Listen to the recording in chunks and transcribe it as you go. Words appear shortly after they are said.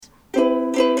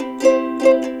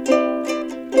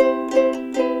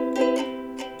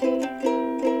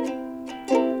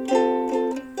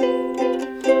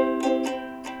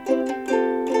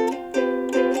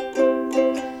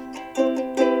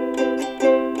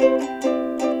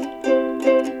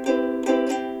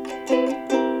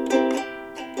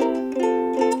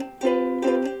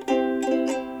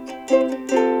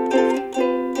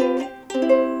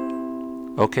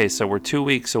okay, so we're 2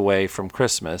 weeks away from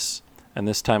Christmas, and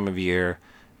this time of year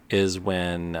is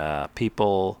when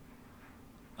people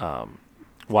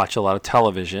watch a lot of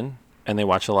television, and they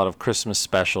watch a lot of Christmas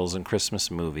specials and Christmas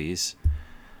movies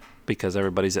because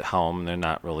everybody's at home.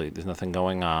 There's nothing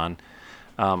going on.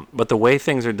 But the way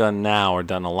things are done now are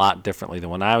done a lot differently than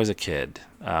when I was a kid.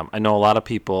 I know a lot of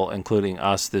people, including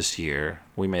us this year,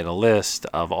 we made a list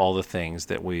of all the things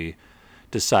that we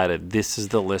decided this is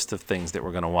the list of things that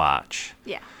we're going to watch.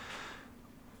 Yeah.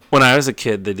 When I was a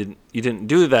kid, you didn't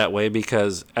do it that way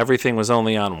because everything was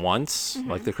only on once,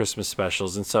 like the Christmas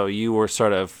specials, and so you were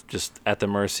sort of just at the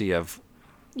mercy of...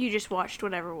 You just watched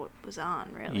whatever was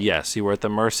on, really. Yes, you were at the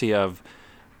mercy of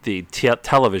the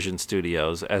television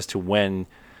studios as to when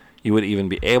you would even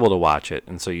be able to watch it,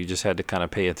 and so you just had to kind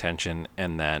of pay attention,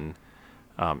 and then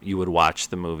you would watch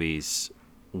the movies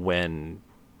when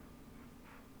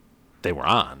they were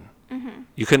on. Mm-hmm.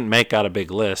 You couldn't make out a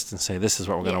big list and say, this is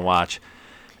what we're going to watch.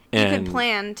 And you could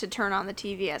plan to turn on the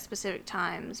TV at specific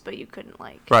times, but you couldn't,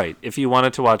 Right. If you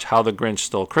wanted to watch How the Grinch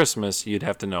Stole Christmas, you'd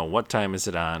have to know what time is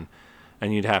it on,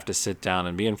 and you'd have to sit down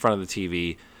and be in front of the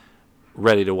TV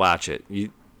ready to watch it.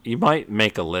 You might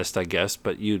make a list, I guess,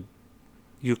 but you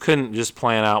couldn't just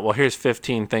plan out, well, here's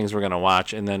 15 things we're going to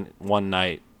watch, and then one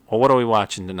night, well, what are we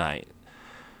watching tonight?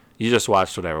 You just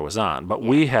watched whatever was on. But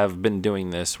we have been doing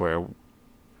this where,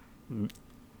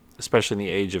 especially in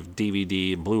the age of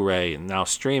DVD and Blu-ray and now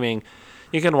streaming,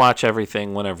 you can watch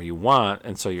everything whenever you want,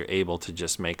 and so you're able to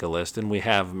just make a list, and we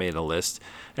have made a list.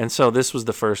 And so this was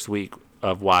the first week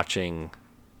of watching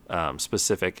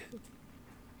specific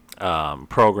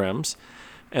programs,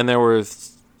 and there were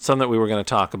some that we were going to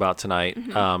talk about tonight,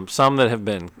 some that have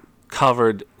been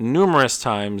covered numerous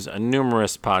times on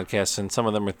numerous podcasts, and some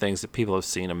of them are things that people have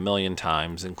seen a million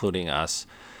times, including us.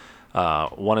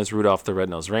 One is Rudolph the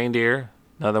Red-Nosed Reindeer.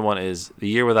 Another one is The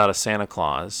Year Without a Santa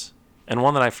Claus. And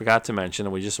one that I forgot to mention,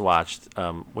 and we just watched,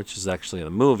 which is actually the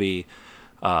movie,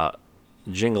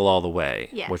 Jingle All the Way,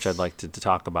 which I'd like to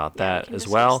talk about that as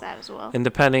well. And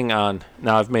depending on,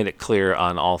 now I've made it clear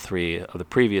on all three of the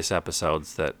previous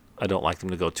episodes that I don't like them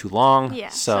to go too long. Yeah,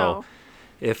 so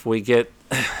if we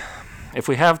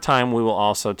have time, we will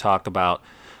also talk about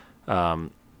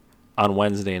on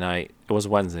Wednesday night. It was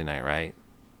Wednesday night, right?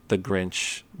 The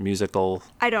Grinch Musical.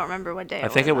 I don't remember what day I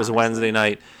think it was Wednesday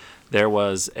night. There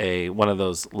was one of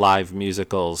those live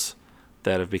musicals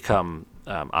that have become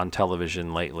on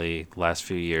television lately, the last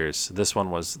few years. This one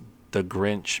was the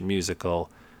Grinch Musical.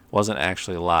 Wasn't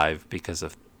actually live because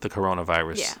of the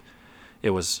coronavirus. Yeah. It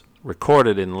was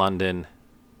recorded in London,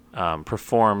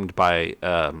 performed by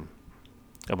a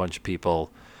bunch of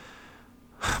people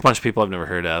I've never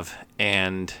heard of,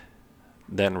 and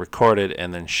then recorded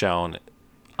and then shown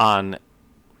on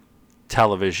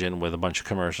television with a bunch of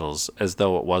commercials as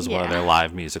though it was one of their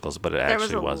live musicals, but it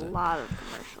actually wasn't. There was a lot of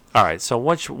commercials. All right, so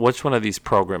which one of these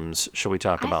programs should we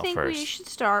talk about first? I think we should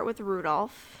start with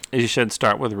Rudolph. You should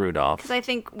start with Rudolph. Because I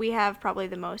think we have probably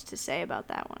the most to say about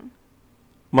that one.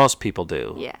 Most people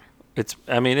do. Yeah.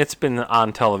 It's been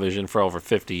on television for over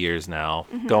 50 years now,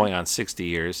 going on 60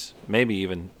 years, maybe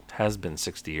even has been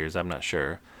 60 years, I'm not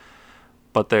sure.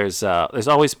 But there's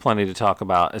always plenty to talk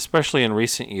about, especially in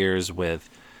recent years with,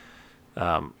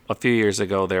 a few years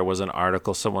ago there was an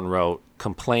article someone wrote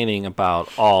complaining about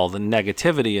all the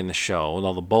negativity in the show, and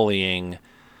all the bullying,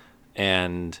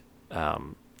 and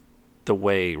the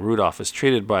way Rudolph is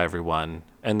treated by everyone,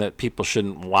 and that people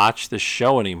shouldn't watch this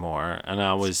show anymore. And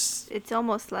it's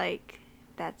almost like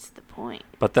that's the point.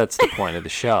 But that's the point of the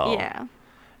show. Yeah.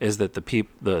 Is that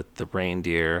the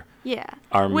reindeer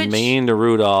are Which, mean to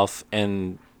Rudolph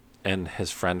and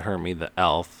his friend Hermie the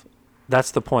elf.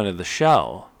 That's the point of the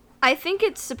show. I think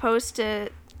it's supposed to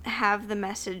have the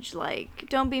message like,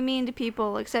 don't be mean to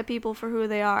people, accept people for who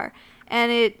they are.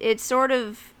 And it sort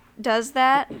of does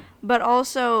that, but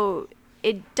also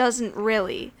it doesn't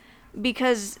really.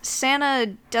 Because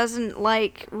Santa doesn't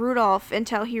like Rudolph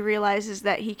until he realizes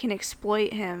that he can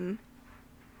exploit him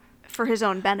for his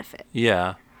own benefit.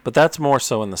 Yeah. But that's more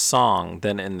so in the song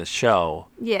than in the show.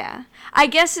 Yeah. I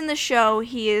guess in the show,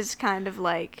 he is kind of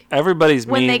like... Everybody's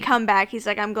when they come back, he's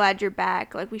like, I'm glad you're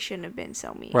back. Like, we shouldn't have been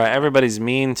so mean. Right. Everybody's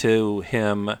mean to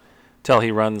him till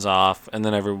he runs off, and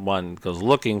then everyone goes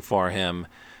looking for him,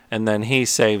 and then he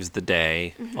saves the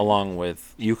day, along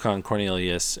with Yukon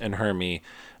Cornelius and Hermie,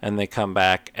 and they come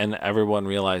back, and everyone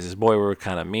realizes, boy, we were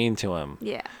kind of mean to him.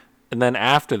 Yeah. And then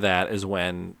after that is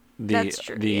when...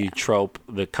 trope,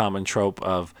 the common trope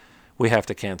of we have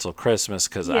to cancel Christmas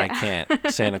because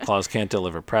Santa Claus can't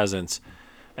deliver presents,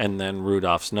 and then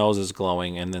Rudolph's nose is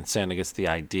glowing, and then Santa gets the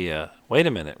idea, wait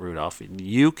a minute, Rudolph,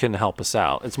 you can help us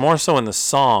out. It's more so in the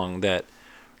song that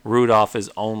Rudolph is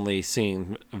only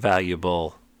seen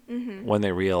valuable when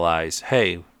they realize,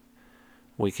 hey,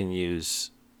 we can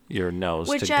use your nose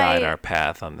to guide our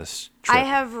path on this trip. I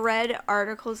have read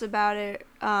articles about it,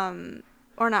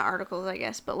 or not articles, I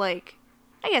guess, but like,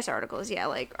 I guess articles, yeah,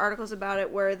 like articles about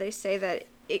it where they say that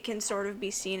it can sort of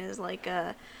be seen as like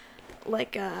a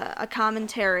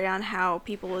commentary on how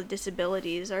people with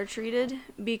disabilities are treated,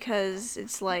 because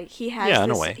it's like he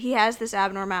has this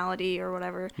abnormality or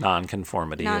whatever,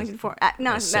 nonconformity. That's the word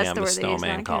they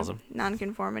use. Calls him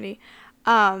Nonconformity.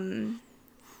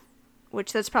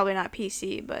 Which that's probably not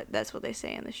PC, but that's what they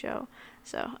say in the show.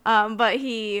 So, but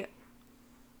he,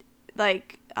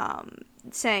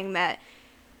 saying that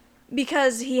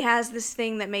because he has this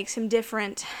thing that makes him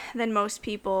different than most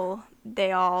people, they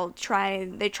try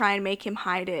and make him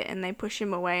hide it, and they push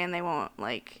him away, and they won't,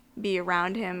 be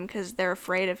around him because they're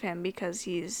afraid of him because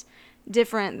he's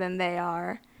different than they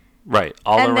are. Right.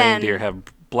 All the reindeer have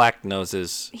black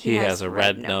noses. He has a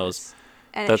red nose.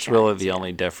 That's really the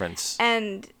only difference.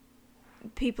 And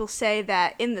people say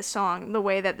that in the song, the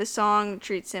way that the song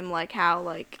treats him, like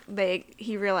how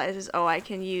he realizes, oh, I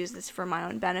can use this for my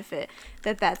own benefit,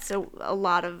 that's a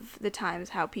lot of the times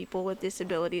how people with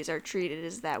disabilities are treated,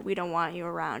 is that we don't want you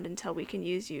around until we can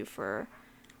use you for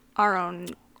our own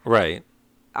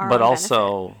but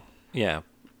also benefit. Yeah,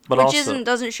 but which also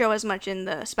doesn't show as much in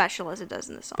the special as it does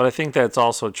in the song. But I think that's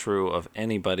also true of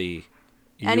anybody.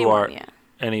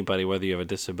 Anybody, whether you have a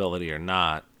disability or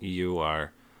not,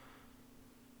 your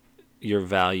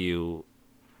value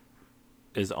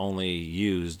is only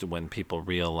used when people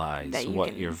realize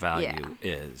what your value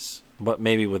is. But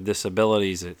maybe with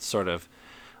disabilities, it's sort of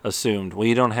assumed, well,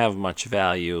 you don't have much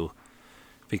value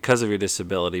because of your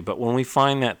disability, but when we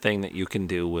find that thing that you can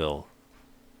do, we'll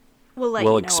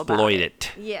exploit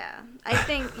it. Yeah. I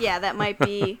think, that might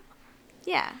be,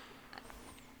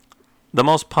 The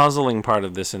most puzzling part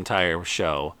of this entire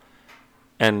show,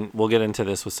 and we'll get into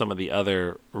this with some of the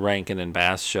other Rankin and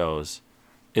Bass shows,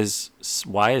 is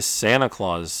why is Santa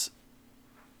Claus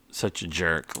such a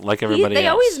jerk like everybody else? They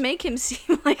always make him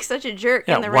seem like such a jerk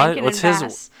in the Rankin and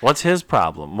Bass. What's his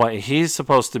problem? Why he's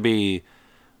supposed to be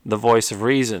the voice of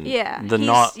reason. Yeah,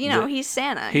 he's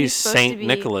Santa. He's Saint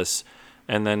Nicholas.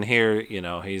 And then here,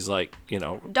 he's like,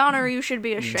 Donner, you should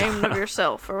be ashamed of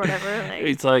yourself, or whatever.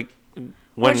 It's like,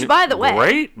 which, by the way,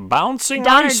 great bouncing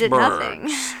Donner icebergs. did nothing.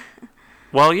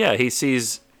 Well, yeah, he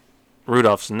sees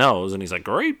Rudolph's nose, and he's like,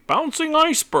 great bouncing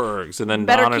icebergs. And then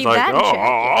Donner's like,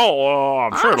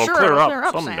 I'm sure it'll clear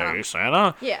up someday,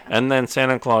 Santa. Yeah. And then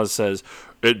Santa Claus says,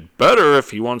 it better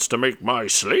if he wants to make my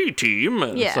sleigh team.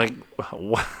 And it's like,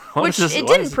 what? Which it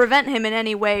didn't prevent him in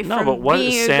any way from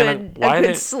being a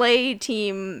good sleigh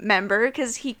team member,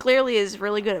 because he clearly is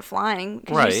really good at flying.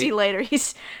 Because you see later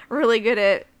he's really good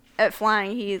at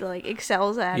flying. He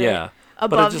excels at it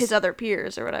above his other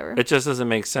peers or whatever. It just doesn't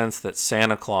make sense that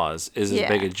Santa Claus is as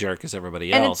big a jerk as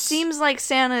everybody else. And it seems like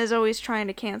Santa is always trying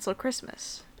to cancel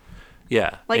Christmas.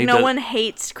 Yeah. No one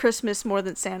hates Christmas more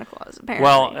than Santa Claus, apparently.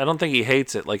 Well, I don't think he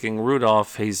hates it. Like in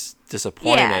Rudolph, he's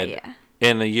disappointed. Yeah.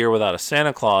 In a year without a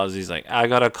Santa Claus, he's like, I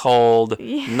got a cold.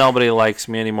 Yeah. Nobody likes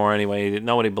me anymore anyway.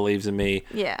 Nobody believes in me.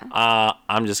 Yeah.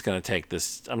 I'm just going to take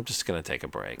this. I'm just going to take a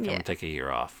break. I'm going to take a year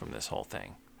off from this whole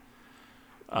thing.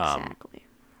 Exactly.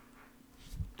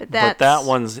 But that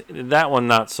one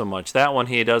not so much. That one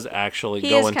he does actually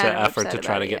go into effort to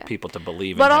try to get people to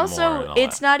believe in him more. But also,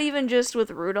 it's not even just with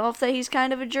Rudolph that he's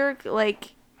kind of a jerk.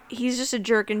 He's just a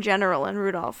jerk in general in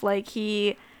Rudolph.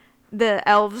 The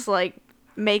elves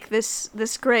make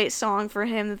this great song for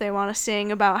him that they want to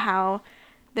sing about how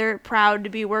they're proud to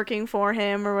be working for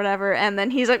him or whatever, and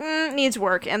then he's like, needs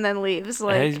work, and then leaves.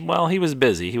 Well, he was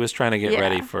busy. He was trying to get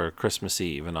ready for Christmas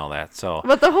Eve and all that. So,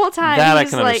 but the whole time that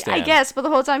he's I guess, but the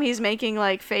whole time he's making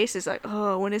faces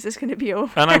oh, when is this going to be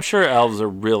over? And I'm sure elves are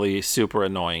really super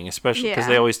annoying, especially because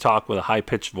they always talk with a high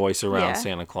pitched voice around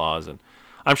Santa Claus, and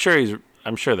I'm sure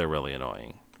they're really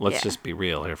annoying. Let's just be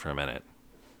real here for a minute.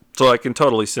 So I can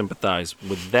totally sympathize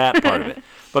with that part of it.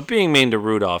 But being mean to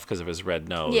Rudolph because of his red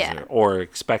nose or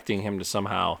expecting him to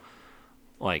somehow,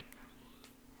 I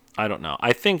don't know.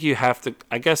 I think you have to,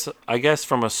 I guess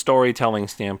from a storytelling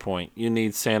standpoint, you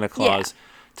need Santa Claus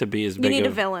to be as big a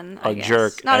villain, a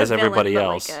jerk as everybody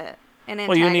else.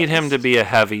 Well, you need him to be a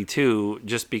heavy too,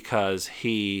 just because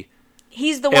he's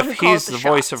the one who calls the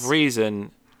voice of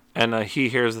reason, and he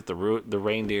hears that the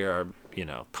reindeer are,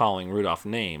 calling Rudolph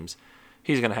names.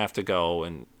 He's going to have to go,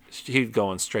 and he'd go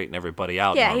and straighten everybody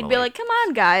out. Yeah, normally. He'd be like, come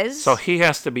on, guys. So he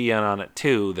has to be in on it,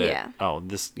 too, that,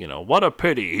 what a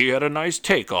pity. He had a nice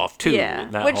takeoff, too.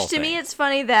 Yeah, which to me, it's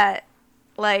funny that,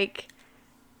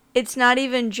 it's not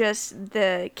even just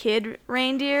the kid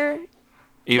reindeer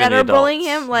Even that the are adults, bullying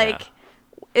him. Like,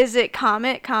 yeah. is it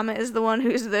Comet? Comet is the one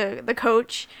who's the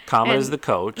coach. Comet is the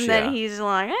coach, And yeah. then he's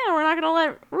like, we're not going to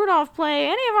let Rudolph play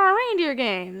any of our reindeer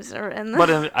games.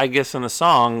 But I guess in the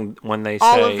song, when they say...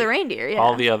 all of the reindeer, yeah.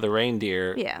 All the other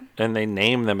reindeer. Yeah. And they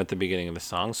name them at the beginning of the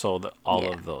song, so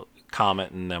all of the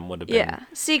Comet and them would have been... Yeah.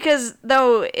 See, because,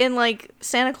 though, in, like,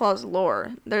 Santa Claus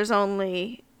lore, there's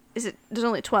only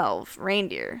 12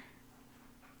 reindeer.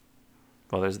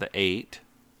 Well, there's the 8.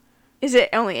 Is it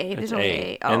only 8? It's There's only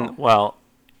 8. Oh. And, well,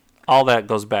 all that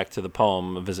goes back to the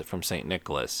poem, A Visit from St.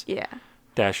 Nicholas. Yeah.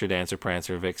 Dasher, Dancer,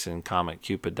 Prancer, Vixen, Comet,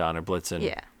 Cupid, Donner, Blitzen.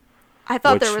 Yeah. I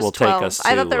thought which there was will 12. take us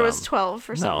I thought to, there was 12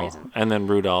 for some reason. And then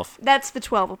Rudolph. That's the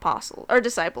 12 apostles or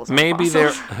disciples. Maybe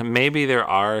apostles. there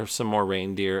are some more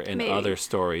reindeer in other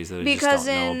stories that I just don't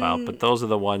know about, but those are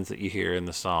the ones that you hear in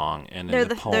the song and in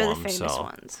the poem. They're the famous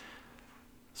ones.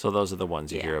 So those are the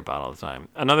ones you hear about all the time.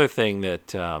 Another thing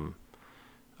that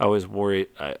I was worried,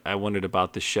 I wondered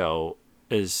about the show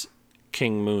is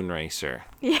King Moonracer.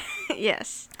 Yeah.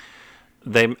 Yes.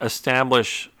 They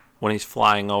establish when he's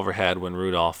flying overhead, when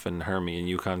Rudolph and Hermie and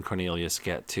Yukon Cornelius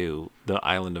get to the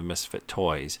island of misfit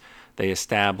toys, they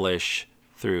establish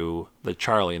through the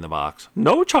Charlie in the box.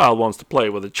 No child wants to play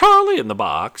with a Charlie in the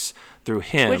box. Through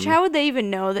him. Which, how would they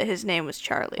even know that his name was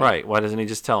Charlie? Right. Why doesn't he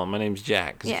just tell him, my name's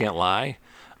Jack? Because he can't lie.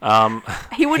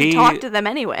 He wouldn't talk to them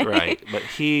anyway. Right. But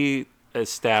he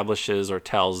establishes or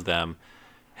tells them,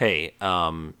 hey,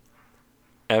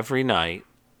 every night,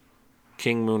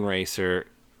 King Moonracer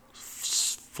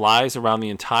flies around the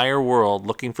entire world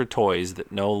looking for toys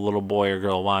that no little boy or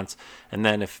girl wants, and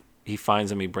then if he finds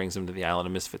them, he brings them to the island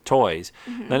of misfit toys.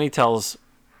 Mm-hmm. Then he tells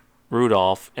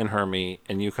Rudolph and Hermie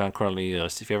and Yukon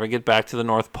Cornelius, if you ever get back to the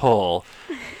North Pole,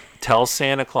 tell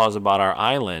Santa Claus about our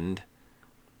island,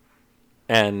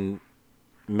 and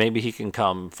maybe he can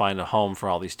come find a home for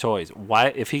all these toys. Why,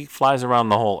 if he flies around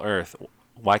the whole Earth,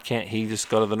 why can't he just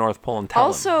go to the North Pole and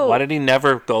tell him? Why did he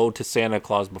never go to Santa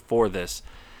Claus before this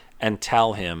and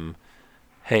tell him,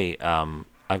 hey,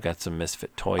 I've got some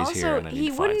misfit toys here and I need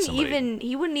to find somebody.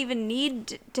 He wouldn't even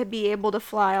need to be able to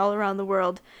fly all around the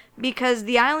world because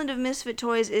the island of misfit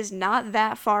toys is not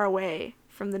that far away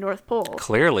from the North Pole.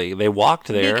 Clearly, they walked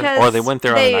there or they went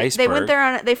there on an iceberg.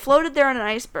 They floated there on an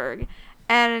iceberg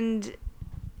and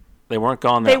they weren't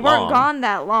gone that long. They weren't gone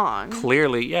that long.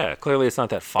 Clearly it's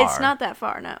not that far. It's not that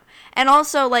far, no. And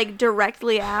also, like, at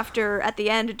the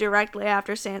end, directly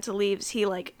after Santa leaves,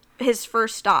 his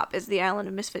first stop is the island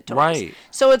of misfit toys. Right.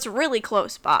 So it's really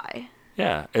close by.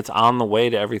 Yeah, it's on the way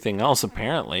to everything else,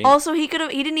 apparently. Also, he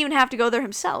didn't even have to go there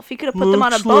himself. He could have put them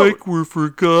on a boat. Looks like we're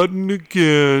forgotten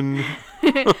again.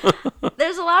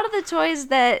 There's a lot of the toys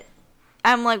that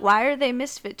I'm like, why are they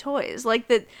misfit toys? Like,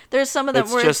 there's some of them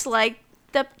it's like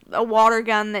a water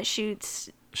gun that shoots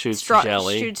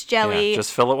jelly. Yeah,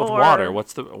 just fill it with water.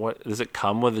 What does it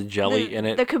come with a jelly in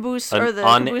it? The caboose or the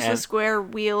caboose with square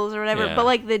wheels or whatever. Yeah. But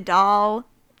like the doll,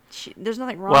 there's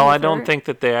nothing wrong with her. Well, I don't think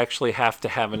that they actually have to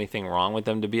have anything wrong with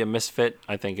them to be a misfit.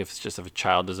 I think if a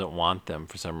child doesn't want them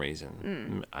for some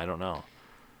reason. I don't know.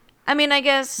 I mean, I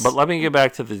guess. But let me get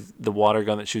back to the water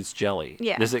gun that shoots jelly.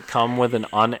 Yeah. Does it come with does it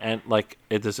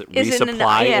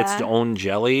resupply its own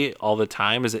jelly all the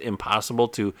time? Is it impossible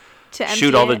to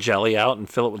shoot all the jelly out and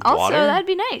fill it with water? Also, that'd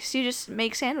be nice. You just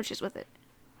make sandwiches with it.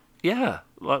 Yeah.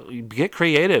 Well, get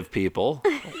creative, people.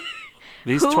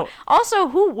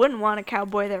 Who wouldn't want a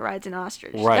cowboy that rides an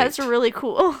ostrich? Right. That's really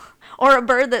cool. Or a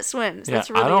bird that swims. That's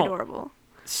really adorable.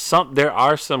 There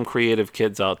are some creative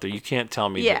kids out there. You can't tell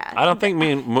me that. I don't think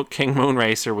King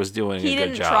Moonracer was doing a good job. He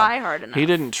didn't try hard enough. He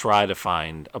didn't try to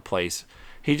find a place.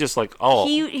 He just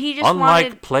he just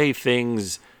unlike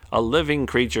playthings, a living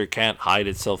creature can't hide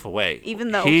itself away.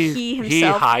 Even though he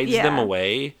himself hides them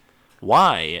away.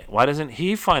 Why? Why doesn't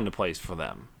he find a place for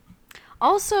them?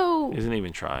 Also, he doesn't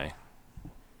even try.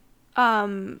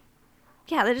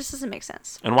 Yeah, that just doesn't make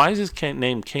sense. And why is his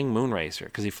name King Moonracer?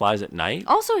 Because he flies at night?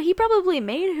 Also, he probably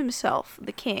made himself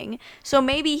the king. So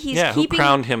maybe who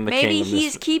crowned him the king? Maybe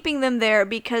he's keeping them there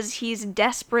because he's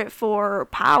desperate for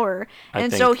power.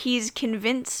 So he's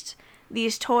convinced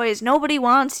these toys, nobody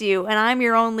wants you, and I'm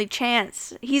your only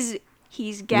chance. He's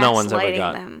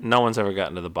gaslighting them. No one's ever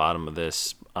gotten to the bottom of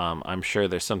this. I'm sure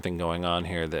there's something going on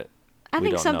here that I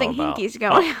think something hinky's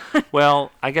going on.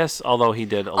 Well, I guess although he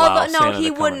did allow Santa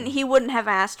to come in. He wouldn't have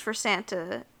asked for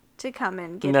Santa to come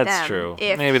and get them. That's true.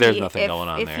 Maybe there's nothing going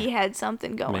on there. If he had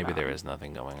something going on. Maybe there is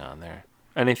nothing going on there.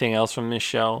 Anything else from this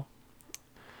show?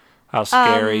 How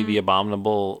scary the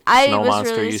abominable snow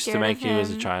monster used to make you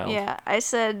as a child? Yeah, I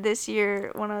said this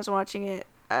year when I was watching it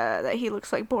that he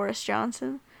looks like Boris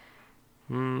Johnson.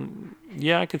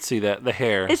 Yeah, I could see that. The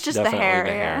hair. It's just definitely the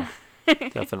hair, hair.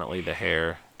 Definitely the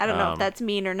hair. I don't know if that's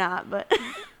mean or not, but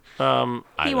I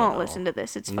he don't won't know. listen to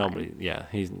this. It's Nobody. fine.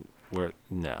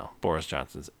 Yeah, Boris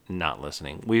Johnson's not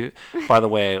listening. By the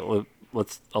way,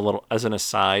 let's as an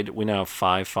aside, we now have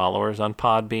 5 followers on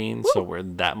Podbean, so we're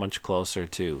that much closer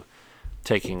to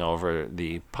taking over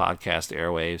the podcast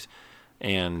airwaves.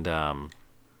 And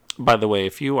by the way,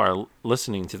 if you are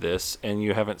listening to this and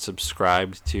you haven't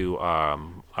subscribed to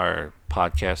our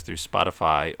podcast through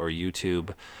Spotify or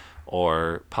YouTube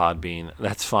or Podbean,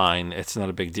 that's fine. It's not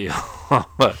a big deal.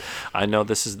 But I know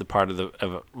this is the part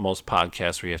of most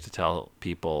podcasts where you have to tell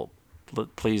people,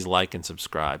 please like and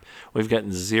subscribe. We've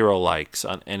gotten 0 likes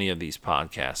on any of these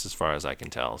podcasts as far as I can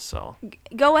tell. So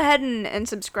Go ahead and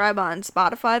subscribe on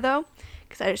Spotify, though,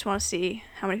 because I just want to see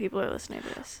how many people are listening to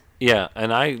this. Yeah,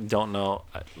 and I don't know.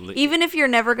 Even if you're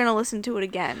never going to listen to it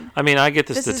again. I mean, I get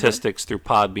the statistics through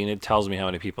Podbean. It tells me how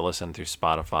many people listen through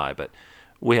Spotify, but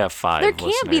we have 5 There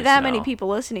can't be that many now. people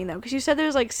listening, though, because you said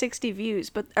there's like 60 views,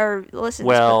 or listens.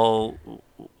 Well,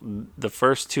 the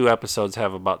first 2 episodes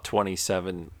have about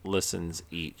 27 listens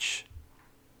each.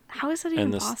 How is that even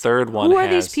And this possible? third one Who are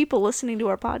these has- people listening to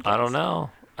our podcast? I don't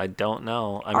know. I don't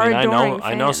know. I Our mean, adoring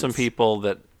I know some fans. people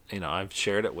that I've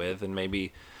shared it with, and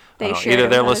maybe Shared either it they're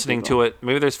with other listening people. to it.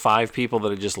 Maybe there's 5 people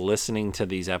that are just listening to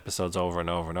these episodes over and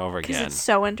over and over Because again. it's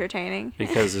so entertaining.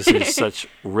 Because this is such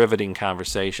riveting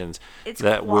conversations It's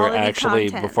that we're quality actually,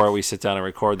 content. before we sit down and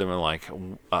record them, and like,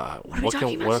 what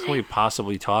talking about can today? we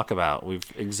possibly talk about? We've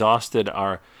exhausted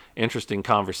our interesting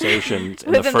conversations in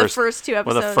Within the first 2 Well, the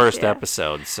episodes, first yeah.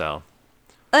 episode. So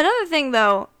Another thing,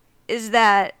 though, is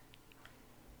that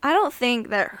I don't think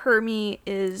that Hermie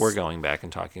is... we're going back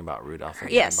and talking about Rudolph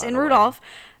again. Yes, by in the way. Rudolph,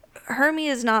 Hermie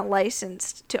is not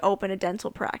licensed to open a dental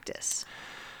practice.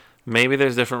 Maybe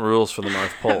there's different rules for the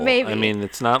North Pole. Maybe. I mean,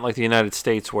 it's not like the United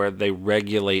States where they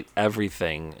regulate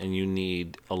everything and you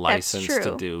need a license to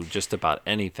true. do just about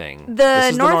anything. The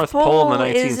This is North the North Pole Pole in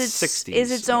the is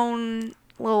 1960s. its own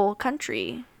little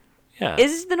country. Yeah.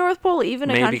 Is the North Pole even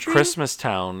a country? Maybe Christmas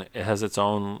Town has its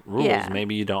own rules. Yeah.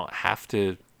 Maybe you don't have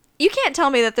to. You can't tell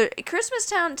me that the Christmas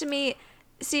Town, to me,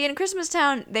 see, in Christmas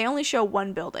Town, they only show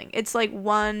one building. It's like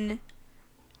one,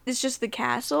 it's just the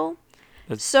castle.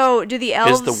 So do the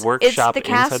elves, the workshop it's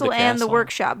the inside castle the and the castle?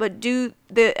 workshop, but do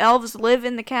the elves live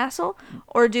in the castle,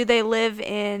 or do they live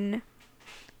in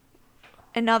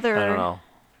another? I don't know.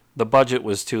 The budget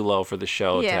was too low for the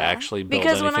show to actually build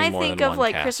because anything when I more think than of one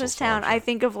like castle, Christmas so Town, I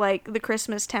think of like the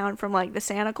Christmas Town from like the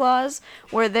Santa Claus,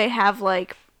 where they have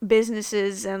like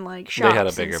businesses and like shops. They had a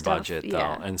and bigger stuff. budget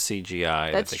Yeah. though, and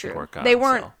CGI That's that they true. could work on. They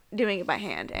weren't so. doing it by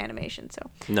hand, animation.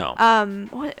 So No.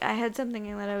 what I had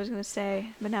something that I was gonna say,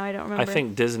 but now I don't remember. I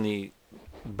think Disney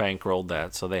bankrolled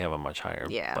that, so they have a much higher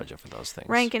Yeah. budget for those things.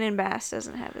 Rankin and Bass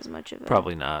doesn't have as much of it.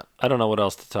 Probably not. I don't know what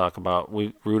else to talk about.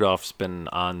 Rudolph's been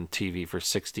on TV for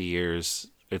 60 years.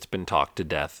 It's been talked to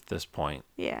death at this point.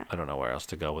 Yeah. I don't know where else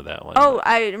to go with that one. Oh,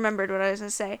 I remembered what I was gonna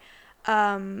say.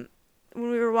 When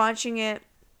we were watching it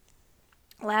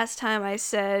last time, I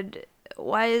said,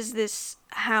 "Why is this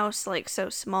house like so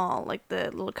small? Like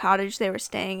the little cottage they were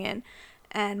staying in?"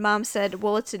 And Mom said,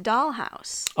 "Well, it's a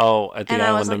dollhouse." Oh, at the And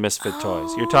I was Island of like, Misfit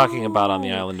Toys. You're talking about on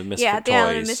the Island of Misfit Toys. Yeah, at the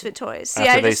Island of Misfit Toys. See,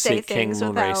 After I they just say see King things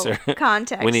Moonracer. without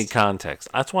context. We need context.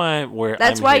 That's why I'm you're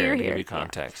here to here. give you Yeah.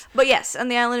 context. But yes, on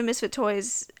the Island of Misfit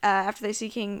Toys, after they see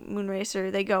King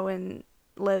Moonracer, they go and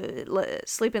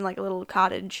sleep in like a little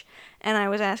cottage. And I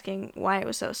was asking why it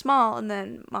was so small, and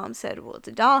then Mom said, "Well, it's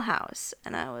a dollhouse."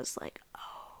 And I was like,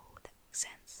 "Oh, that makes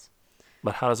sense."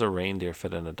 But how does a reindeer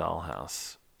fit in a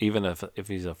dollhouse? Even if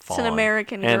he's a fawn. It's an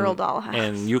American Girl dollhouse.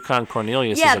 And Yukon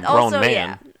Cornelius Yeah, is a grown also, man.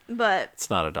 yeah, but It's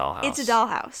not a dollhouse. it's a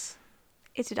dollhouse.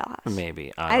 It's a dollhouse.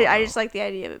 Maybe. I don't I know. just like the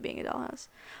idea of it being a dollhouse.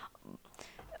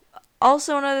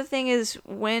 Also, another thing is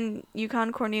when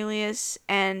Yukon Cornelius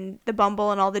and the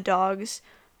Bumble and all the dogs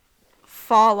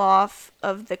fall off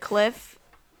of the cliff,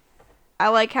 I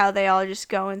like how they all just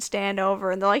go and stand over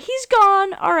and they're like, "He's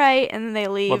gone, all right," and then they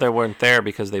leave. Well, they weren't there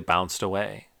because they bounced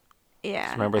away.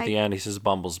 Yeah. Remember at the end, he says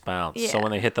Bumbles bounce. So Yeah.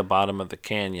 when they hit the bottom of the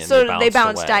canyon, So they bounced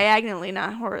bounce away. diagonally,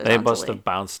 not horizontally. They must have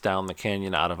bounced down the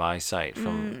canyon out of eyesight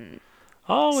from.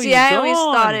 Oh, See, he's I always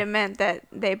gone. thought it meant that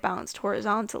they bounced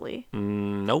horizontally.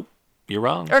 Nope, you're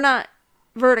wrong. Or not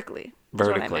vertically. is what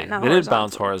I Vertically, meant, not they did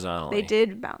bounce horizontally. horizontally. They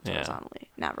did bounce Yeah. horizontally,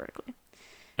 not vertically.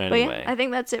 Anyway, But yeah, I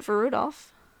think that's it for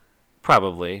Rudolph.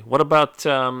 probably. What about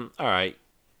all right,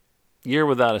 Year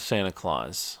Without a Santa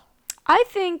Claus? I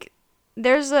think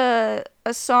there's a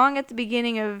song at the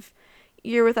beginning of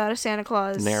Year Without a Santa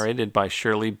Claus. Narrated by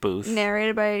Shirley Booth. And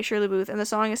the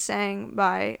song is sang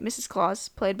by Mrs. Claus,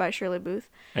 played by Shirley Booth.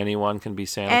 Anyone can be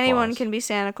Santa Anyone Claus. can be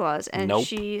Santa Claus, and Nope.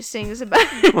 she sings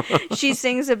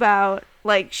about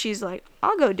like she's like,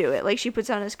 I'll go do it. Like she puts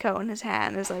on his coat and his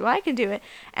hat and is like, well, I can do it.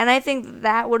 And I think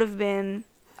that would have been,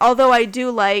 although I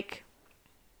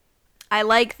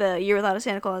like the Year Without a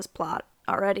Santa Claus plot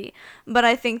already, but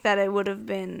I think that it would have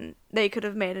been, they could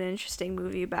have made an interesting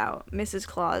movie about Mrs.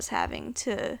 Claus having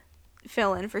to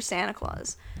fill in for Santa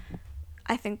Claus.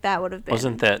 I think that would have been.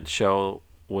 Wasn't that show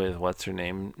with what's her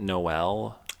name,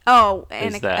 Noelle? Oh,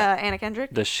 Anna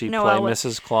Kendrick. Does she Noelle play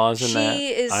Mrs. Claus in that? She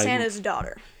is Santa's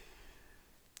daughter.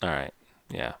 All right,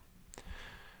 yeah.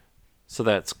 So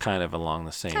that's kind of along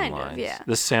the same lines. Yeah.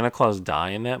 Does Santa Claus die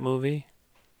in that movie?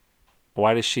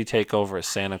 Why does she take over as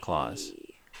Santa Claus?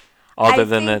 Other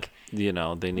than that,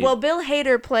 they need. Well, Bill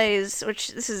Hader plays, which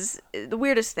this is the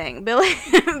weirdest thing. Bill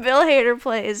Hader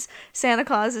plays Santa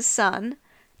Claus's son.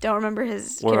 Don't remember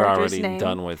his character's name. We're already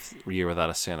done with Year Without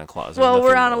a Santa Claus. Well,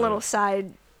 we're on a little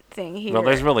side thing here. Well,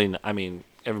 there's really,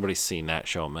 everybody's seen that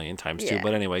show a million times too.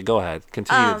 But anyway, go ahead.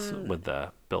 Continue with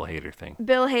the Bill Hader thing.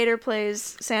 Bill Hader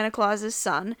plays Santa Claus's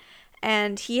son,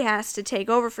 and he has to take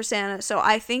over for Santa. So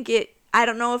I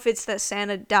don't know if it's that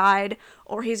Santa died,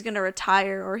 or he's going to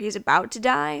retire, or he's about to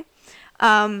die.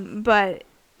 But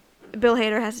Bill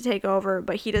Hader has to take over,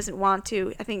 but he doesn't want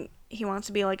to. I think he wants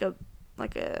to be like a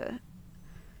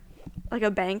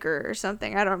banker or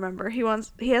something. I don't remember.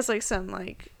 He has like some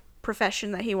like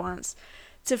profession that he wants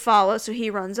to follow, so he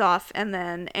runs off, and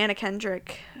then Anna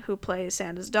Kendrick, who plays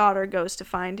Santa's daughter, goes to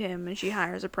find him, and she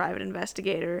hires a private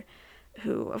investigator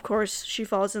who, of course, she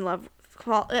falls in love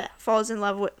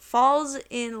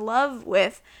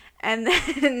with, and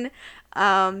then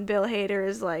Bill Hader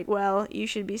is like, well, you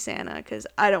should be Santa because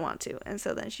I don't want to, and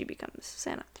so then she becomes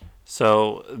Santa.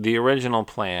 So the original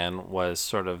plan was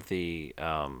sort of the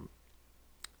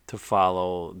to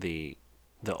follow the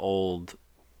old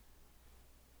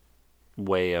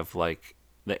way of like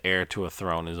the heir to a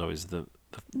throne is always the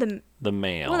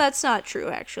male. Well, that's not true,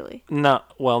 actually. No,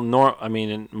 well,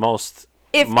 in most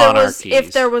if monarchies,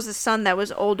 if there was a son that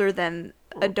was older than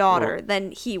a daughter,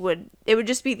 then it would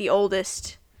just be the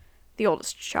oldest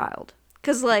child.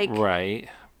 Cause right.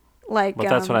 But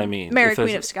that's what I mean. Mary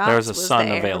Queen of Scots. There's a son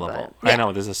the available. Heir, yeah. I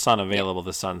know there's a son available.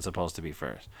 The son's supposed to be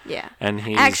first. Yeah. And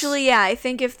he's actually, yeah. I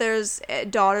think if there's a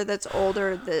daughter that's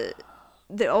older,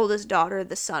 the oldest daughter,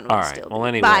 the son would still be. Well,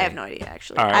 anyway. But I have no idea,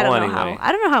 actually. All right, I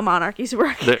don't know how monarchies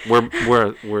work. We're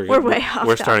way off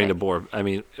We're starting to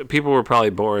topic. bore. People were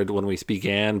probably bored when we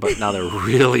began, but now they're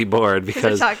really bored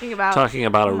because talking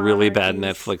about a really bad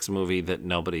monarchies. Netflix movie that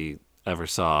nobody ever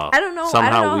saw. I don't know. Somehow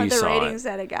I don't know we the saw ratings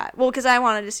that it got. Well, because I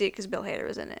wanted to see it because Bill Hader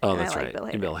was in it. Oh, and that's I right.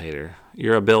 Like Bill Hader.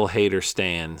 You're a Bill Hader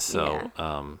stan, so.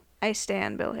 Yeah. I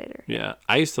stan Bill Hader. Yeah,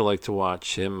 I used to like to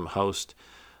watch him host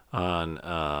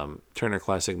on Turner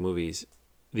Classic Movies,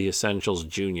 The Essentials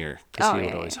Junior, because he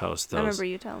would always host those. I remember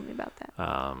you telling me about that.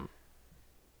 I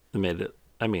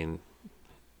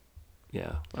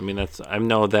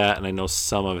know that, and I know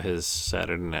some of his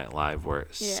Saturday Night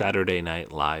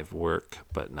Live work,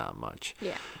 but not much.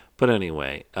 Yeah. But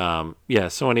anyway, so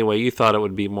anyway, you thought it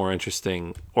would be more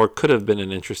interesting, or could have been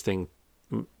an interesting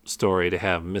story to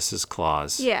have Mrs.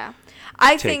 Claus. Yeah.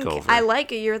 I take think over. I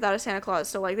like A Year Without a Santa Claus,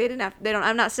 so like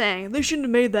I'm not saying they shouldn't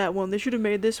have made that one, they should have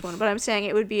made this one, but I'm saying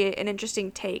it would be an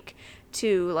interesting take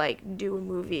to like do a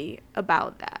movie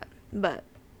about that. But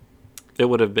it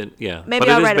would have been, yeah. Maybe but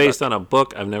I'll it is write a based book. on a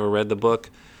book. I've never read the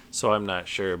book, so I'm not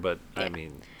sure. But Yeah.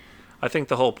 I think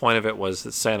the whole point of it was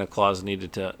that Santa Claus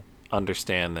needed to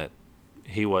understand that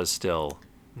he was still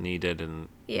needed and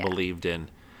believed in.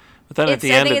 But then at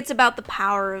the end, it's about the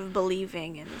power of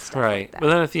believing and stuff like that. But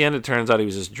then at the end, it turns out he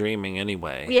was just dreaming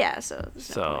anyway. Yeah,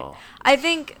 so I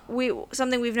think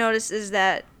something we've noticed is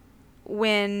that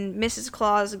when Mrs.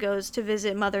 Claus goes to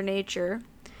visit Mother Nature,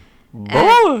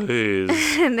 boys,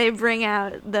 and they bring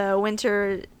out the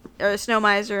winter or snow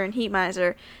miser and heat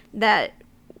miser, that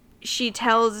she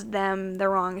tells them the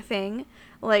wrong thing.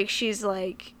 Like she's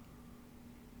like,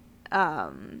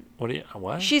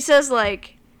 what? She says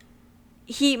like.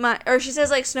 She says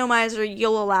like snow miser,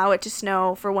 you'll allow it to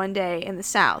snow for one day in the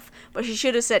south, but she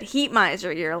should have said heat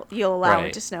miser, you'll allow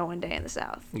it to snow one day in the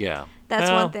south. Yeah, that's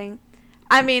one thing.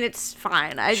 I mean, it's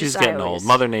fine. She's getting old.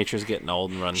 Mother Nature's getting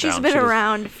old and run down. She's been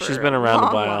around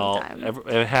a while. Long time.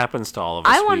 It happens to all of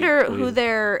us. I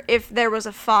wonder if there was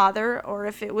a father, or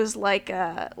if it was like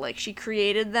she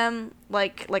created them,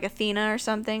 like Athena or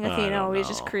something. Athena always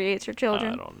just creates her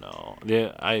children. I don't know.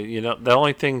 Yeah, the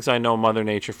only things I know Mother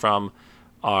Nature from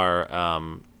are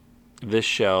this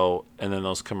show and then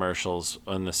those commercials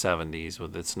in the 70s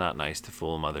with "It's not nice to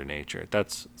fool Mother Nature."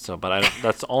 That's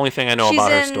the only thing I know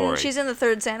about her story. She's in the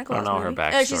third Santa Claus I don't know movie.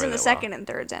 her backstory. She's in the that second well. and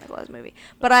third Santa Claus movie,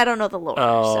 but I don't know the lore.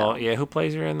 Oh, so. yeah. Who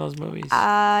plays her in those movies?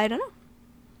 I don't know.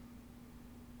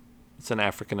 It's an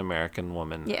African American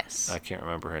woman. Yes. I can't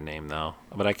remember her name though,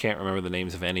 but I can't remember the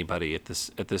names of anybody at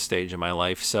this stage of my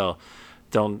life. So,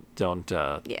 don't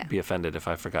be offended if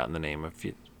I've forgotten the name of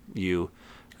you. You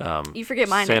forget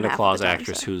my name Santa half Claus the time,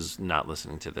 actress so. who's not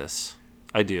listening to this.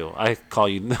 I do. I call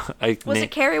you. Was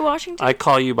it Kerry Washington? I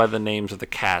call you by the names of the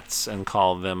cats and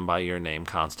call them by your name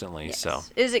constantly. Yes. So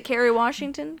is it Kerry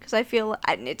Washington? Because I feel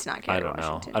it's not Kerry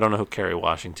Washington. I don't know who Kerry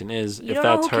Washington is. You don't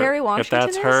know who Kerry Washington is?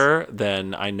 If that's her,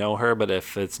 then I know her. But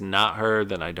if it's not her,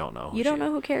 then I don't know. You don't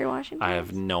know who Kerry Washington is? I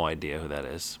have no idea who that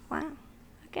is. Wow.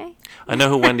 Okay. I know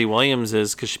who Wendy Williams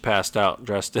is because she passed out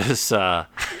dressed as the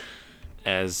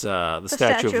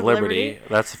Statue of Liberty.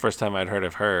 That's the first time I'd heard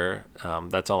of her.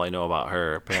 That's all I know about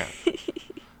her, apparently.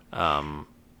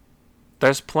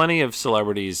 There's plenty of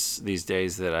celebrities these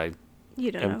days that I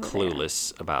am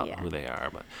clueless about who they are.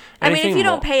 But I mean, if you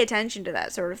don't pay attention to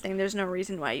that sort of thing, there's no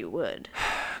reason why you would.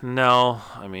 No,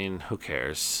 I mean, who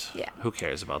cares? Yeah. Who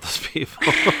cares about those people?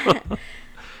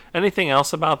 Anything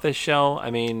else about this show?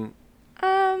 I mean,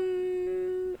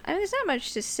 there's not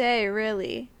much to say,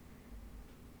 really.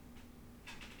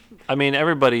 I mean,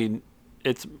 everybody.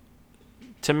 It's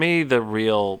to me the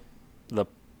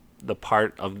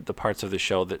parts of the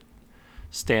show that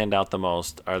stand out the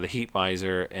most are the Heat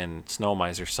Miser and Snow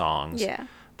Miser songs. Yeah.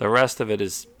 The rest of it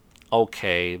is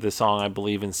okay. The song "I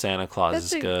Believe in Santa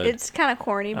Claus" is good. It's kind of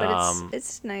corny, but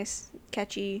it's nice,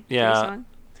 catchy. Yeah. Song.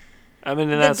 I mean,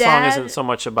 and that song isn't so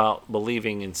much about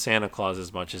believing in Santa Claus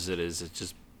as much as it's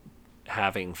just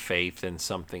having faith in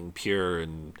something pure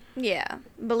and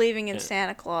believing in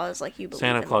Santa Claus like you believe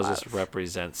Santa in Claus love. just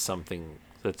represents something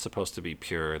that's supposed to be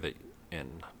pure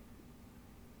and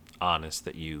honest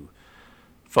that you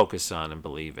focus on and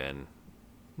believe in.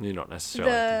 You don't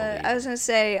necessarily have to believe. I was gonna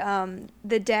say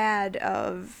the dad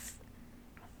of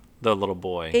the little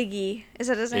boy Iggy, is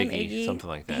that his name? Iggy, something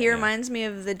like that. He reminds me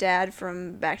of the dad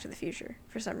from Back to the Future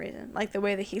for some reason, like the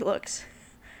way that he looks.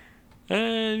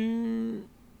 And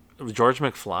George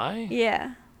McFly?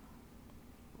 Yeah.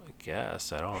 I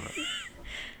guess. I don't know.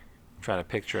 I'm trying to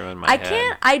picture him in my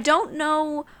head. I don't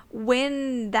know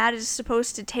when that is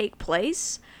supposed to take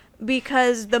place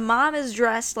because the mom is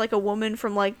dressed like a woman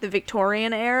from like the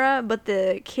Victorian era, but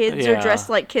the kids are dressed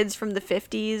like kids from the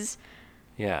 50s.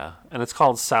 Yeah, and it's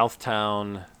called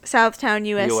Southtown,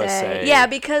 USA. Yeah,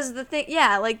 because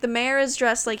like the mayor is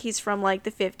dressed like he's from like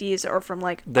the 50s or from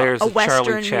like a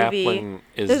Western movie.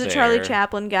 There's a Charlie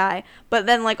Chaplin guy, but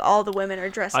then like all the women are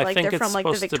dressed like they're from like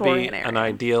the Victorian era. An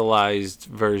idealized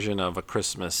version of a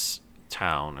Christmas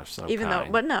town or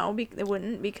something. But no, it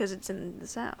wouldn't because it's in the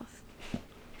South.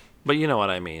 But you know what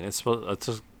I mean. It's a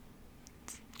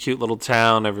cute little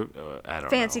town. I don't know.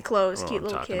 Fancy clothes, cute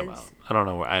little kids. About. I don't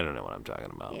know what I'm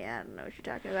talking about. Yeah, I don't know what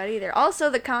you're talking about either. Also,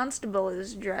 the constable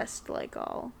is dressed like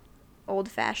all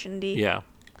old-fashioned-y. Yeah.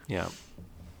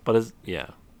 But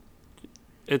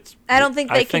it's. I don't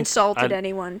think they consulted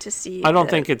anyone to see. I don't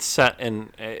think it's set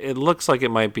in. It looks like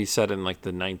it might be set in like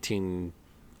the 1900s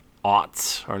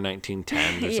or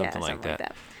 1910s or something like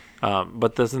that.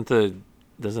 But doesn't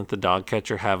the dog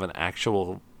catcher have an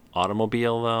actual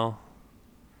automobile though?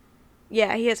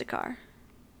 Yeah, he has a car.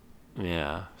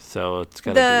 Yeah, so it's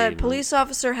gotta be... The police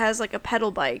officer has like a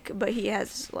pedal bike, but he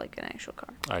has like an actual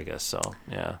car. I guess so,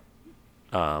 yeah.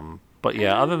 But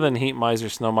yeah, other than Heat Miser,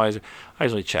 Snow Miser, I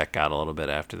usually check out a little bit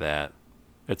after that.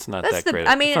 It's not that great.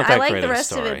 I mean, I like the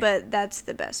rest of it, but that's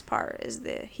the best part, is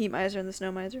the Heat Miser and the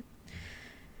Snow Miser.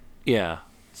 Yeah.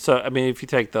 So, I mean, if you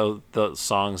take the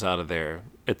songs out of there,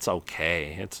 it's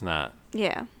okay. It's not...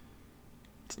 Yeah.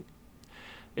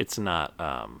 It's not...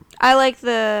 I like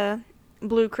the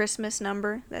Blue Christmas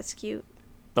number. That's cute.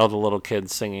 All the little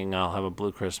kids singing "I'll Have a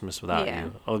Blue Christmas Without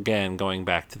You." Again, going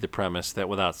back to the premise that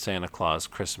without Santa Claus,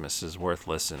 Christmas is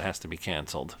worthless and has to be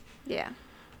canceled. Yeah.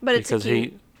 But because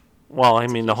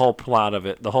the whole plot of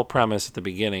it, the whole premise at the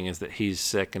beginning is that he's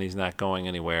sick and he's not going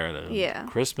anywhere.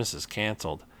 Christmas is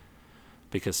canceled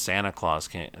because Santa Claus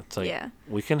can't. It's like,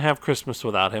 we can have Christmas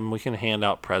without him. We can hand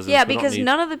out presents. Yeah, because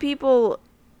none of the people...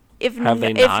 Have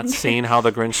they not seen How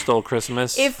the Grinch Stole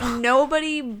Christmas? If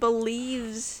nobody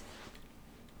believes...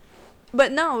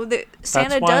 But no,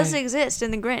 Santa does exist in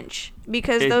the Grinch,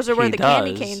 because those are where the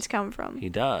candy canes come from. He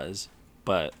does,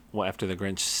 but after the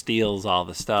Grinch steals all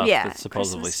the stuff that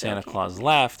supposedly Santa Claus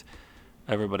left,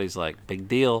 everybody's like, big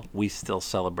deal. We still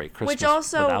celebrate Christmas Which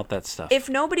also, without that stuff. if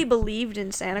nobody believed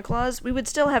in Santa Claus, we would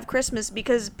still have Christmas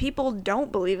because people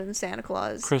don't believe in Santa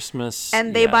Claus. Christmas,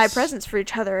 and they buy yes. presents for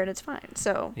each other, and it's fine.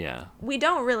 So Yeah. we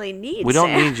don't really need We don't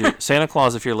Santa. need you. Santa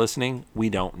Claus, if you're listening, we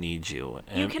don't need you.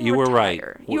 And You can were right.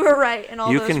 retire. You were right in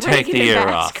all You those can take the Reagan year and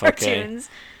Bass off, okay? cartoons.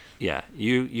 Yeah,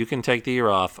 you can take the year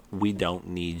off. We don't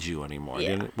need you anymore.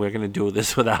 Yeah. We're going to do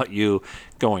this without you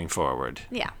going forward.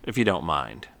 Yeah. If you don't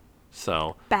mind.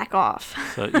 So, Back off.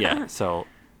 yeah. So,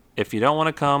 if you don't want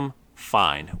to come,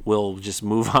 fine. We'll just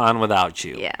move on without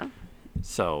you. Yeah.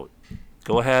 So,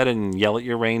 go ahead and yell at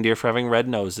your reindeer for having red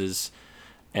noses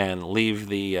and leave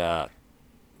the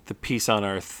peace on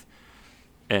earth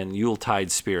and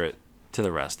Yuletide spirit to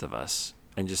the rest of us.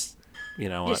 And just,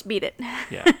 Just beat it.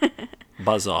 Yeah.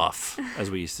 Buzz off,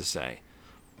 as we used to say.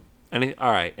 All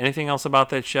right. Anything else about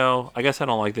that show? I guess I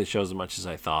don't like that show as much as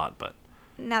I thought, but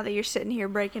Now that you're sitting here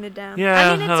breaking it down.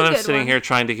 yeah, I mean, it's now that a I'm good sitting one. here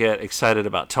trying to get excited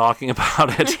about talking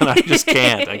about it, and I just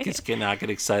can't. I just cannot get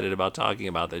excited about talking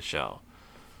about this show.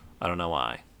 I don't know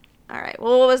why. All right.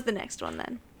 Well, what was the next one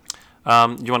then?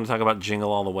 You want to talk about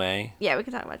Jingle All the Way? Yeah, we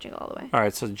can talk about Jingle All the Way. All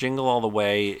right. So Jingle All the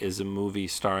Way is a movie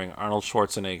starring Arnold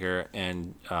Schwarzenegger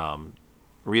and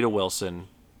Rita Wilson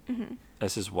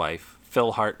as his wife.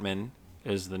 Phil Hartman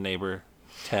is the neighbor,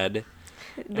 Ted.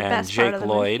 The And best part Jake of the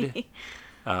Lloyd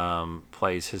movie.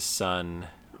 plays his son.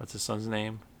 What's his son's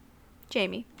name?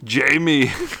 Jamie.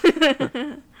 Jamie.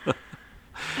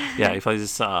 Yeah, he plays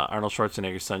his Arnold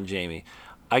Schwarzenegger's son, Jamie.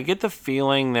 I get the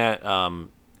feeling that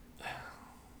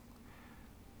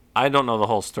I don't know the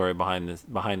whole story behind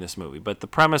this movie, but the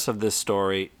premise of this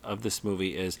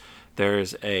movie is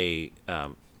there's a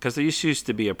because there used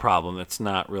to be a problem that's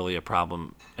not really a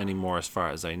problem anymore, as far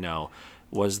as I know,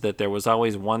 was that there was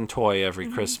always one toy every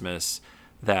Christmas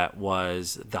that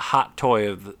was the hot toy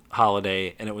of the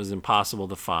holiday, and it was impossible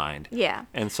to find. Yeah.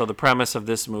 And so the premise of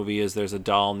this movie is there's a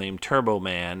doll named Turbo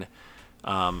Man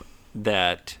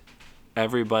that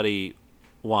everybody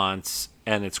wants,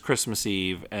 and it's Christmas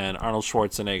Eve, and Arnold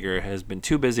Schwarzenegger has been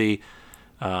too busy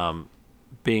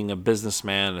being a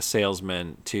businessman, a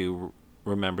salesman, to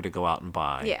remember to go out and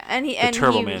buy. Yeah, and he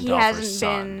Turbo Man doll for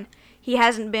his he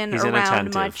hasn't been He's around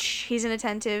inattentive. much. He's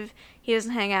inattentive. He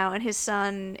doesn't hang out, and his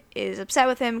son is upset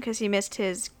with him because he missed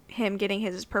him getting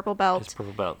his purple belt, His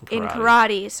purple belt in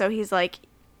karate. So he's like,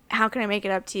 "How can I make it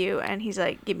up to you?" And he's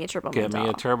like, "Give me a Turbo Man doll." Get me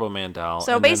a Turbo Man doll.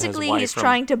 So And then his basically, wife he's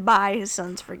trying to buy his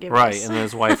son's forgiveness. Right, and then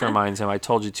his wife reminds him, I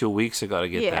told you 2 weeks ago to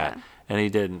get Yeah. that. And he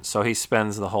didn't. So he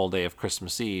spends the whole day of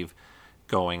Christmas Eve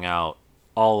going out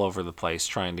all over the place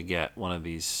trying to get one of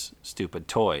these stupid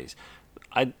toys.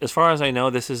 As far as I know,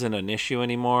 this isn't an issue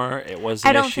anymore. It was an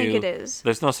issue. I don't think it is.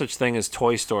 There's no such thing as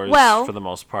toy stores for the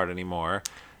most part anymore.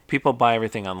 People buy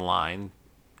everything online.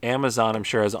 Amazon, I'm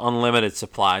sure, has unlimited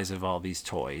supplies of all these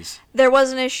toys. There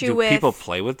was an issue Do with people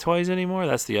play with toys anymore?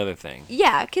 That's the other thing.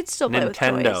 Yeah, kids still play with toys.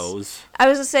 Nintendos. I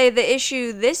was gonna say the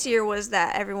issue this year was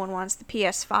that everyone wants the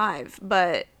PS5,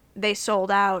 but they sold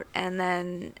out, and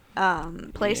then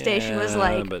PlayStation was Yeah,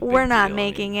 like, but "We're big not deal,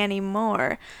 making any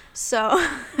more." So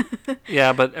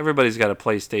Yeah, but everybody's got a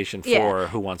PlayStation 4 Yeah.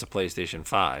 who wants a PlayStation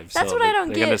 5. That's so what I don't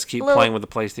they're get. going to just keep Little- playing with the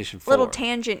PlayStation 4. little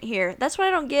tangent here. That's what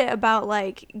I don't get about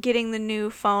like getting the new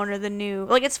phone or the new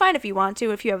like. It's fine if you want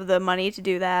to, if you have the money to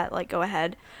do that. Like, go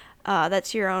ahead.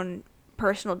 That's your own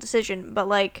personal decision. But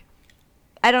like,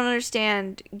 I don't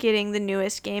understand getting the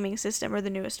newest gaming system or the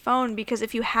newest phone, because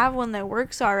if you have one that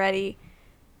works already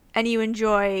and you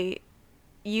enjoy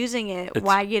using it,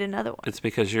 why get another one? It's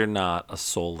because you're not a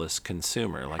soulless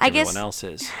consumer like I everyone guess- else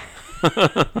is.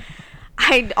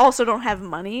 I also don't have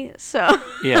money, so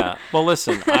Yeah. Well,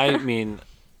 listen, I mean,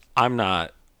 I'm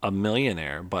not a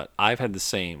millionaire, but I've had the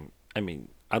same. I mean,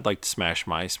 I'd like to smash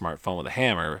my smartphone with a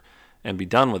hammer and be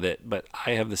done with it, but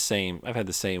I've had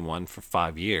the same one for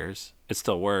 5 years. It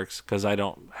still works because I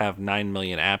don't have 9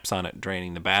 million apps on it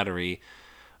draining the battery.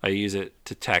 I use it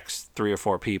to text 3 or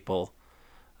 4 people,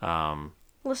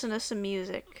 listen to some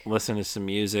music, listen to some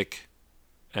music,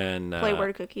 and play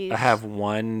word cookies. I have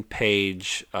one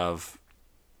page of,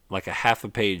 like a half a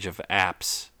page of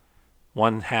apps,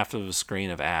 one half of a screen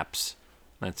of apps.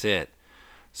 That's it.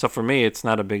 So for me, it's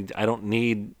not a big. I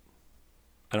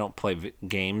don't play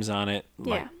games on it,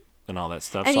 Yeah. and all that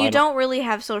stuff. And so you don't really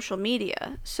have social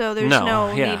media, so there's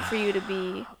no yeah. need for you to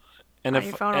be and on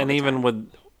your phone all and the even time.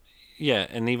 with, yeah,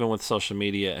 and even with social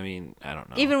media, I mean, I don't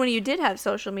know. Even when you did have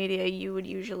social media, you would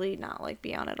usually not like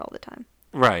be on it all the time.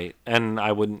 Right, and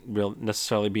I wouldn't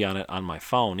necessarily be on it on my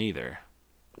phone either.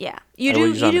 Yeah, you I do. would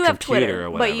use it You on do the have computer Twitter,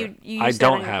 or but whatever. you I use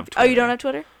don't that have Oh, you Twitter. don't have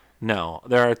Twitter? No,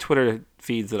 there are Twitter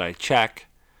feeds that I check,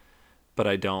 but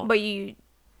I don't. But you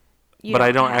But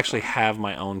I don't actually have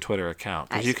my own Twitter account.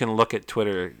 Because you can look at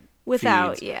Twitter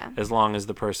without, feeds, yeah. as long as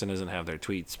the person doesn't have their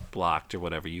tweets blocked or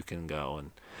whatever, you can go.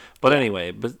 But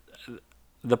anyway, but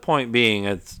the point being,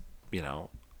 it's,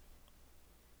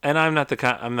 and I'm not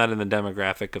in the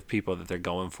demographic of people that they're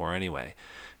going for anyway.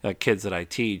 Like kids that I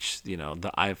teach, the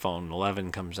iPhone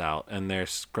 11 comes out and they're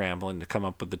scrambling to come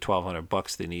up with the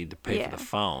 $1,200 they need to pay for the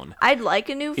phone. I'd like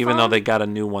a new phone. Even though they got a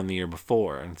new one the year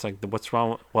before. And it's like, what's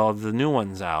wrong? Well, the new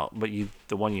one's out, but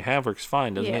the one you have works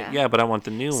fine, doesn't it? Yeah, but I want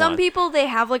the new one. Some people, they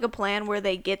have like a plan where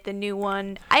they get the new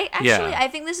one. I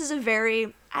think this is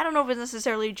I don't know if it's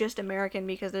necessarily just American,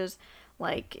 because there's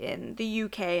like in the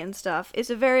UK and stuff,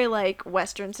 it's a very like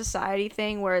Western society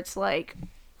thing where it's like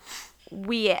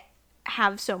we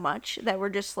have so much that we're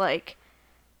just like,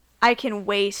 I can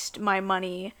waste my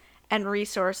money and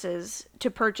resources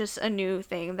to purchase a new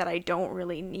thing that I don't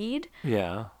really need.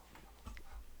 Yeah.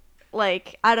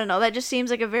 Like, I don't know, that just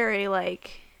seems like a very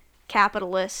like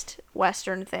capitalist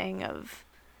Western thing of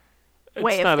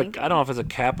way of thinking. I don't know if it's a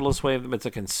capitalist way of, it's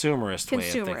a consumerist way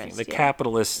of thinking. The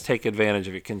capitalists take advantage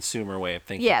of your consumer way of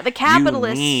thinking. Yeah, the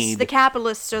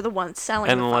capitalists are the ones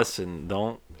selling. And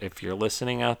listen, if you're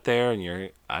listening out there and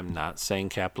I'm not saying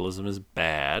capitalism is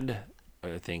bad.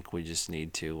 I think we just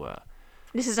need to.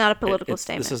 This is not a political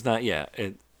statement. This is not. Yeah.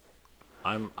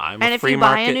 I'm and a if free you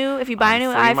market. If you buy a new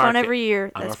iPhone every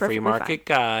year, that's perfectly fine. I'm a free market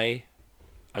guy.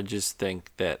 I just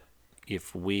think that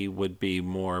if we would be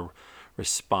more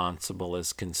responsible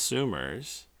as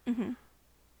consumers,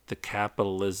 the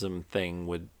capitalism thing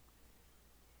would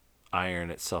iron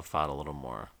itself out a little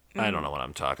more. I don't know what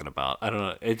I'm talking about. I don't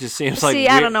know. It just seems like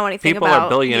I don't know anything people about are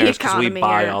billionaires because we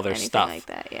buy all their stuff. Like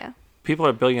that, yeah. People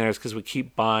are billionaires because we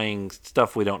keep buying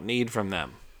stuff we don't need from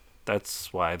them.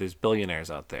 That's why there's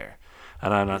billionaires out there.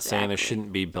 And I'm not saying there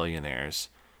shouldn't be billionaires.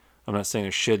 I'm not saying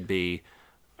there should be.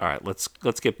 All right, let's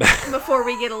get back. Before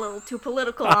we get a little too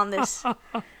political on this.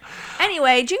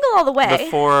 Anyway, Jingle All the Way.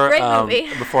 Great movie.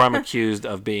 Before I'm accused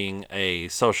of being a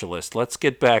socialist, let's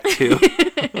get back to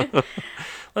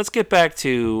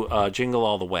Jingle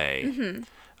All the Way.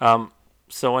 Mm-hmm.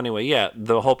 So anyway, yeah,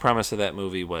 the whole premise of that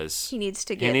movie was he needs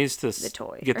to get the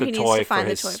toy. Get the toy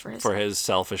for his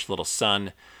selfish little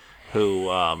son, who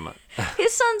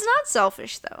his son's not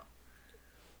selfish though.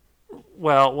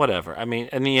 Well, whatever. I mean,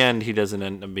 in the end, he doesn't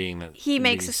end up being that. He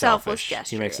makes a selfish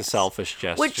gesture. He makes a selfish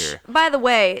gesture. Which, by the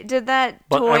way, did that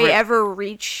toy ever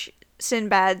reach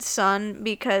Sinbad's son?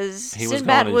 Because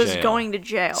Sinbad was going to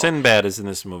jail. Sinbad is in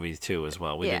this movie too, as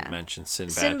well. We didn't mention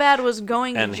Sinbad. Sinbad was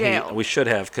going to jail. We should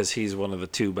have, because he's one of the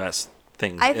two best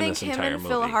things in this entire movie. I think him and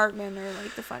Phil Hartman are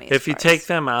like the funniest. If you take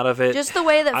them out of it, just the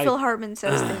way that Phil Hartman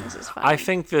says things is funny. I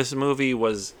think this movie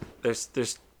was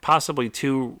there's possibly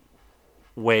two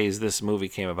ways this movie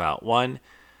came about. One,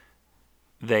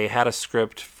 they had a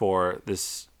script for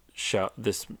this show,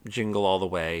 this Jingle All the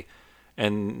Way,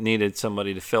 and needed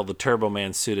somebody to fill the Turbo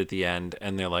Man suit at the end,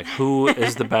 and they're like, who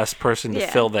is the best person to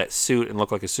fill that suit and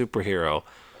look like a superhero?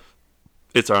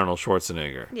 It's Arnold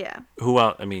Schwarzenegger. Yeah. Who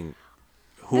else? I mean,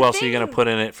 who else are you going to put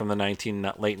in it from the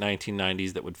late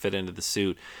 1990s that would fit into the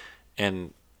suit?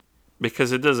 And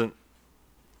because it doesn't.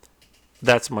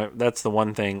 That's the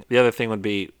one thing. The other thing would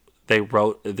be, they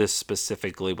wrote this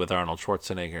specifically with Arnold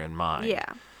Schwarzenegger in mind.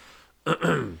 Yeah.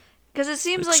 Because it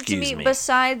seems like to me,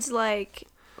 besides like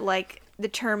the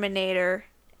Terminator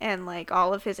and like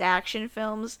all of his action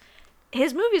films,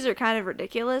 his movies are kind of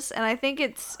ridiculous, and I think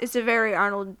it's a very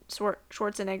Arnold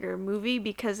Schwarzenegger movie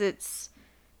because it's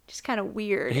just kind of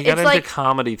weird. He got into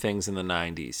comedy things in the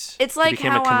 90s. It's like he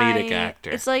became a comedic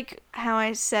actor. It's like how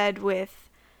I said with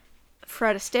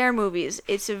Fred Astaire movies.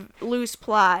 It's a loose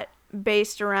plot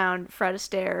based around Fred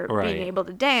Astaire being able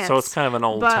to dance. So it's kind of an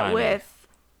old time. But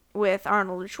with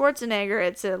Arnold Schwarzenegger,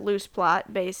 it's a loose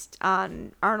plot based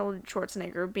on Arnold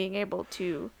Schwarzenegger being able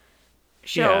to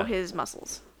show his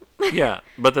muscles. Yeah,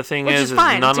 but the thing is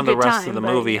none of the rest of the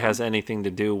movie has anything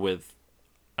to do with.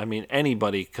 I mean,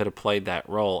 anybody could have played that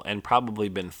role and probably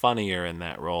been funnier in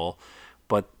that role,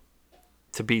 but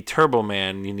to be Turbo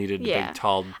Man, you needed a big,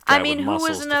 tall guy with muscles. Who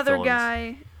was another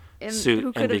guy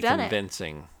who could have done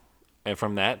convincing. And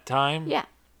from that time? Yeah.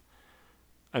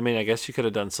 I mean, I guess you could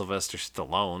have done Sylvester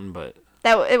Stallone, but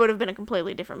it would have been a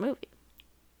completely different movie.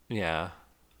 Yeah.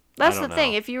 That's the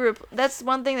thing. That's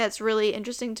one thing that's really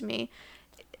interesting to me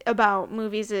about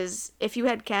movies is if you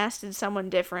had casted someone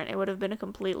different, it would have been a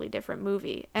completely different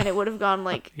movie, and it would have gone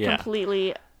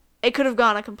completely. It could have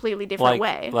gone a completely different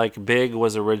way. Like Big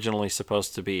was originally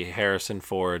supposed to be Harrison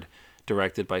Ford,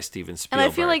 directed by Steven Spielberg.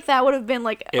 And I feel like that would have been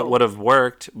like... It would have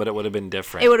worked, but it would have been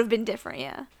different. It would have been different,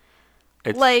 yeah.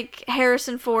 Like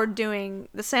Harrison Ford doing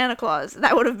the Santa Claus.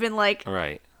 That would have been like...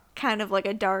 Right. kind of like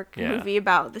a dark movie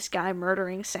about this guy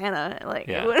murdering Santa. Like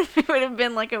it would have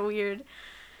been like a weird.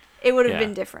 It would have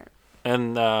been different.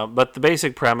 And but the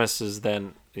basic premise is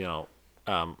then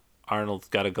Arnold's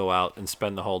got to go out and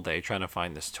spend the whole day trying to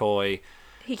find this toy.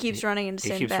 He keeps running into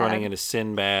Sinbad. He keeps running into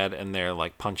Sinbad, and they're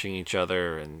like punching each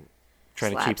other and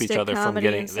trying to keep each other from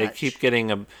getting. They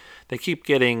keep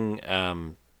getting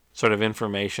sort of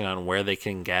information on where they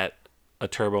can get a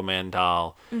Turbo Man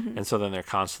doll, and so then they're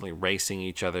constantly racing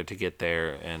each other to get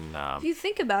there. And if you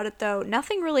think about it, though,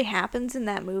 nothing really happens in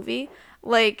that movie.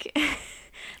 Like,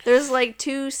 there's like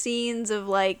 2 scenes of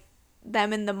like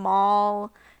them in the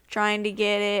mall trying to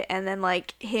get it, and then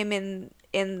like him in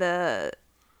the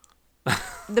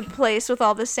place with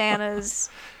all the Santas.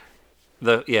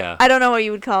 I don't know what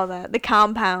you would call that. The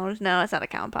compound. No, it's not a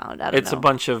compound. It's a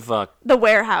bunch of the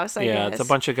warehouse. I guess. Yeah, it's a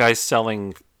bunch of guys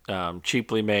selling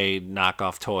cheaply made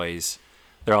knockoff toys.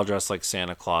 They're all dressed like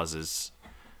Santa Clauses,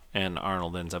 and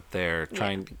Arnold ends up there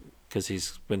trying because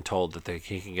he's been told that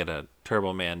he can get a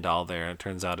Turbo Man doll there, and it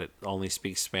turns out it only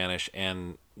speaks Spanish,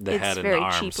 and the head and the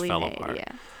arms fell apart.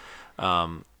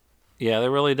 Yeah,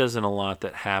 there really isn't a lot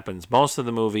that happens. Most of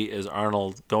the movie is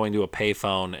Arnold going to a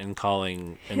payphone and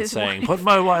calling and saying, "Put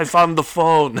my wife on the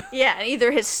phone." Yeah,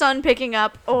 either his son picking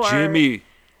up or Jimmy,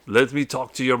 let me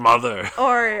talk to your mother.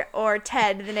 Or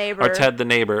Ted the neighbor. Or Ted the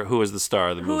neighbor, who is the star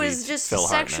of the movie. Who is just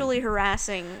sexually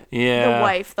harassing the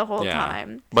wife the whole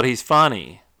time. But he's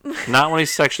funny. Not when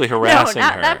he's sexually harassing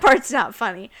her. That part's not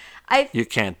funny. You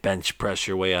can't bench press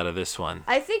your way out of this one.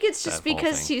 I think it's just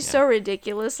because he's so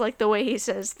ridiculous, like the way he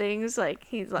says things. Like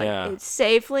he's like, "It's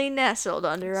safely nestled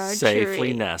under our tree."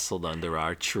 Safely nestled under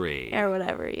our tree. Or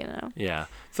whatever, Yeah.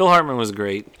 Phil Hartman was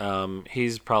great.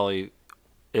 He's probably,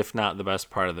 if not the best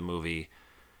part of the movie,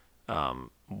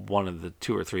 one of the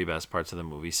 2 or 3 best parts of the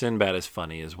movie. Sinbad is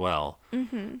funny as well.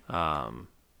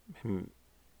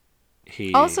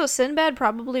 Also, Sinbad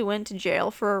probably went to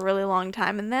jail for a really long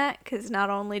time in that, because not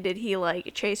only did he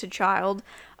like chase a child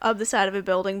up the side of a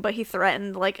building, but he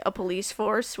threatened like a police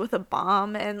force with a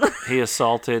bomb, and he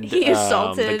assaulted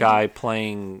the guy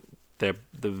playing the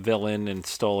villain and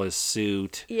stole his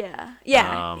suit.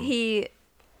 He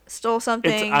stole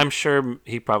something. I'm sure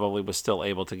he probably was still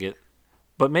able to get,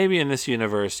 but maybe in this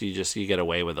universe you get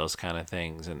away with those kind of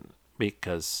things, and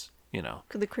because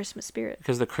the Christmas spirit.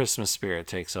 Because the Christmas spirit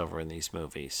takes over in these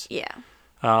movies. Yeah.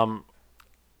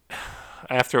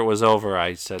 After it was over,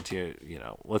 I said to you,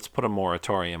 let's put a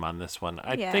moratorium on this one.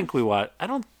 I think we watched.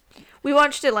 We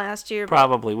watched it last year.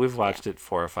 Probably we've watched it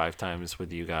 4 or 5 times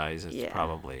with you guys. It's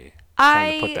probably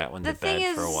time to put that one to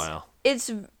bed for a while. It's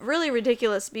really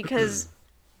ridiculous because,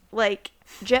 like,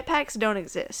 jetpacks don't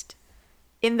exist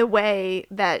in the way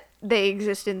that they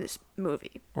exist in this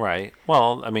movie. Right.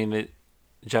 Well, I mean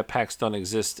jetpacks don't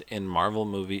exist in Marvel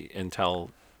movie until,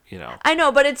 I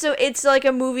know, but it's like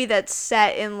a movie that's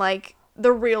set in like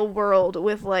the real world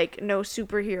with like no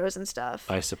superheroes and stuff.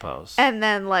 I suppose. And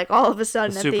then like all of a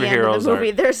sudden at the end of the movie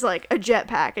there's like a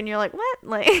jetpack and you're like, what?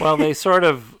 Like well, they sort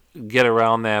of get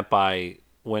around that by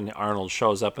when Arnold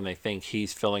shows up and they think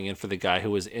he's filling in for the guy who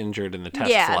was injured in the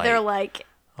test flight. Yeah, they're like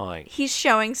he's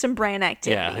showing some brain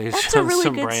activity. Yeah, he's that's showing a really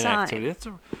some good brain sign.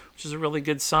 activity. Which is a really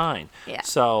good sign. Yeah.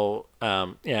 So,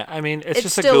 I mean, it's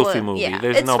just a still goofy movie. Yeah,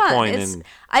 There's no fun. point in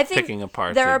picking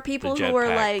apart there are people who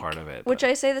are like, part of it, which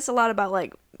I say this a lot about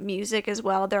like music as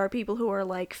well. There are people who are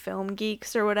like film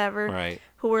geeks or whatever, right?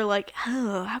 Who are like,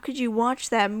 oh, how could you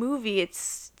watch that movie?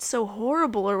 It's so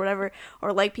horrible or whatever.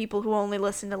 Or like people who only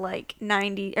listen to like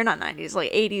 90s or not 90s,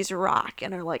 like 80s rock,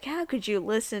 and are like, how could you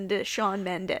listen to Shawn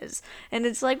Mendes? And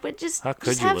it's like, but just how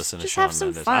could you listen to Shawn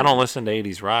Mendes? Fun. I don't listen to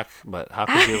 80s rock, but how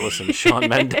could you listen to Shawn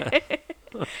Mendes?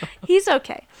 He's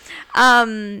okay.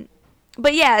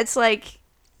 But yeah, it's like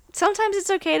sometimes it's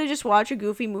okay to just watch a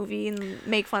goofy movie and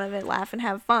make fun of it, laugh, and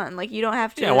have fun. Like you don't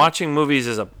have to. Yeah, watching movies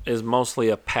is mostly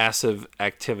a passive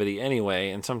activity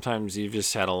anyway, and sometimes you've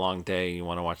just had a long day. You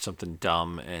want to watch something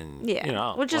dumb, and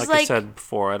which is like I said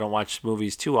before, I don't watch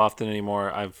movies too often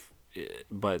anymore.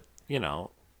 But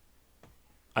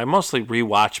I mostly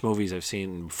rewatch movies I've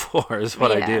seen before. Is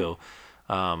what I do.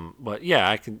 But yeah,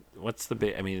 I can. What's the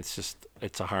big? I mean, it's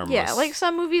a harmless. Yeah, like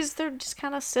some movies, they're just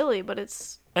kind of silly, but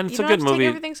it's. And it's a good movie. Take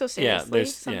everything so seriously. Yeah,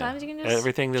 sometimes you can just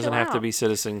everything doesn't have out. to be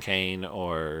Citizen Kane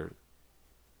or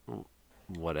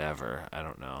whatever. I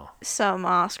don't know. Some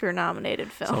Oscar-nominated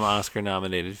film. Some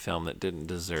Oscar-nominated film that didn't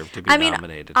deserve to be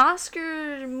nominated.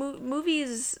 Oscar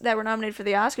movies that were nominated for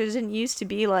the Oscars didn't used to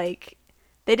be like.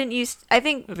 They didn't use. I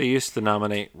think they used to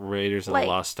nominate Raiders of the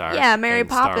Lost Ark. Yeah, Mary and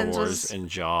Poppins Star Wars was and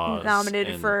Jaws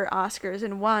nominated for Oscars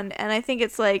and won. And I think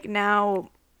it's like now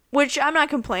which I'm not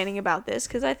complaining about this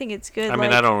because I think it's good. I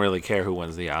mean, I don't really care who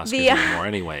wins the Oscars anymore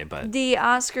anyway, but the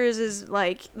Oscars is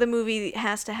like the movie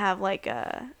has to have like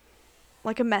a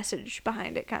message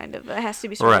behind it, kind of. It has to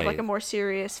be sort of like a more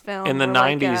serious film, in the or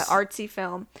 90s, like a artsy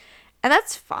film, and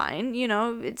that's fine. You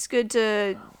know, it's good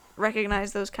to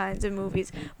recognize those kinds of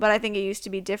movies, but I think it used to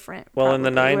be different. Well, in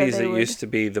the 90s, it used to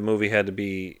be the movie had to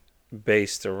be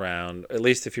based around, at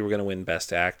least if you were going to win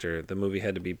Best Actor, the movie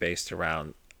had to be based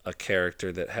around a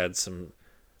character that had some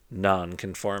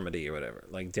non-conformity or whatever.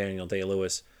 Like Daniel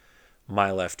Day-Lewis,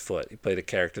 My Left Foot. He played a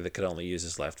character that could only use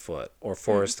his left foot. Or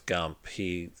Forrest Gump.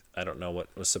 I don't know what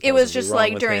was supposed to be It was just wrong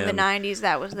like with during him. the 90s,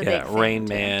 that was the big thing. Rain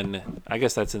Man. I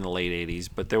guess that's in the late 80s,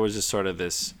 but there was just sort of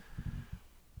this,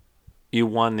 you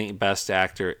won the Best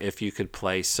Actor if you could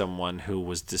play someone who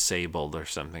was disabled or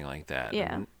something like that.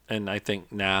 Yeah. And I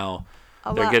think now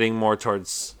they're getting more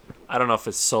towards, I don't know if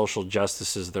it's social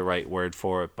justice is the right word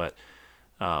for it, but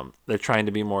they're trying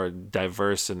to be more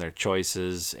diverse in their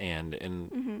choices and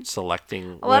in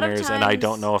selecting winners. And I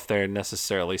don't know if they're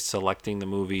necessarily selecting the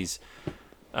movies.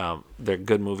 They're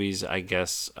good movies, I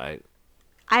guess. I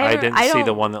didn't see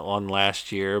the one that won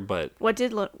last year, but was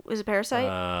it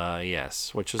Parasite?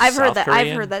 Yes, which was I've heard South that. I've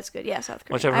Korean, heard that's good. Yeah, South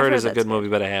Korean. which I've heard is a good movie,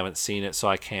 but I haven't seen it, so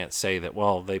I can't say that.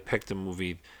 Well, they picked a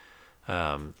movie.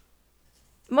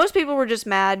 Most people were just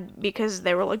mad because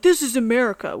they were like, "This is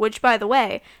America," which, by the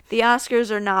way, the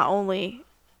Oscars are not only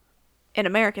an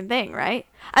American thing, right?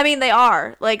 I mean, they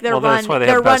are. Like they're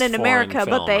run in America,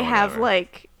 but they have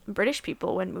like British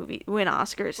people win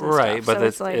Oscars and right, stuff.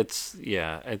 but so it's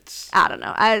I don't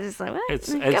know. I was just like,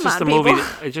 it's come just on, a people.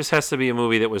 movie. It just has to be a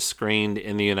movie that was screened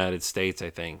in the United States. I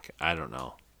think. I don't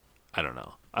know. I don't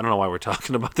know why we're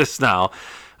talking about this now.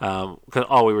 Because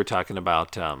we were talking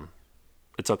about.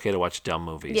 It's okay to watch dumb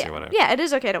movies or whatever. Yeah, it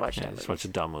is okay to watch dumb movies. Just watch a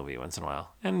dumb movie once in a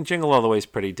while. And Jingle All the Way is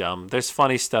pretty dumb. There's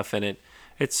funny stuff in it.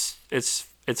 It's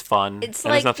fun. It's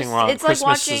and there's nothing wrong. It's Christmas like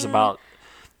watching... is about,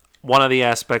 one of the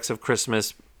aspects of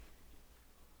Christmas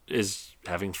is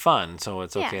having fun. So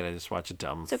it's okay to just watch a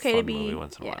dumb movie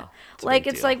once in a while.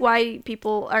 It's like why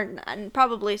people are, and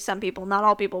probably some people, not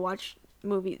all people watch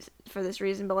movies for this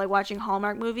reason, but like watching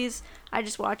Hallmark movies, I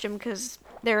just watch them because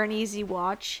they're an easy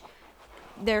watch.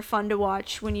 They're fun to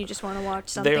watch when you just want to watch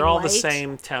something. They're all light. the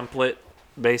same template,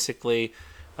 basically.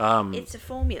 It's a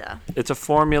formula. It's a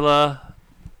formula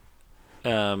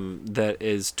that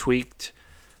is tweaked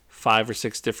 5 or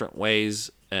 6 different ways,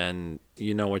 and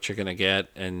you know what you're going to get,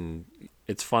 and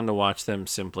it's fun to watch them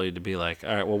simply to be like,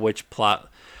 all right, well, which plot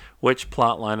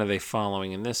line are they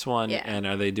following in this one, and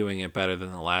are they doing it better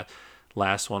than the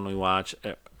last one we watched?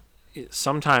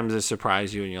 Sometimes they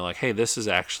surprise you, and you're like, hey, this is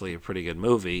actually a pretty good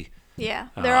movie. Yeah,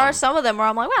 there are some of them where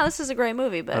I'm like, wow, this is a great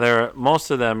movie. But there are most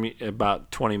of them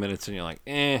about 20 minutes, and you're like,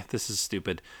 this is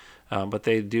stupid. But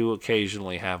they do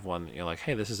occasionally have one that you're like,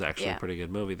 hey, this is actually a pretty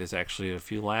good movie. There's actually a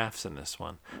few laughs in this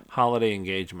one. Holiday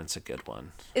Engagement's a good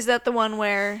one. Is that the one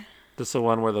where... This is the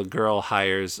one where the girl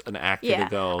hires an actor to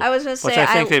go. I was going to say... Which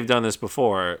I think they've done this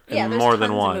before, and more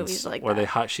than once. Movies like where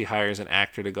that. she hires an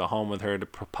actor to go home with her to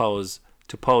pose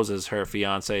as her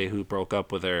fiance who broke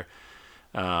up with her.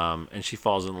 And she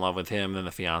falls in love with him, then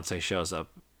the fiance shows up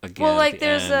again. Well, like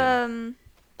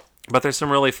but there's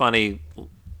some really funny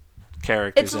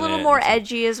characters. It's a little more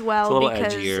edgy as well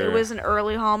because edgier. It was an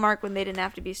early Hallmark when they didn't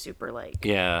have to be super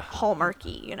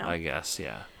Hallmarky, you know. I guess,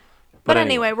 yeah. But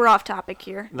anyway, we're off topic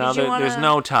here. No, there's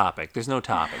no topic. There's no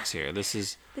topics here. This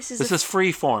is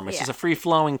free form. This is a free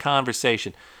flowing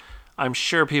conversation. I'm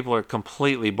sure people are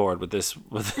completely bored with this.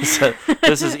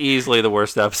 This is easily the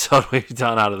worst episode we've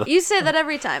done out of the... You say that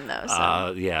every time, though.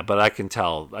 So. Yeah, but I can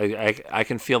tell. I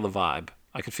can feel the vibe.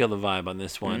 I can feel the vibe on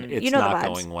this one. It's not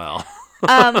going well.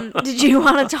 Did you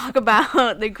want to talk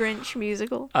about the Grinch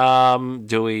musical?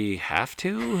 Do we have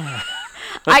to?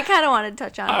 I kind of want to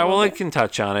touch on it. Well, I can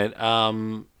touch on it.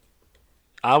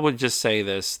 I would just say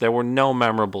this. There were no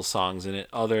memorable songs in it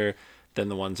other than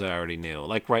the ones I already knew.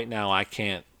 Like right now, I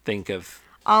can't think of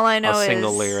all I know a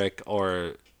single lyric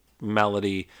or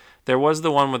melody. There was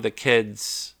the one with the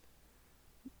kids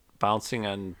bouncing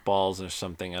on balls or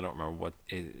something. I don't remember what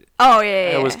it...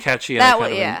 It was catchy.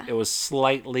 And it was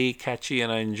slightly catchy,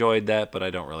 and I enjoyed that, but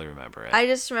I don't really remember it. I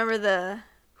just remember the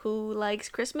Who Likes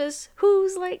Christmas?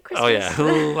 Who's Like Christmas? Oh, yeah.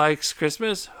 Who likes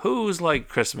Christmas? Who's like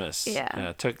Christmas?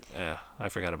 Yeah. I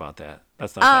forgot about that.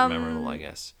 That's not that memorable, I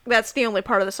guess. That's the only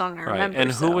part of the song I remember.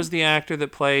 And who was the actor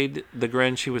that played the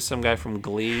Grinch? He was some guy from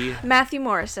Glee. Matthew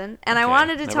Morrison. And I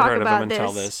wanted to talk about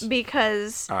this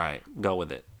because... All right, go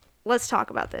with it. Let's talk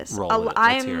about this.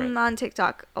 Let's hear it. I'm on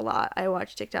TikTok a lot. I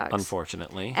watch TikToks.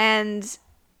 Unfortunately. And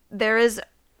there is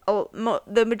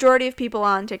the majority of people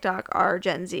on TikTok are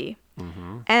Gen Z.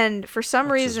 Mm-hmm. And for some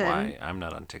Which reason, is why I'm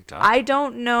not on TikTok. I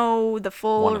don't know the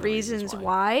full One of the reasons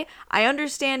why. I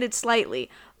understand it slightly,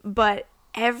 but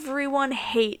everyone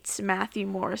hates Matthew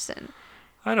Morrison.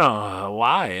 I don't know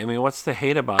why. I mean, what's the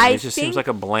hate about him? It just seems like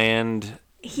a bland...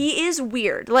 He is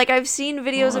weird. Like, I've seen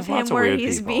videos of him where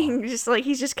he's being just like,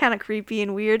 he's just kind of creepy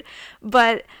and weird.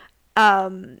 But,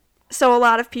 so a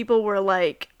lot of people were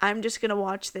like, I'm just going to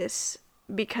watch this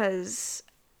because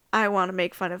I want to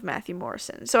make fun of Matthew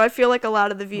Morrison. So I feel like a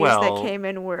lot of the views that came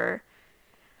in were,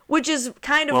 which is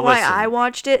kind of why I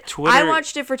watched it. Twitter... I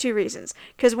watched it for two reasons.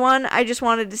 Because one, I just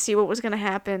wanted to see what was going to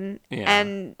happen. Yeah.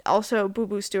 And also, Boo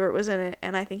Boo Stewart was in it,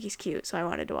 and I think he's cute, so I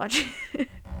wanted to watch it.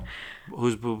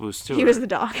 Who's Boo Boo Stewart? He was the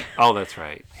dog. Oh, that's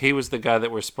right. He was the guy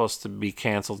that we're supposed to be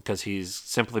canceled because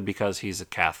he's a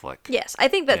Catholic. Yes, I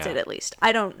think that's it at least.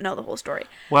 I don't know the whole story.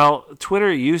 Well,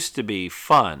 Twitter used to be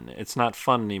fun. It's not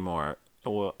fun anymore.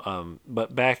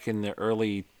 But back in the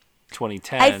early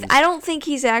 2010s... I don't think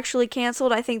he's actually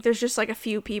canceled. I think there's just like a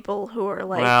few people who are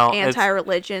like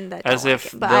anti-religion that don't as if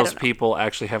like him, but those people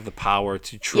actually have the power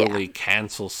to truly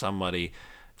cancel somebody.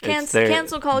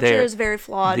 Cancel culture is very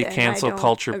flawed. The cancel and I don't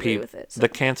culture agree with it. So. The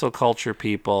cancel culture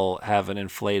people have an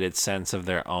inflated sense of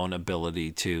their own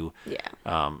ability to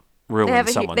ruin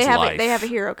someone's life. They have a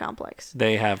hero complex.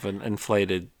 They have an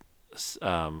inflated,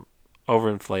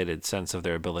 overinflated sense of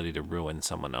their ability to ruin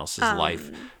someone else's life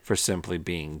for simply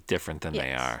being different than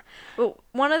they are. Well,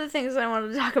 one of the things I wanted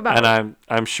to talk about, and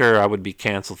I'm sure I would be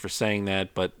canceled for saying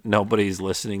that, but nobody's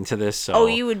listening to this. So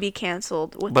you would be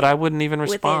canceled. But I wouldn't even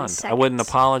respond. I wouldn't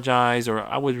apologize, or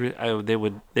they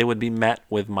would be met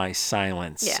with my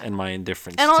silence and my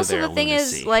indifference. And also, to their the thing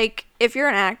lunacy. is, like, if you're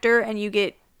an actor and you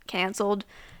get canceled,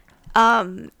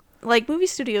 like, movie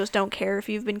studios don't care if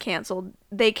you've been canceled.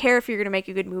 They care if you're going to make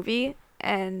a good movie.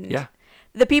 And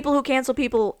the people who cancel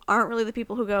people aren't really the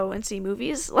people who go and see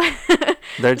movies.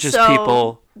 They're just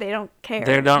people. They don't care.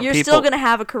 You're still going to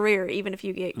have a career even if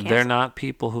you get canceled. They're not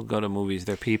people who go to movies.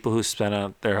 They're people who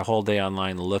spend their whole day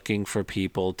online looking for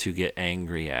people to get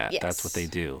angry at. Yes. That's what they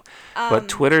do. But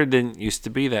Twitter didn't used to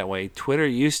be that way. Twitter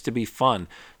used to be fun.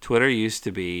 Twitter used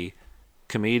to be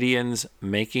comedians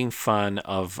making fun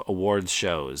of awards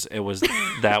shows. It was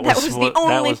that was the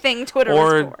only thing Twitter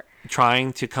was for.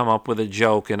 Trying to come up with a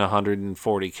joke in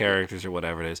 140 characters or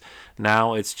whatever it is.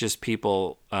 Now it's just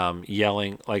people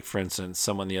yelling. Like, for instance,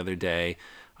 someone the other day,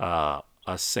 a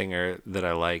singer that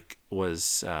I like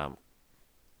was,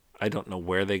 I don't know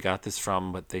where they got this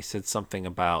from, but they said something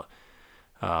about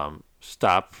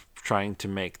stop trying to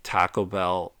make Taco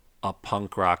Bell a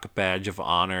punk rock badge of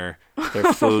honor.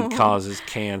 Their food causes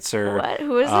cancer. What?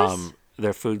 Who is this?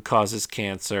 Their food causes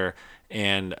cancer.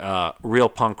 And real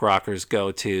punk rockers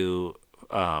go to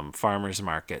farmers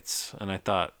markets. And I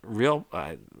thought,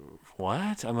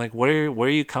 what? I'm like, where are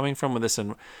you coming from with this?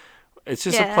 And it's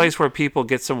just a place where people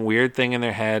get some weird thing in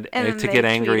their head to get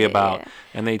angry about,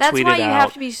 and they tweet it out. That's why you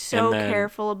have to be so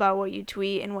careful about what you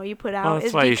tweet and what you put out. Well,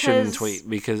 that's why you shouldn't tweet,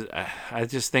 because I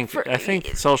just think I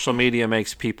think social media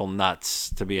makes people nuts.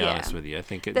 To be honest with you, I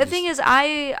think the thing is,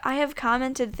 I have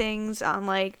commented things on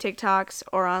like TikToks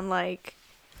or on like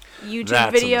YouTube videos.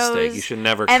 That's a mistake. You should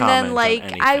never comment then like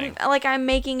on anything. I'm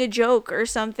making a joke or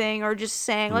something, or just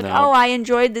saying like, "Oh, I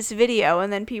enjoyed this video,"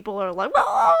 and then people are like,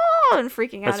 "Whoa!" and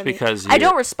freaking out at me. Because I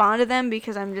don't respond to them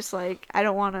because I'm just like, I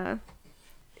don't want to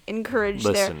encourage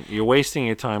you're wasting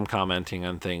your time commenting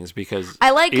on things because I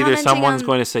like either someone's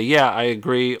going to say, "Yeah, I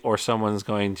agree," or someone's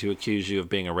going to accuse you of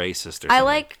being a racist or something. I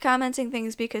like commenting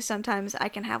things because sometimes I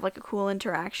can have like a cool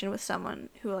interaction with someone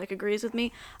who like agrees with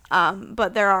me.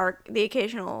 But there are the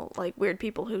occasional like weird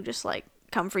people who just like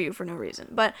come for you for no reason.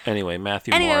 But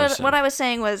Matthew Morrison. What I was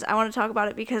saying was I want to talk about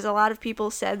it because a lot of people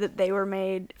said that they were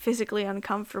made physically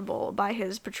uncomfortable by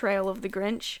his portrayal of the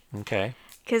Grinch. Okay.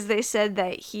 Because they said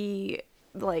that he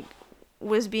like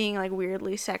was being like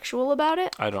weirdly sexual about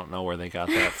it. I don't know where they got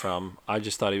that from. I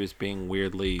just thought he was being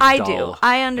weirdly dull.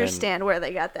 I understand where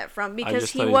they got that from because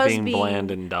he was being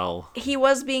bland and dull. He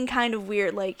was being kind of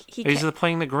weird, like he's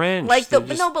playing the Grinch. Like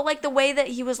but like the way that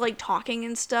he was like talking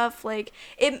and stuff, like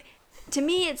it. To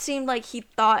me, it seemed like he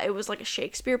thought it was like a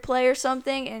Shakespeare play or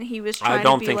something, and he was trying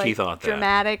to be like he thought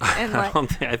dramatic that. and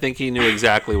like. I think he knew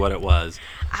exactly what it was.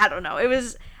 I don't know. It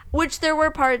was, which there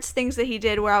were things that he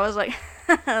did where I was like,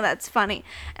 that's funny,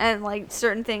 and like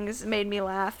certain things made me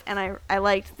laugh, and I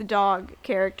liked the dog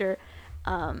character,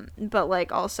 but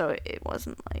like also it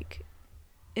wasn't like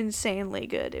insanely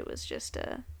good. It was just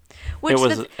a.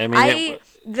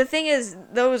 The thing is,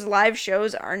 those live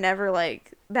shows are never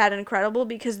like that incredible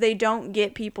because they don't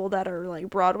get people that are like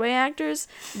Broadway actors.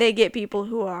 They get people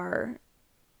who are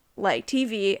like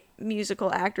TV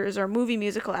musical actors or movie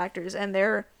musical actors, and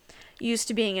they're used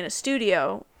to being in a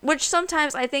studio, which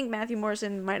sometimes I think Matthew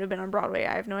Morrison might have been on Broadway.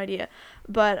 I have no idea,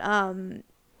 but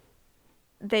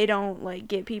they don't like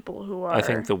get people who are. I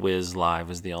think The Wiz Live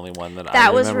is the only one that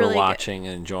I was remember really watching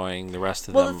and enjoying. The rest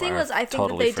of Well, them the thing are was, I think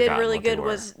totally that they did really forgotten good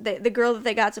what they was the girl that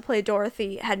they got to play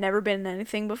Dorothy had never been in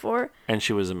anything before. and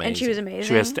she was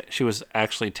amazing. She was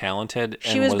actually talented.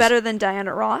 She and was better than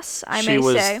Diana Ross, I may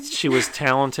say. She was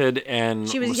talented and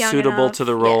She was young suitable enough, to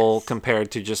the role yes. compared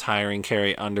to just hiring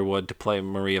Carrie Underwood to play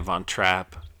Maria von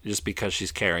Trapp just because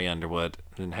she's Carrie Underwood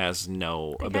and has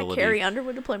no ability. Carrie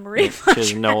Underwood to play Maria. She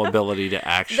has no ability to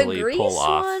actually pull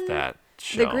off that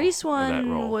show. The Grease that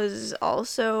role. one was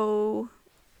also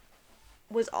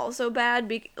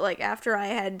bad. Like after I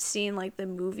had seen like the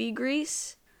movie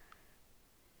Grease,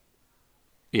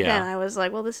 then I was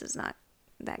like, well, this is not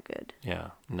that good.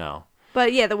 Yeah, no.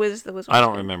 But yeah, the Wiz. I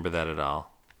don't remember that at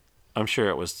all. I'm sure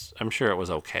it was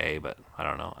okay, but I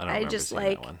don't know. I don't remember just seeing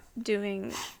like that one.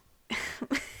 doing.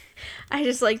 I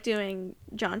just like doing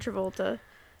John Travolta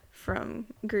from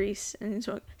Grease, and he's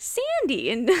like Sandy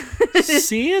and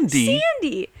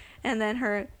Sandy, and then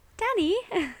her Denny.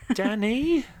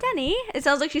 Denny. It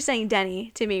sounds like she's saying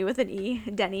Denny to me with an E.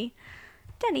 Denny.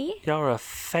 You're a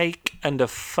fake and a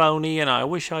phony, and I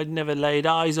wish I'd never laid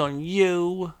eyes on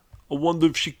you. I wonder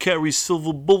if she carries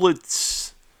silver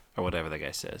bullets, or whatever the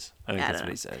guy says. I think that's what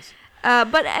he says.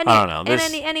 But I don't know.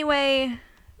 Anyway.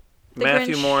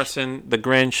 Matthew Morrison, The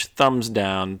Grinch, thumbs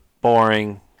down,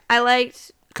 boring. I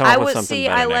liked. Come up with something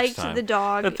better I next liked time. the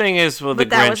dog. The thing is with the Grinch.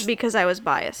 But that was because I was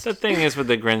biased. The thing is with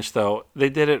the Grinch, though, they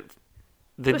did it.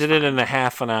 They did it in a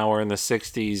half an hour in the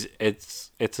 '60s.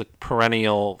 It's a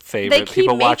perennial favorite.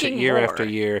 People watch it year after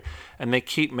year, and they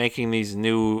keep making these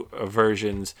new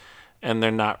versions. And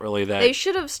they're not really that. They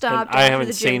should have stopped. I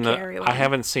haven't seen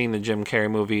the Jim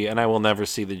Carrey movie, and I will never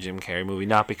see the Jim Carrey movie.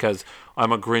 Not because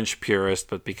I'm a Grinch purist,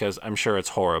 but because I'm sure it's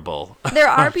horrible. There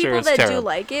are people that do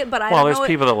like it, but I don't know. Well, there's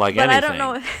people that like anything. But I don't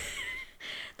know.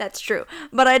 That's true,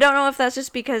 but I don't know if that's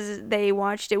just because they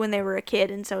watched it when they were a kid,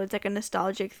 and so it's like a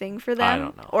nostalgic thing for them. I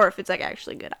don't know, or if it's like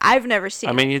actually good. I've never seen.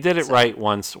 I mean, you did it right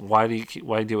once. Why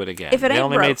do it again? If it ain't they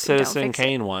only broke, made Citizen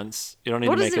Kane once. You don't need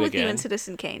to make it again. What is it with you and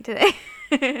Citizen Kane today?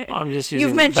 I'm just using.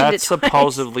 You've mentioned that's it twice.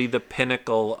 Supposedly the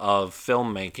pinnacle of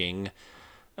filmmaking.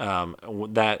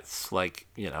 That's like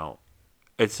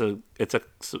it's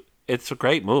a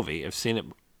great movie. I've seen it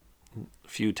a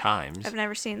few times. I've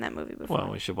never seen that movie before. Well,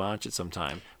 we should watch it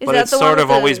sometime. Is but that it's the sort one of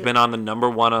with always been on the number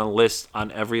one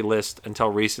on every list until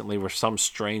recently, for some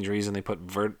strange reason they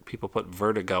people put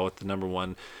Vertigo at the number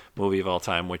one movie of all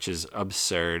time, which is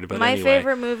absurd. But my anyway,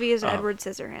 favorite movie is Edward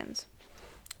Scissorhands.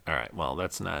 All right, well,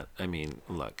 that's not.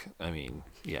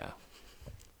 Yeah.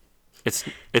 It's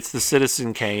the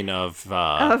Citizen Kane of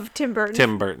Tim Burton.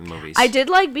 Tim Burton movies. I did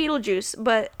like Beetlejuice,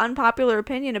 but unpopular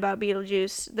opinion about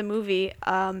Beetlejuice, the movie.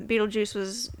 Beetlejuice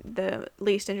was the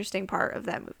least interesting part of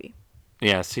that movie.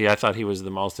 Yeah, see, I thought he was the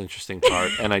most interesting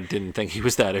part, and I didn't think he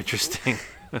was that interesting.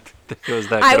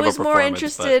 I was more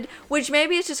interested, which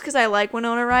maybe it's just because I like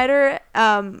Winona Ryder,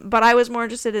 but I was more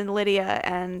interested in Lydia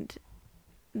and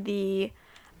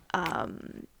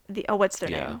what's their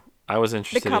name? I was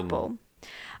interested the couple.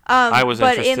 I was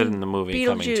interested in the movie Beetlejuice,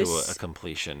 coming to a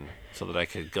completion so that I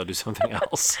could go do something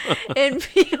else. In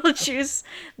Beetlejuice,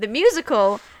 the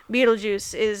musical,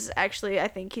 Beetlejuice is actually, I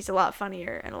think he's a lot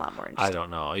funnier and a lot more interesting. I don't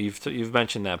know. You've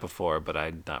mentioned that before, but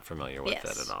I'm not familiar with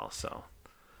that at all. So,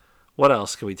 what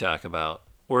else can we talk about?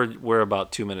 We're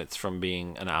about 2 minutes from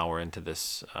being an hour into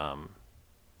this. I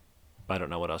don't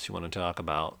know what else you want to talk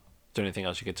about. Is there anything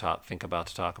else you could think about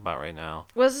to talk about right now?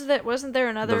 Wasn't there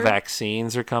another? The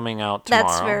vaccines are coming out tomorrow.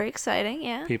 That's very exciting,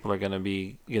 yeah. People are going to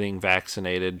be getting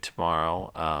vaccinated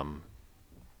tomorrow.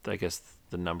 I guess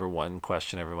the number one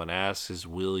question everyone asks is,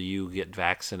 will you get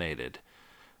vaccinated?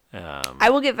 I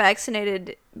will get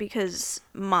vaccinated because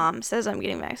Mom says I'm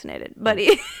getting vaccinated. But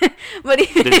did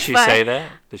she say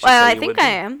that? Did she well, say I think I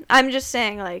am. I'm just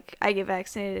saying, like, I get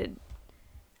vaccinated.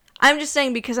 I'm just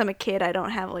saying because I'm a kid, I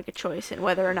don't have like a choice in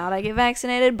whether or not I get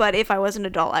vaccinated. But if I was an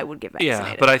adult, I would get vaccinated.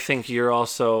 Yeah, but I think you're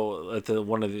also at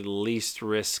one of the least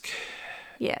risk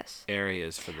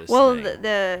areas for this. Well,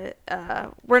 thing.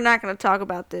 We're not going to talk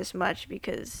about this much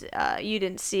because you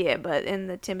didn't see it, but in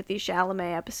the Timothée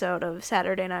Chalamet episode of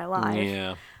Saturday Night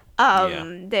Live,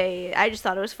 I just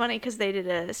thought it was funny because they did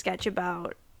a sketch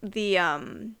about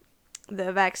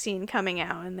the vaccine coming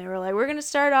out, and they were like, we're going to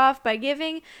start off by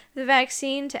giving the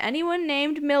vaccine to anyone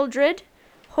named Mildred,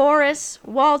 Horace,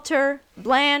 Walter,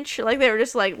 Blanche. Like, they were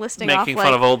just like listing off, making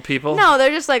fun of old people. No, they're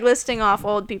just like listing off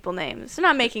old people names. They're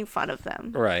not making fun of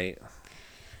them, right?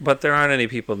 But there aren't any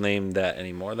people named that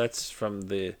anymore. That's from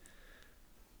the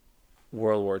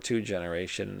World War II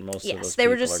generation. Most of those they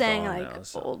people were just are saying gone like now,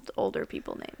 so. older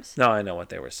people names. No, I know what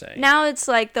they were saying. Now it's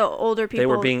like the older people. They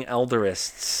were being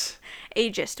elderists.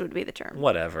 Ageist would be the term.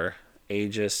 Whatever.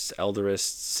 Ageists,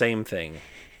 elderists, same thing.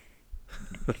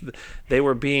 They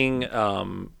were being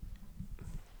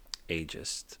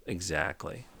ageist.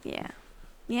 Exactly. Yeah.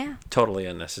 Yeah. Totally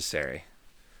unnecessary.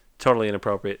 Totally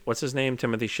inappropriate. What's his name?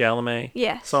 Timothy Chalamet?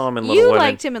 Yes. Saw him in Little Women. You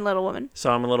liked him in Little Women.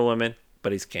 Saw him in Little Women,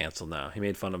 but he's canceled now. He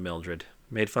made fun of Mildred.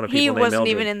 Made fun of people named He wasn't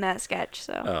Mildred. even in that sketch,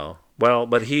 so. Oh. Well,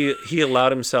 but he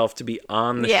allowed himself to be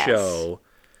on the show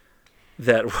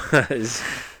that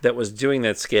was doing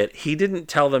that skit. He didn't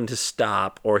tell them to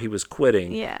stop or he was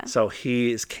quitting. Yeah. So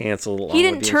he is canceled along with the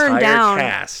entire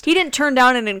cast. He didn't turn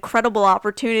down an incredible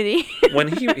opportunity. When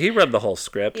he read the whole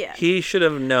script, he should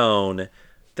have known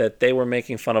that they were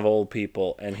making fun of old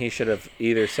people, and he should have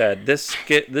either said, this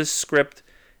script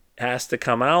has to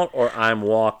come out or I'm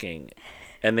walking.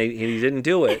 And he didn't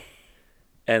do it.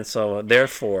 And so,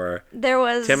 therefore, there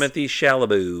was Timothy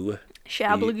Chalamet.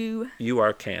 You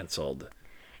are canceled.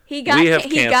 He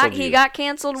got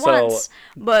canceled once,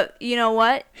 but you know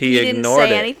what? He didn't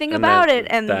say anything about it,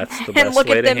 and look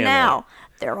at them now.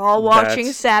 They're all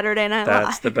watching Saturday Night Live.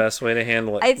 That's the best way to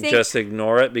handle it. Just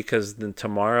ignore it, because then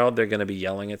tomorrow they're going to be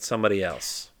yelling at somebody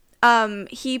else. There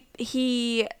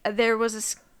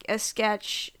was a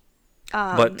sketch.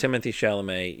 But Timothy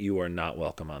Chalamet, you are not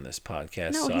welcome on this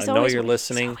podcast. No, so he's I know always, you're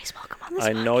listening. He's always welcome on this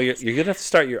I know podcast. you're going to have to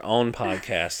start your own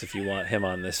podcast if you want him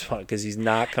on this one, because he's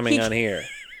not coming on here.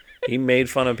 He made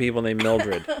fun of people named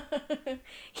Mildred.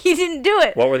 He didn't do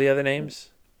it. What were the other names?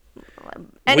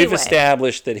 Anyway. We've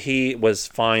established that he was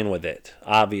fine with it,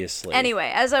 obviously. Anyway,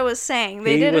 as I was saying,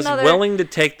 he was willing to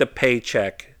take the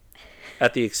paycheck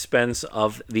at the expense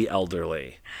of the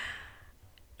elderly.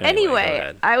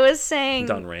 Anyway, I was saying...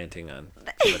 I'm done ranting on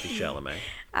Timothy Chalamet.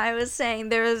 I was saying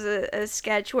there was a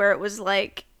sketch where it was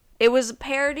like... It was a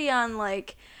parody on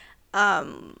like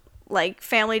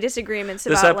family disagreements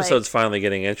about... This episode's finally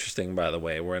getting interesting, by the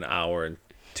way. We're an hour and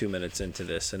 2 minutes into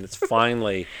this, and it's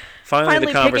finally the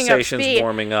conversation's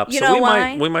warming up. You know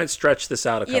why? We might stretch this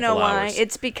out a couple hours. You know why?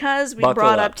 It's because we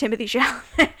brought up Timothy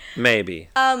Chalamet. Maybe.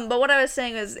 But what I was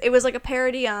saying is, it was like a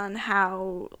parody on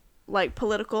how like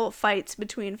political fights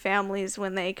between families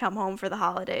when they come home for the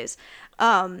holidays.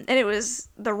 And it was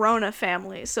the Rona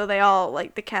family, so they all,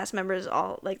 like, the cast members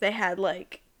all, like, they had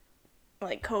like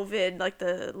COVID, like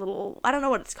the little, I don't know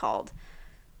what it's called.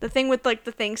 The thing with, like,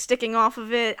 the thing sticking off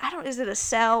of it. Is it a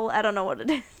cell? I don't know what it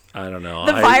is. I don't know.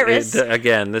 The virus.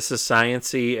 Again, this is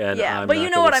science-y, and yeah, but you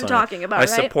know what I'm talking about, right?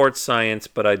 I support science,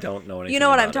 but I don't know anything. You know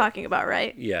what I'm it. talking about,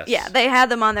 right? Yes. Yeah, they had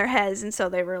them on their heads, and so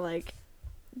they were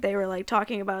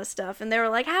talking about stuff, and they were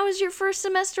like, "How was your first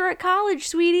semester at college,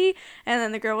 sweetie?" And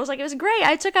then the girl was like, "It was great.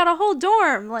 I took out a whole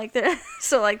dorm." Like they're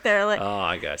Oh,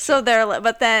 I got you. So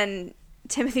but then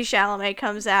Timothy Chalamet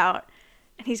comes out,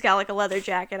 and he's got like a leather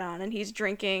jacket on, and he's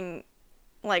drinking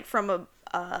like from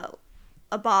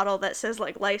a bottle that says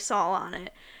like Lysol on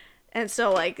it. And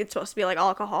so like it's supposed to be like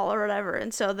alcohol or whatever.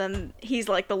 And so then he's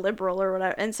like the liberal or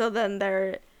whatever. And so then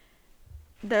they're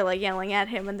like yelling at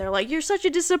him, and they're like, "You're such a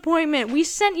disappointment. We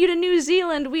sent you to New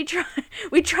Zealand. We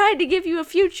tried to give you a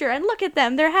future, and look at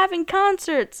them. They're having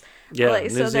concerts." Yeah, like, New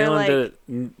so Zealand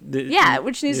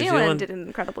which New Zealand did an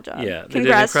incredible job. Yeah, they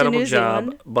Congrats did an incredible to New job,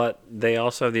 Zealand. but they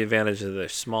also have the advantage that they're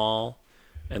small,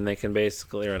 and they can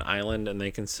basically, are an island, and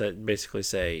they can basically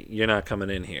say, "You're not coming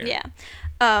in here." Yeah.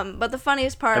 But the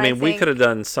funniest part, I mean, we could have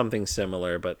done something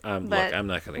similar, but look, I'm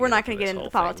not going to. We're not going to get into the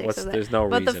politics of that. There's no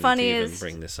reason to even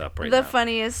bring this up right now. The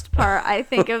funniest part, I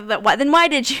think, of the then why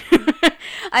did you?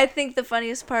 I think the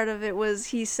funniest part of it was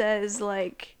he says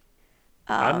like.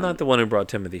 I'm not the one who brought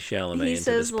Timothy Chalamet into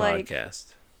this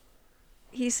podcast.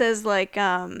 He says like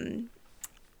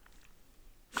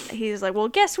he's like, "Well,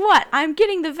 guess what? I'm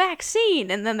getting the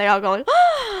vaccine," and then they all go like,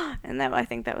 "Oh!" And I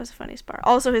think that was the funniest part.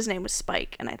 Also, his name was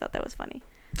Spike, and I thought that was funny.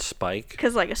 Spike?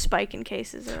 Because like a spike in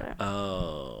cases or whatever.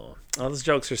 Oh, those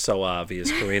jokes are so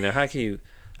obvious, Karina. How can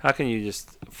you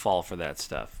just fall for that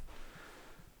stuff?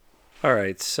 All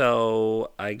right,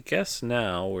 so I guess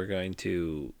now we're going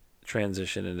to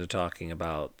transition into talking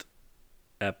about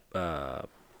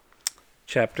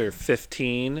chapter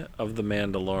 15 of The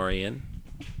Mandalorian.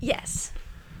 Yes.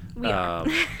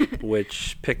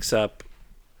 Which picks up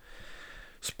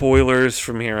spoilers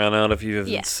from here on out if you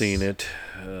haven't seen it.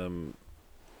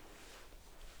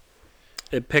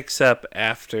 It picks up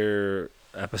after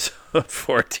episode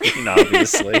 14,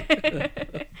 obviously.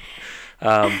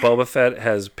 Boba Fett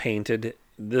has painted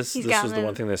this. This was the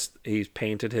one thing that he's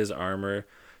painted his armor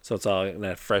So it's all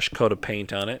that fresh coat of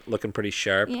paint on it, looking pretty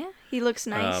sharp. Yeah, he looks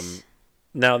nice.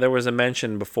 Now, there was a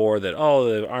mention before that,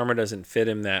 the armor doesn't fit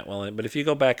him that well. But if you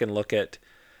go back and look at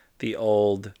the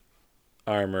old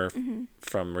armor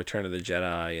from Return of the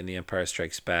Jedi and The Empire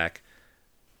Strikes Back,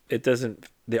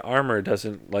 the armor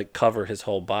doesn't like cover his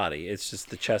whole body. It's just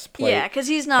the chest plate. Yeah, because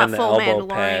he's not and the full elbow Mandalorian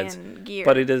pads. gear.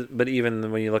 But he does. But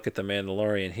even when you look at the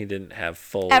Mandalorian, he didn't have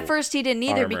full. At first, he didn't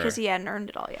either armor. because he hadn't earned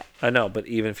it all yet. I know, but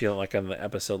even feeling like on the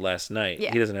episode last night,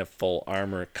 he doesn't have full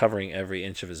armor covering every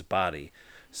inch of his body.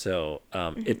 So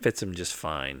it fits him just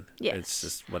fine. Yes. It's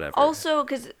just whatever. Also,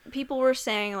 because people were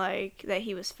saying like that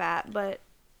he was fat, but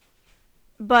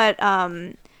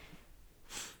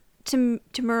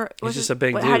he's just a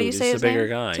big dude. How do you say he's his a bigger name?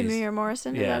 guy. Tamir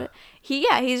Morrison. Yeah. Is that it?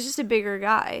 He's just a bigger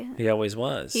guy. He always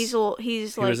was. He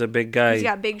was a big guy. He's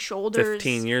got big shoulders.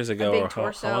 15 years ago, a big or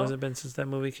torso. how long has it been since that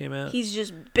movie came out? He's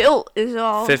just built. Is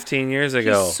all. 15 years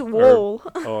ago. He's swole.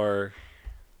 Or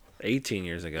 18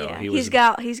 years ago. Yeah, He's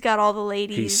got all the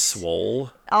ladies. He's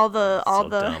swole. All the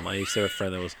dumb. I used to have a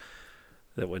friend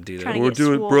that would do that.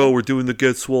 We're doing the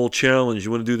Get Swole challenge.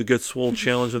 You want to do the Get Swole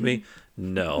challenge with me?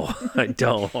 No, I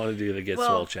don't want to do the Get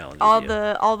Swole challenge. All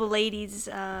the ladies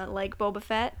like Boba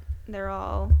Fett. They're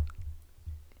all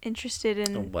interested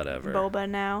in Boba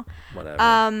now.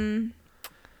 Whatever.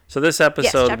 So this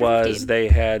episode was 15. They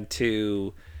had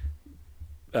to.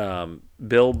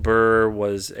 Bill Burr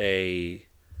was a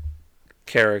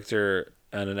character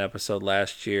on an episode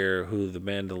last year who the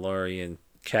Mandalorian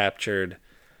captured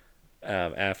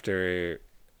after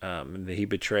he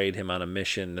betrayed him on a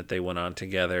mission that they went on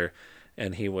together,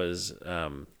 and he was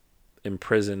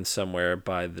imprisoned somewhere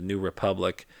by the New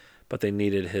Republic, but they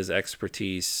needed his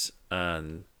expertise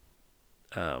on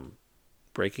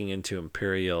breaking into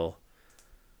Imperial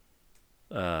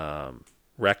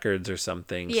records or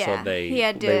something. Yeah, so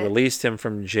they released him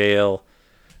from jail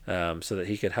so that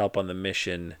he could help on the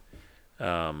mission.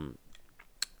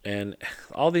 And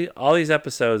all these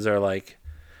episodes are like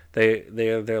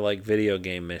they're like video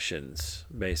game missions,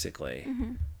 basically.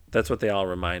 Mm-hmm. That's what they all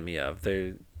remind me of.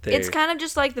 It's kind of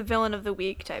just like the villain of the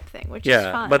week type thing, which is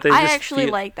fun. But I actually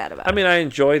like that about it. I mean, I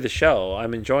enjoy the show.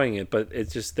 I'm enjoying it, but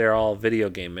it's just they're all video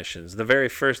game missions. The very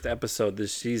first episode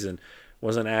this season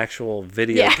was an actual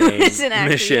video game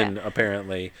mission,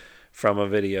 apparently, from a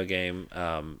video game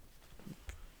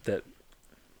that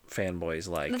fanboys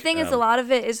like. The thing is, a lot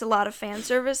of it is a lot of fan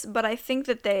service, but I think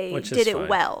that they did it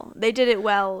well. They did it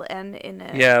well, and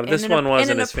this one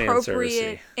wasn't as fan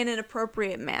servicey. In an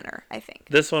appropriate manner, I think.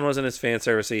 This one wasn't as fan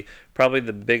servicey. Probably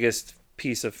the biggest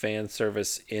piece of fan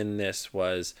service in this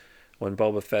was when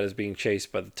Boba Fett is being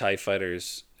chased by the TIE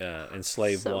fighters in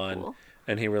Slave One, cool.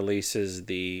 And he releases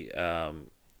the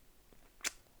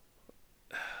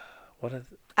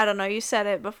I don't know. You said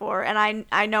it before, and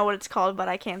I know what it's called, but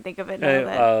I can't think of it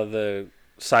now. The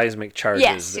seismic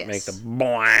charges that make the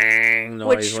boing noise,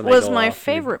 which when they was go my off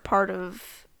favorite part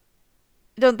of.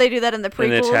 Don't they do that in the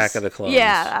prequels? In Attack of the Clones.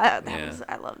 Yeah,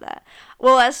 I love that.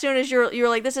 Well, as soon as you were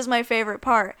like, this is my favorite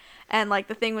part, and like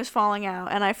the thing was falling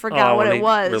out, and I forgot what it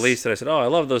was. Released it. I said, "Oh, I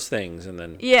love those things," and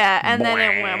then and then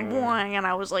it went boing, and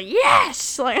I was like,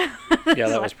 "Yes!" Like, yeah,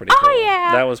 that was pretty cool. Oh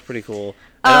yeah, that was pretty cool.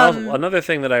 And also, another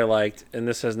thing that I liked, and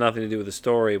this has nothing to do with the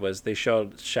story, was they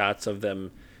showed shots of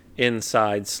them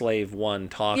inside Slave One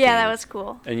talking. Yeah, that was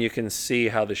cool. And you can see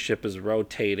how the ship is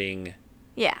rotating.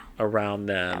 Yeah. Around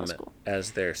them that was cool.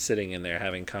 As they're sitting in there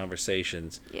having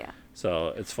conversations. Yeah.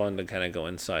 So it's fun to kind of go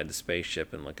inside the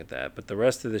spaceship and look at that. But the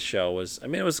rest of the show was, I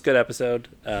mean, it was a good episode.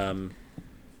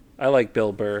 I like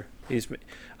Bill Burr.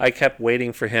 I kept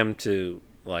waiting for him to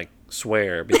like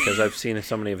swear because I've seen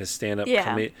so many of his stand-up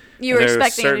comedy. You were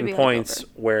expecting certain him to be points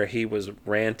where he was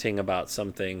ranting about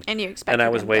something, and you expected, and I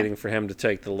was waiting for him to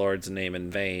take the Lord's name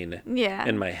in vain. Yeah.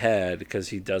 In my head, because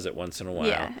he does it once in a while.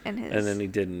 Yeah, and then he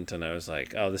didn't, and I was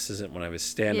like, oh, this isn't one of his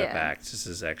stand-up acts. This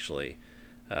is actually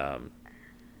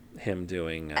him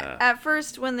doing. At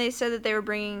first, when they said that they were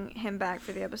bringing him back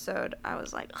for the episode, I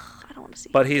was like, I don't want to see.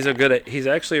 But he's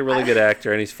actually a really good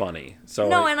actor, and he's funny. So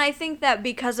and I think that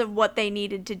because of what they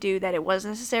needed to do, that it was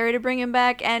necessary to bring him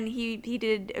back, and he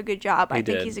did a good job. I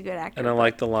think he's a good actor. And I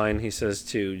like the line he says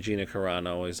to Gina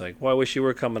Carano. He's like, "Well, I wish you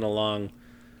were coming along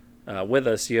with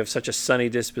us. You have such a sunny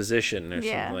disposition," or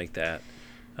something like that.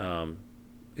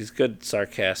 He's good,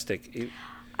 sarcastic.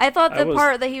 I thought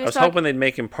part that he was hoping they'd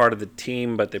make him part of the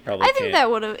team, but they probably can't. I think that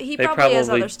would have. He probably has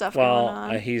other stuff going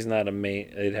on. He's not a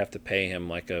main. They'd have to pay him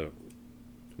like a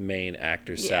main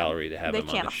actor's salary to have him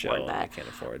on the show. They can't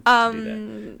afford to do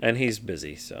that. And he's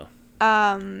busy, so.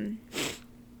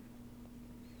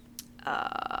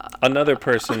 Another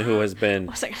person who has been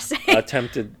What was I gonna say?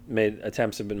 attempts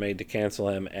have been made to cancel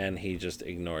him, and he just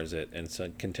ignores it and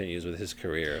so continues with his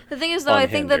career. The thing is, though, I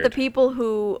think that the unhindered. people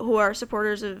who are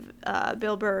supporters of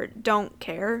Bill Burr don't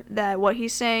care that what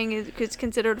he's saying is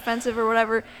considered offensive or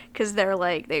whatever, because they're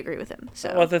like, they agree with him.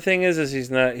 So Well, the thing is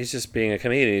he's just being a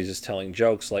comedian. He's just telling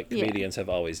jokes like Yeah. comedians have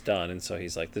always done, and so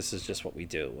he's like, this is just what we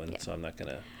do, and so I'm not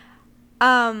gonna.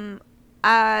 the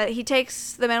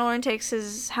Mandalorian takes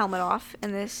his helmet off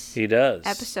in this He does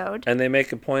episode. and they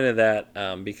make a point of that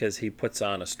because he puts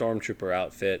on a stormtrooper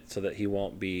outfit so that he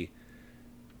won't be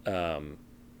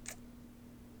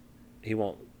he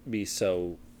won't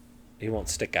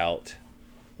stick out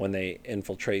when they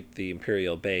infiltrate the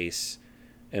Imperial base.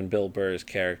 And Bill Burr's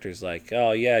character's like,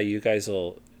 oh yeah,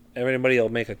 everybody will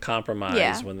make a compromise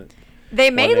Yeah. when They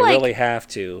when made they like really have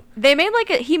to. he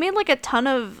made like a ton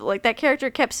of like that character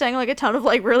kept saying like a ton of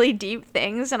like really deep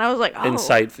things, and I was like, oh,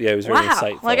 Insightful. Yeah, it was really wow.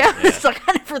 insightful. Like I was like,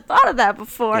 I never thought of that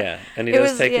before. Yeah, and he It does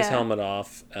was- take his yeah. helmet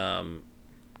off,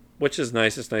 which is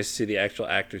nice. It's nice to see the actual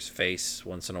actor's face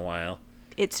once in a while,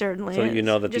 It certainly so is. you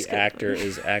know that Just the 'cause- actor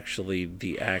is actually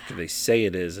the actor they say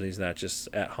it is, and he's not just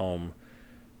at home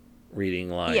reading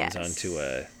lines Yes. onto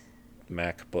a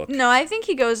MacBook. No, I think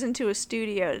he goes into a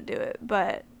studio to do it,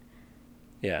 but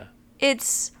Yeah,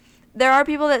 there are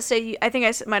people that say, I think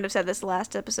I might have said this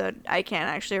last episode, I can't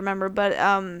actually remember, but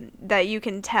that you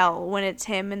can tell when it's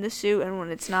him in the suit and when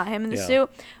it's not him in the Yeah. suit.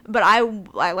 But I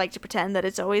like to pretend that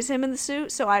it's always him in the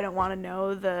suit, so I don't want to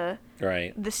know the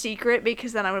right. secret,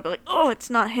 because then I would be like, oh, it's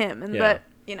not him. And Yeah. but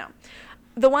you know,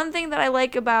 the one thing that I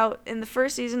like about in the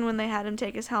first season when they had him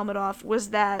take his helmet off was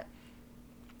that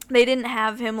they didn't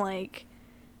have him like.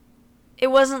 It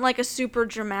wasn't like a super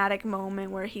dramatic moment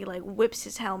where he like whips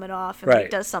his helmet off and like Right.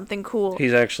 does something cool.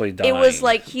 He's actually dying. It was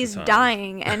like at the he's time.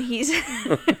 dying and he's.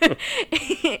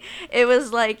 It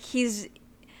was like he's.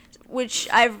 Which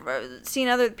I've seen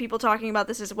other people talking about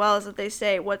this as well, is that they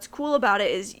say what's cool about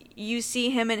it is you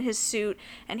see him in his suit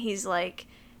and he's like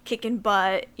kicking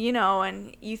butt, you know,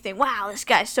 and you think, wow, this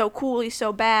guy's so cool, he's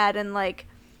so bad, and like,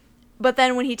 but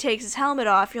then when he takes his helmet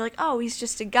off, you're like, oh, he's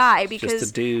just a guy, because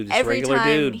just a dude, just a every regular time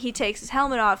dude. he takes his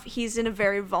helmet off, he's in a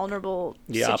very vulnerable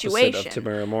The situation. opposite of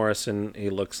Tamara Morrison. He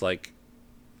looks like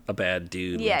a bad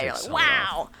dude. when Yeah, he you're takes like, his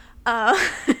helmet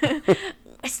off. wow,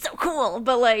 it's so cool.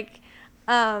 But like,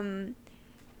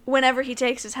 whenever he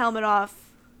takes his helmet off,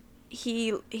 he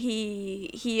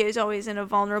is always in a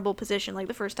vulnerable position. Like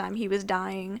the first time he was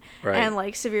dying Right. and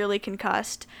like severely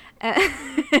concussed, and,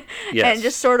 Yes. and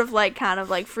just sort of like kind of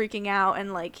like freaking out,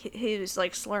 and like he was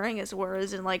like slurring his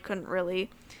words and like couldn't really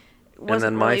And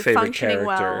wasn't then my really favorite functioning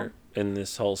character well. in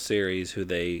this whole series, who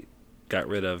they got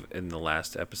rid of in the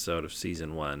last episode of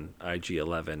season 1,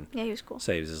 IG-11, Yeah, he was cool.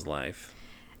 saves his life.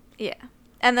 Yeah.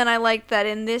 And then I liked that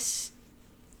in this,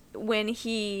 when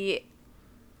he...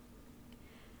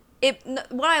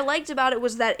 what I liked about it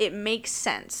was that it makes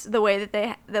sense, the way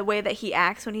that he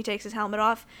acts when he takes his helmet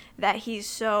off, that he's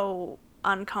so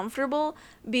uncomfortable,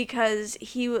 because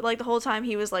he like the whole time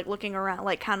he was like looking around,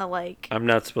 like kind of like I'm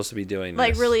not supposed to be doing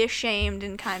like this. really ashamed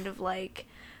and kind of like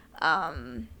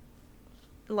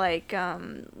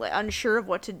unsure of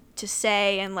what to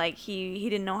say, and like he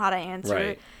didn't know how to answer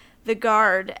Right. the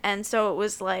guard, and so it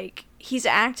was like he's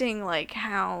acting like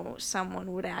how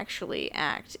someone would actually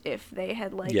act if they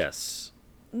had like Yes.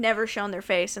 never shown their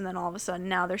face, and then all of a sudden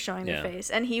now they're showing Yeah. their face,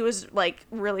 and he was like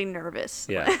really nervous.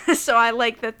 Yeah. So I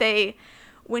like that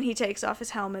when he takes off his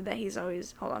helmet, that he's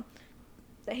always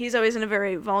in a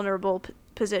very vulnerable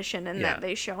position, and Yeah. that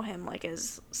they show him like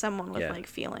as someone with Yeah. like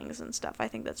feelings and stuff. I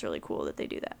think that's really cool that they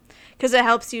do that, because it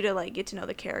helps you to like get to know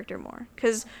the character more,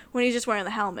 because when he's just wearing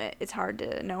the helmet, it's hard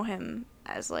to know him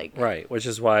as like Right, which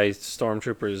is why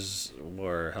stormtroopers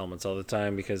wear helmets all the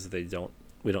time, because we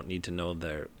don't need to know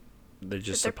they're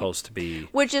just supposed to be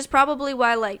which is probably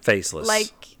why like faceless.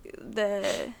 like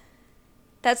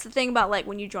that's the thing about like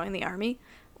when you join the army,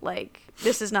 like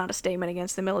this is not a statement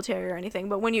against the military or anything,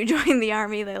 but when you join the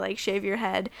army, they like shave your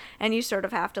head, and you sort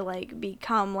of have to like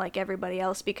become like everybody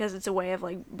else, because it's a way of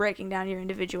like breaking down your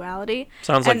individuality.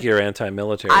 Sounds And like you're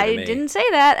anti-military to I me. didn't say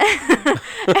that.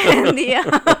 And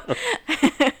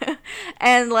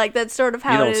and like that's sort of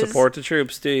how You don't it is. support the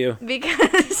troops, do you?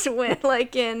 Because when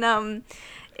like in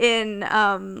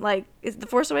like is The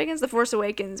Force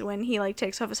Awakens, when he like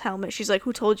takes off his helmet, she's like,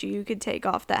 who told you could take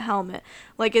off that helmet?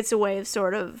 Like it's a way of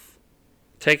sort of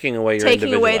Taking away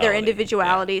their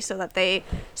individuality, so that they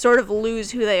sort of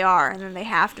lose who they are, and then they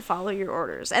have to follow your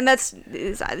orders. And this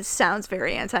sounds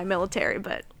very anti-military,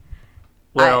 but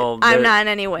Well, I'm not in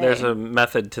any way. There's a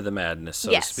method to the madness, so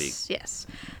to speak. Yes,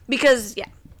 because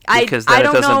Because then I it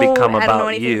don't doesn't know, become I don't know about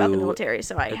anything about the you. military,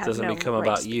 so I It have doesn't no become right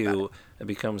about to speak about you. it. It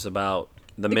becomes about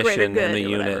the The greater mission and good the or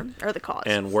unit whatever, or the cause.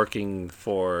 and working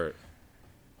for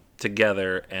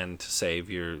together and to save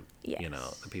Yes.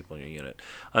 the people in your unit.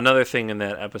 Another thing in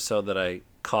that episode that I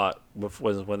caught was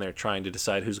when they're trying to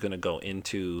decide who's going to go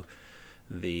into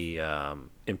the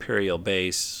Imperial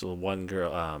base. So one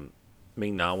girl,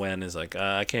 Ming Na Wen, is like,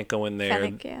 I can't go in there.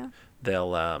 Fennec, yeah.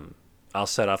 They'll I'll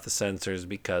set off the sensors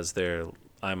because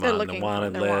I'm They're on the looking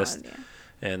wanted they're list. wanted, yeah.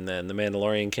 And then the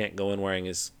Mandalorian can't go in wearing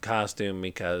his costume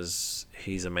because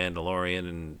he's a Mandalorian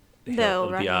and They'll it'll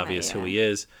be recognize, obvious who yeah. he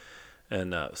is.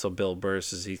 And so Bill Burr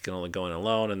says he can only go in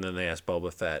alone. And then they asked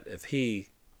Boba Fett if he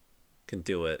can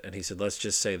do it. And he said, let's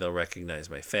just say they'll recognize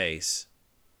my face.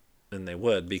 And they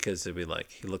would, because they'd be like,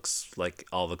 he looks like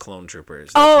all the clone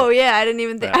troopers. Yeah, I didn't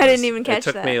even catch that. It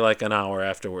took me like an hour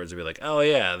afterwards to be like, oh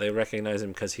yeah, they recognize him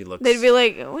because he looks. They'd be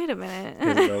like, wait a minute.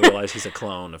 They'll realize he's a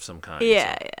clone of some kind.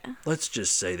 Yeah, so yeah. Let's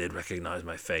just say they'd recognize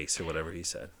my face or whatever he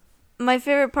said. My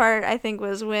favorite part, I think,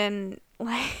 was when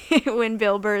when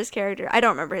Bill Burr's character, I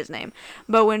don't remember his name,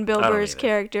 but when Bill Burr's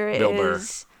character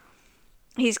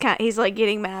he's like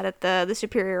getting mad at the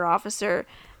superior officer.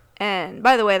 And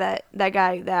by the way, that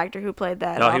guy, the actor who played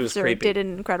that officer, did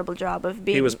an incredible job of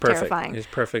being terrifying. He was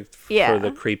perfect for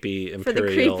the creepy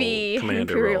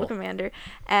Imperial commander.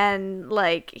 And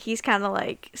like he's kind of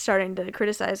like starting to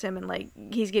criticize him, and like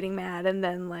he's getting mad, and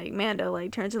then like Mando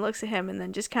like turns and looks at him, and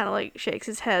then just kind of like shakes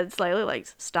his head slightly, like,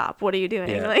 "Stop! What are you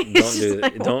doing? Yeah, like, don't do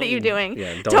that. Like, what are you doing?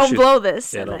 Yeah, don't blow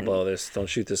this. Yeah, don't blow this. Don't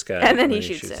shoot this guy." And then he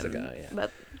shoots him. The guy. Yeah.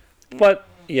 But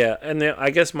yeah, and then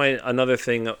I guess another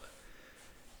thing.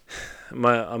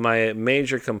 My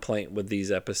major complaint with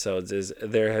these episodes is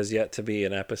there has yet to be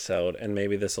an episode, and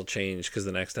maybe this will change because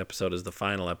the next episode is the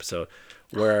final episode,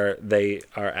 where they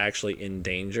are actually in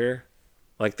danger.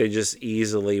 Like they just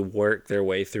easily work their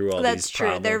way through all these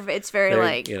problems. That's true. It's very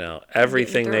like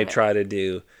everything they try to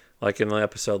do. Like in the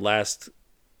episode last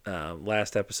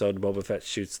episode, Boba Fett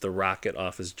shoots the rocket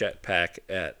off his jetpack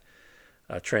at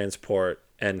transport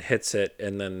and hits it,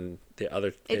 and then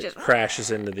it just crashes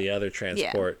into the other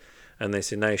transport. Yeah. And they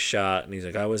say, nice shot. And he's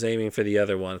like, I was aiming for the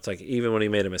other one. It's like, even when he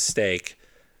made a mistake,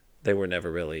 they were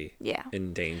never really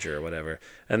in danger or whatever.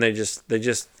 And they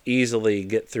just easily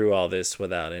get through all this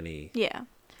without any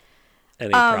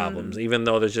problems. Even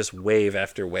though there's just wave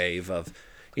after wave of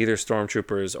either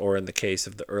stormtroopers, or in the case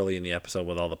of the early in the episode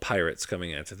with all the pirates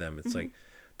coming after them, it's like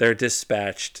they're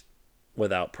dispatched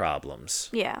without problems.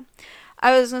 Yeah.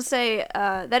 I was going to say,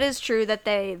 that is true that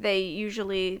they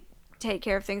usually take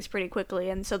care of things pretty quickly,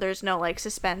 and so there's no like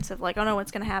suspense of like, oh no, what's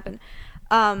gonna happen.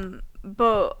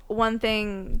 But one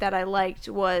thing that I liked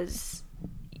was,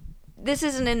 this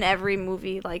isn't in every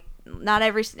movie, like not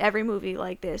every movie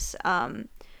like this. Not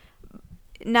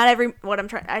every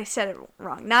I said it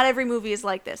wrong. Not every movie is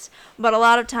like this, but a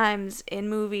lot of times in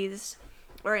movies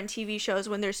or in TV shows,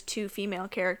 when there's two female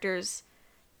characters,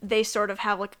 they sort of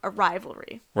have like a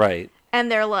rivalry. Right. And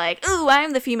they're like, ooh,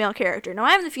 I'm the female character. No,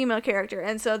 I'm the female character.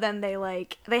 And so then they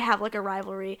have like a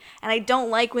rivalry. And I don't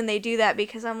like when they do that,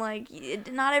 because I'm like,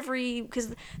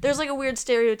 because there's like a weird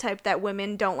stereotype that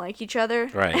women don't like each other.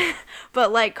 Right.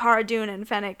 But like Cara Dune and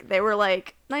Fennec, they were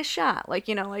like, nice shot. Like,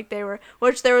 like they were,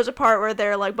 which there was a part where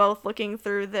they're like both looking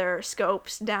through their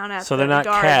scopes down at so they're not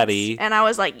guards. catty. And I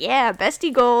was like, yeah,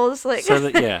 bestie goals. Like, so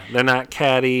they're not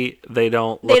catty. They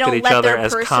don't look at each other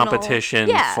as competition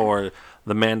for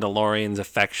the Mandalorian's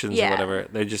affections or whatever.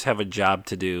 They just have a job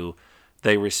to do.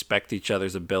 They respect each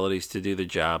other's abilities to do the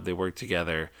job. They work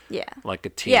together like a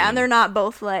team. Yeah, and they're not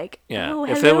both like, oh,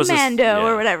 hello, Mando,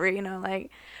 or whatever, like,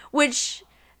 which...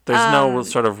 There's no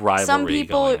sort of rivalry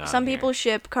going on Some people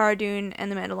ship Cara Dune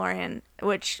and the Mandalorian,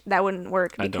 which that wouldn't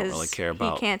work because I don't really care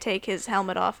about. He can't take his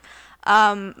helmet off.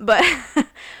 But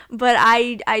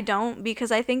I don't,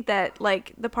 because I think that,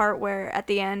 like, the part where at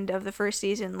the end of the first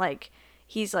season, like,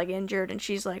 he's like injured and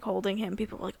she's like holding him,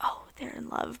 people are like, oh, they're in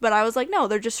love. But I was like, no,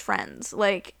 they're just friends.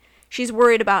 Like, she's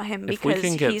worried about him because he's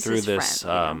his friend. If we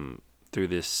can get through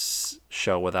this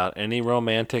show without any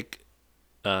romantic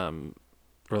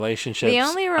relationships,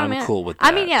 I'm cool with that.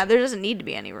 I mean, yeah, there doesn't need to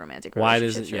be any romantic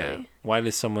relationships. Why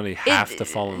does somebody have to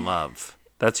fall in love?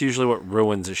 That's usually what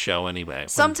ruins a show anyway.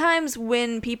 Sometimes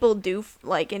when people do,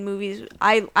 like in movies,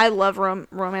 I love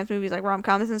romance movies, like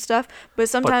rom-coms and stuff, but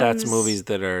sometimes... But that's movies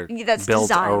that are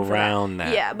built around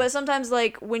that. Yeah, but sometimes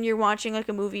like when you're watching like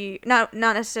a movie, not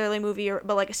necessarily a movie,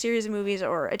 but like a series of movies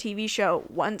or a TV show,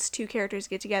 once two characters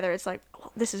get together, it's like, oh,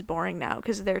 this is boring now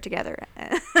because they're together.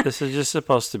 This is just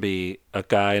supposed to be a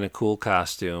guy in a cool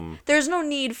costume. There's no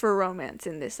need for romance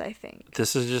in this, I think.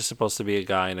 This is just supposed to be a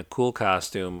guy in a cool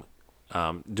costume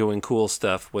doing cool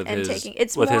stuff with And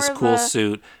it's with more his of cool a-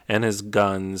 suit and his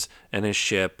guns and his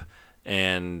ship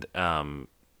and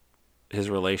his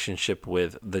relationship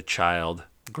with the child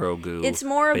Grogu. It's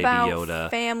more Baby about Yoda.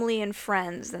 family and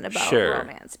friends than about Sure.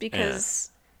 romance because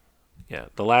Yeah,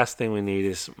 the last thing we need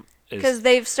is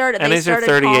they've started and they these are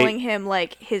started 38 calling him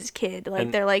like his kid. Like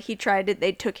and- they're like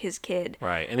they took his kid.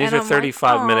 right, and these are I'm like,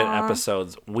 35-minute "Aw."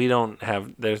 episodes. We don't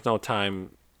have. There's no time.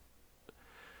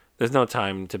 There's no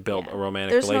time to build Yeah. a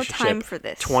romantic There's no relationship. time for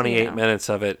this, 28 minutes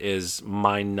of it is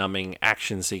mind-numbing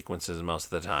action sequences most of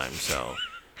the time. So,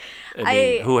 I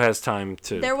mean, who has time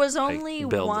to? There was like, only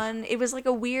build? one. It was like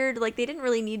a weird. Like they didn't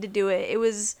really need to do it. It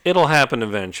was It'll happen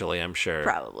eventually, I'm sure.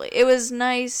 probably. It was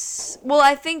nice. Well,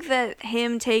 I think that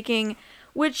him taking.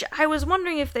 Which I was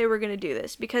wondering if they were going to do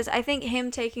this because I think him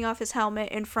taking off his helmet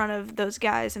in front of those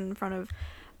guys and in front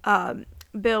of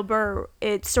Bill Burr,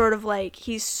 it's sort of like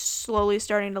he's slowly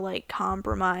starting to like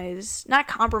not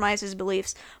compromise his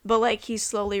beliefs, but like he's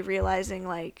slowly realizing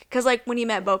like, cause like when he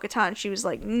met Bo-Katan, she was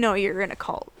like, no, you're in a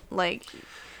cult. Like,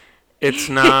 It's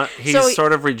not. He's So-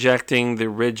 sort of rejecting the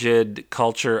rigid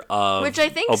culture of. which I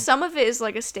think some of it is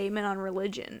like a statement on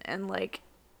religion and like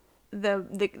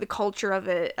the culture of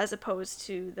it as opposed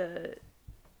to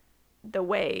the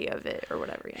way of it or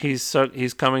whatever. You know?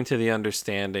 He's coming to the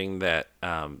understanding that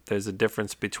there's a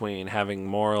difference between having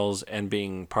morals and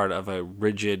being part of a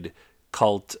rigid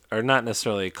cult, or not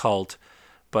necessarily a cult,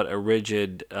 but a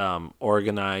rigid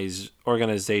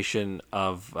organization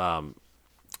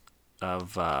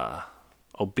of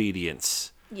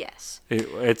obedience. Yes.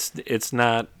 It's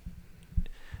not.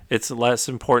 It's less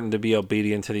important to be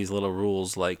obedient to these little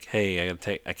rules, like, hey,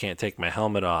 I can't take my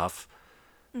helmet off.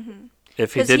 Mm-hmm.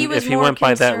 If he 'Cause he didn't, was if he more went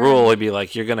by that concerned- rule, he'd be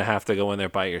like, you're gonna have to go in there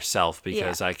by yourself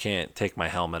because Yeah. I can't take my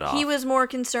helmet off. He was more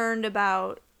concerned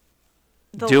about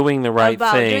doing the right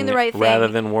thing rather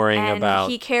than worrying and about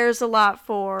he cares a lot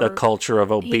for the culture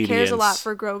of obedience. He cares a lot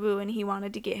for Grogu, and he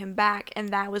wanted to get him back, and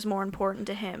that was more important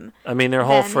to him. I mean, their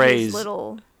whole than his phrase.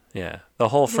 The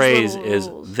whole his phrase little is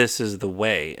rules. "This is the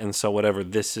way," and so whatever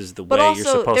 "this is the But way" you're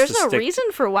also, supposed there's to no stick. reason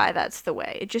for why that's the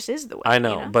way. It just is the way. I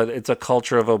know, but it's a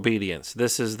culture of obedience.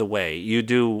 This is the way. You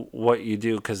do what you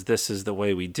do because this is the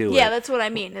way we do it. Yeah, that's what I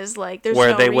mean. Is like there's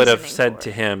where no they would have reasoning said for to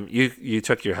it. him, "You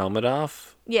took your helmet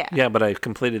off." Yeah. Yeah, but I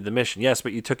completed the mission. Yes,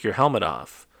 but you took your helmet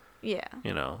off. Yeah.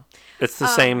 You know, it's the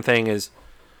same thing as.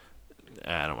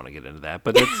 I don't want to get into that,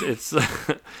 but it's.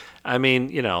 I mean,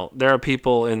 you know, there are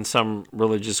people in some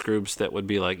religious groups that would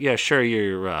be like, "Yeah, sure,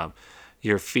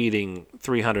 you're feeding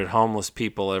 300 homeless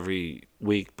people every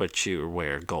week, but you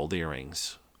wear gold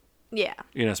earrings. Yeah.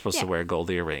 You're not supposed to Yeah. wear gold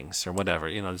earrings or whatever.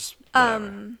 You know, just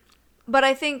whatever." But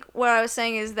I think what I was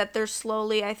saying is that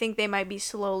I think they might be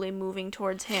slowly moving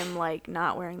towards him, like,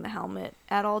 not wearing the helmet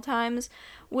at all times,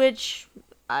 which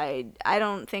I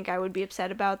don't think I would be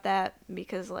upset about that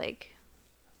because, like...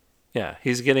 Yeah,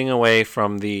 he's getting away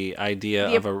from the idea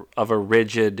of a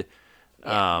rigid,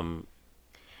 and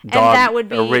that would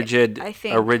be,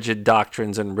 rigid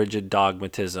doctrines and rigid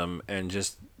dogmatism, and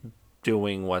just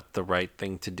doing what the right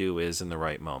thing to do is in the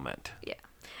right moment. Yeah.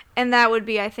 And that would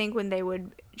be, I think, when they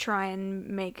would try and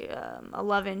make a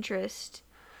love interest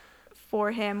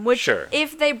for him. Which, Sure.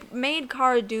 if they made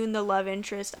Cara Dune the love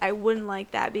interest, I wouldn't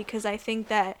like that because I think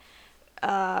that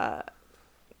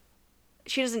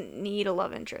she doesn't need a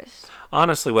love interest.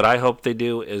 Honestly, what I hope they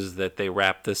do is that they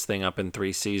wrap this thing up in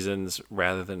 3 seasons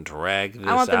rather than drag this out.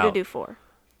 I want them to do 4.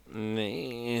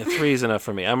 3 is enough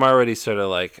for me. I'm already sort of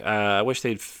like, I wish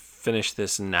they'd finish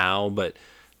this now, but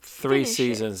 3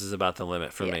 seasons is about the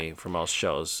limit for me for most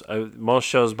shows. Most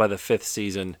shows by the 5th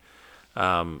season,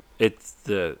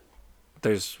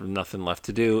 there's nothing left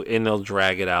to do, and they'll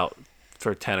drag it out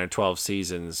for 10 or 12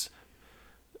 seasons,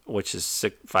 which is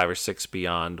 5 or 6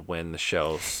 beyond when the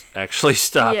show actually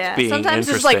stopped being sometimes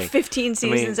interesting. there's like 15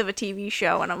 seasons of a TV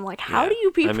show, and I'm like, how do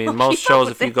you people? I mean, most keep up shows,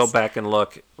 with if you go this? back and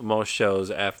look, most shows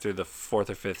after the 4th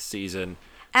or 5th season,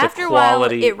 After a while,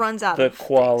 it runs out the of things that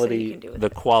quality. you can do with The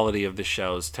it. quality of the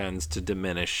shows tends to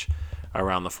diminish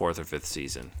around the 4th or 5th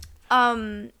season.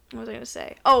 What was I gonna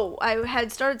say? Oh, I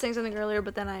had started saying something earlier,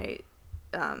 but then I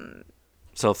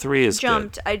So 3 is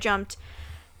jumped. good. I jumped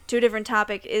to a different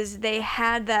topic. Is they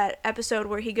had that episode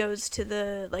where he goes to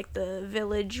the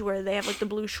village where they have like the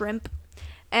blue shrimp,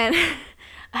 and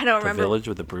I don't The remember village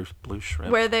with the blue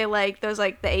shrimp. where they like those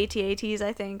like the AT-ATs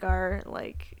I think are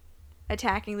like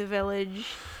attacking the village.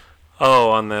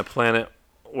 Oh, on the planet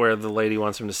where the lady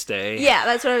wants him to stay. Yeah,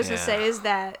 that's what I was gonna Yeah. say. Is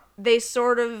that they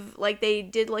sort of like they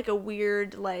did like a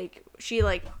weird like she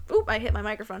like oop I hit my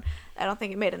microphone. I don't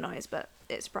think it made a noise, but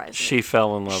it surprised me. She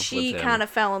fell in love with him. She kind of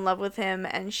fell in love with him,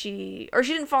 and she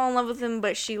didn't fall in love with him,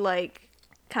 but she like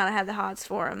kind of had the hots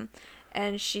for him,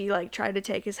 and she like tried to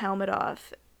take his helmet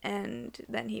off, and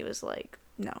then he was like,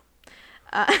 no.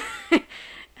 I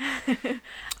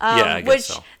guess which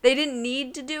so. they didn't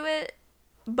need to do it,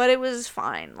 but it was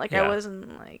fine. Like, Yeah. I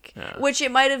wasn't like... Yeah. Which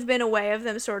it might have been a way of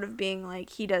them sort of being like,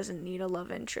 he doesn't need a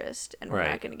love interest, and we're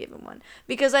not going to give him one.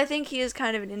 Because I think he is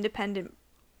kind of an independent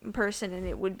person, and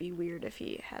it would be weird if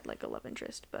he had, like, a love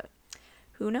interest, but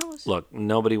who knows? Look,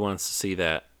 nobody wants to see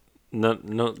that. No,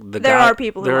 there are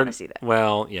people who want to see that.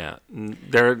 Well, yeah.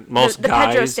 The guys...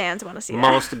 Pedro stands want to see that.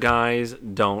 Most guys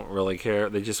don't really care.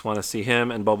 They just want to see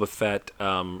him and Boba Fett,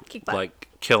 like,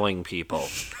 killing people.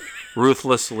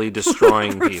 Ruthlessly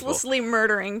destroying people. Ruthlessly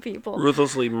murdering people.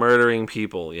 Ruthlessly murdering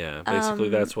people, yeah. Basically,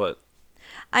 that's what...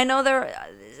 I know there...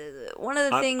 One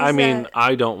of the things I mean,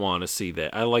 I don't want to see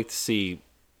that. I like to see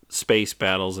space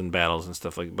battles and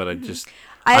stuff like that, but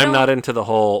I'm not into the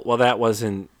whole, well, that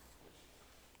wasn't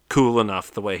cool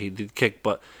enough the way he did kick,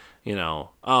 but, you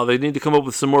know, they need to come up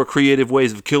with some more creative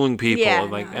ways of killing people. Yeah,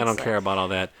 I don't care about all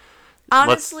that.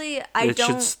 Honestly,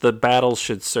 The battle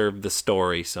should serve the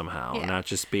story somehow, not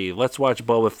just be, let's watch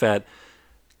Boba Fett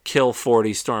kill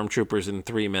 40 stormtroopers in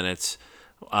 3 minutes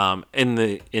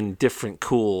in different,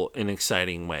 cool, and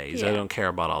exciting ways. I don't care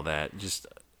about all that.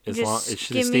 It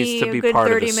just needs to be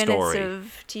part of the story.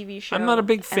 Of TV show, I'm not a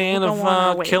big fan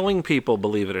of killing people,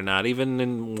 believe it or not. Even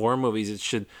in war movies, it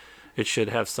should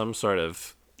have some sort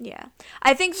of... Yeah.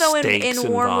 I think, though,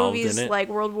 in war movies, like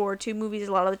World War II movies,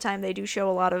 a lot of the time they do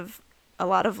show a lot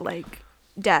of like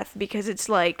death, because it's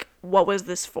like, what was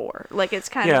this for? Like, it's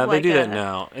kind of like... Yeah, they do that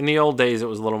now. In the old days, it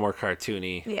was a little more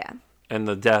cartoony. Yeah. And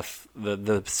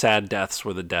the sad deaths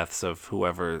were the deaths of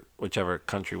whichever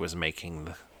country was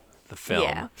making the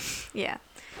film. Yeah.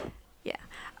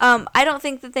 I don't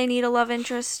think that they need a love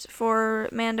interest for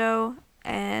Mando,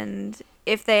 and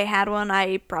if they had one,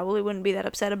 I probably wouldn't be that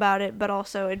upset about it, but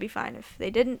also it'd be fine if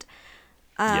they didn't.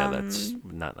 That's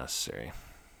not necessary.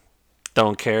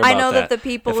 Don't care about that. I know that the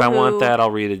people I want that,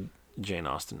 I'll read a Jane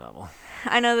Austen novel.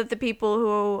 I know that the people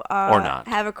who or not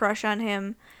have a crush on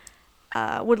him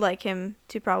would like him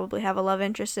to probably have a love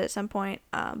interest at some point,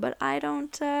 but I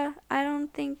don't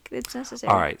think it's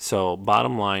necessary. All right, so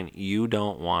bottom line, you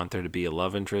don't want there to be a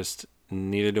love interest,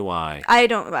 neither do I.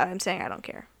 I'm saying I don't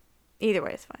care. Either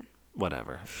way, it's fine.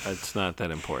 Whatever. It's not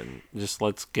that important. Just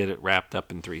let's get it wrapped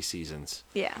up in 3 seasons.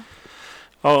 Yeah.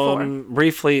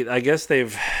 Briefly, I guess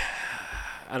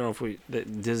I don't know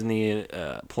if Disney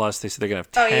Plus, they said they're going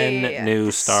to have 10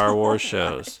 new Star Wars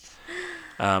shows.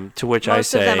 To which I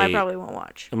say... Most of them I probably won't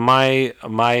watch.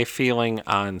 My feeling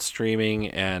on streaming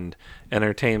and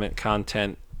entertainment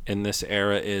content in this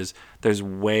era is there's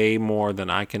way more than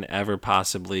I can ever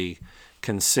possibly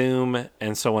consume.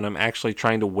 And so when I'm actually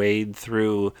trying to wade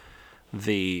through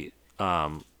the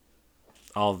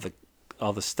all the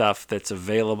stuff that's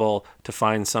available to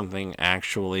find something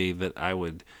actually that I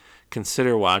would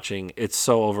consider watching, it's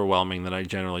so overwhelming that I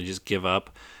generally just give up.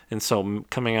 And so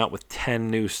coming out with 10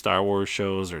 new Star Wars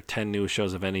shows or 10 new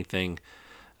shows of anything,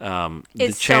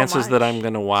 the chances that I'm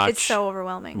going to watch it's so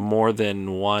overwhelming. More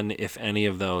than one, if any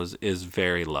of those, is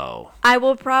very low. I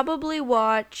will probably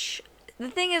watch... The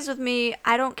thing is with me,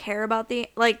 I don't care about the...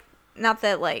 Like, not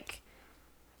that, like...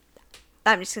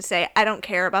 I'm just going to say, I don't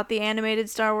care about the animated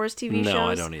Star Wars TV shows. No,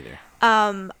 I don't either.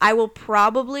 I will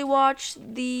probably watch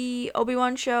the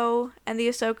Obi-Wan show and the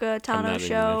Ahsoka Tano show. I'm not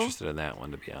even interested in that one,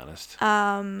 to be honest.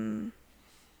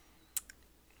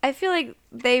 I feel like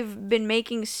they've been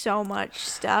making so much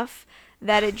stuff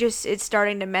that it's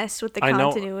starting to mess with the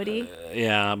continuity.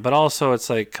 Yeah, but also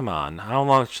it's like, come on, how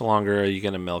much longer are you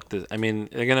going to milk this? I mean,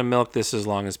 they're going to milk this as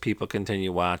long as people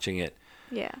continue watching it.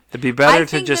 Yeah. It'd be better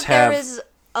to just have... there is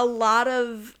a lot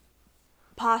of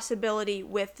possibility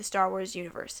with the Star Wars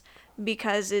universe,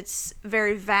 because it's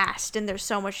very vast and there's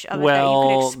so much of it that you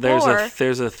can explore.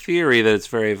 There's a theory that it's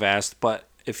very vast, but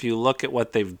if you look at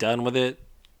what they've done with it,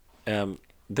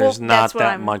 there's not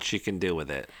that much you can do with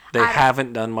it. They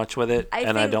haven't done much with it,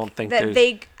 and I don't think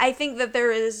I think that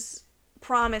there is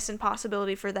promise and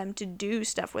possibility for them to do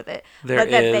stuff with it, but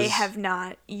that they have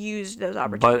not used those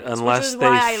opportunities. But unless which is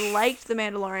why I liked The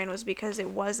Mandalorian, was because it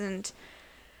wasn't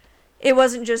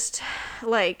just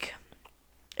like...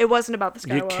 It wasn't about the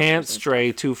Skywalkers. You can't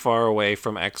stray too far away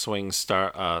from X-Wing,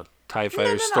 TIE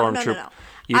Fighter, Stormtrooper. No.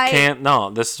 You can't. No,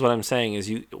 this is what I'm saying is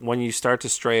when you start to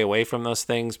stray away from those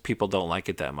things, people don't like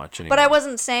it that much anymore. But I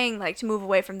wasn't saying like to move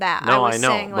away from that. No, I know.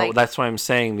 Saying, but that's why I'm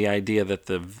saying the idea that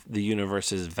the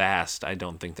universe is vast, I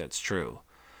don't think that's true.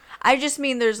 I just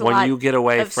mean there's a lot you get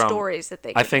away of from stories that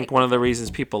they I think one of the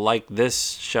reasons people like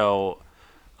this show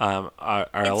are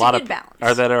It's a lot a of good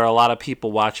balance. are a lot of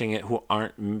people watching it who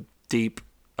aren't deep,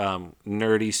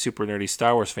 nerdy, super nerdy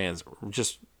Star Wars fans.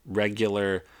 Just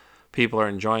regular people are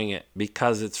enjoying it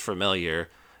because it's familiar.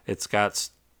 It's got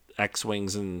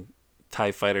X-wings and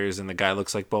TIE fighters, and the guy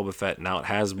looks like Boba Fett. Now it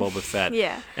has Boba Fett.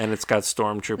 Yeah. And it's got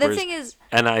stormtroopers. The thing is...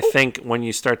 And I think when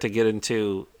you start to get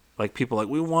into, like, people like,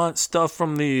 we want stuff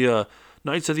from the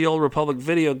Knights of the Old Republic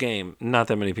video game, not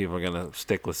that many people are going to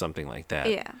stick with something like that.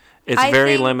 Yeah. It's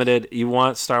very limited. You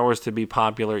want Star Wars to be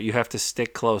popular, you have to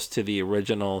stick close to the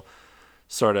original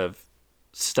sort of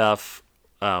stuff,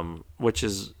 which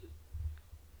is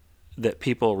that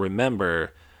people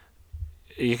remember.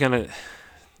 You're going to...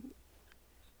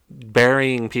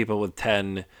 Burying people with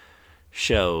 10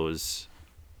 shows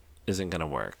isn't going to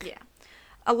work. Yeah.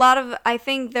 I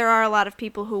think there are a lot of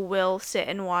people who will sit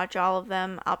and watch all of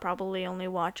them. I'll probably only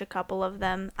watch a couple of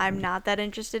them. I'm not that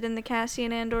interested in the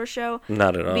Cassian Andor show.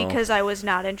 Not at all. Because I was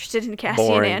not interested in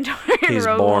Cassian Andor in He's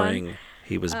Rogue boring. One.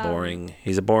 He was boring.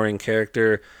 He's a boring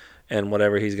character, and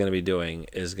whatever he's going to be doing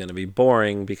is going to be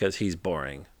boring because he's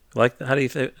boring. Like, how do you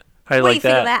think? How do you What like do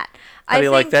you think that? of that? How do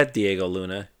you like that, Diego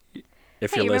Luna?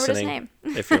 If Hey, you're you remembered his listening,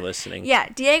 name. if you're listening, Yeah,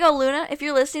 Diego Luna, if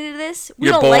you're listening to this, we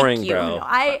You're don't boring, like you. bro. No,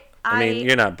 I mean,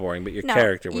 you're not boring, but your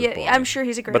character was boring. I'm sure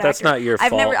he's a great But that's actor. not your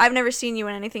fault. I've never seen you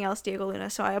in anything else, Diego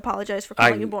Luna, so I apologize for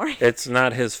calling you boring. It's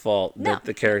not his fault No. that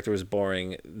the character was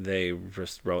boring. They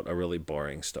just wrote a really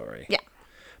boring story. Yeah.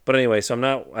 But anyway,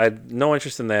 so I had no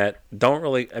interest in that. Don't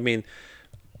really, I mean,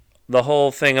 the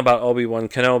whole thing about Obi-Wan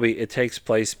Kenobi, it takes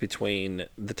place between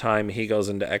the time he goes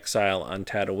into exile on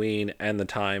Tatooine and the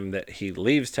time that he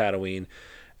leaves Tatooine.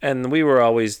 And we were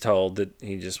always told that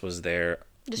he just was there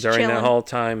Just during that chilling. whole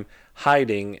time,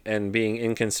 hiding and being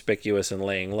inconspicuous and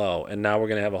laying low. And now we're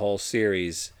going to have a whole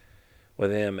series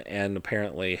with him, and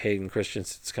apparently Hayden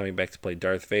Christensen's coming back to play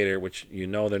Darth Vader, which they're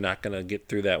not going to get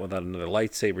through that without another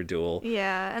lightsaber duel.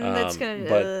 Yeah, and that's gonna.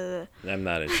 But I'm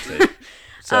not interested.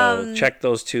 So check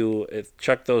those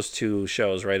two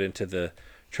shows right into the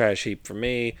trash heap for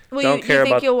me. Well, you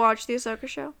think you'll watch the Ahsoka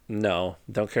show? No,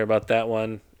 don't care about that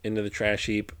one. Into the trash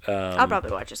heap. I'll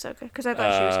probably watch Ahsoka because I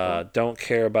thought she was cool. Don't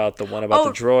care about the one about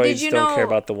the droids. Did you don't care know,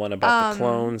 about the one about the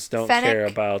clones. Don't Fennec? care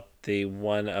about the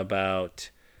one about.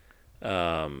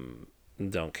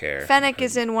 Don't care. Fennec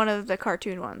is in one of the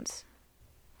cartoon ones.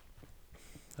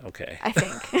 Okay. I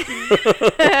think.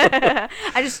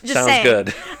 I just Sounds saying.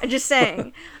 good. I'm just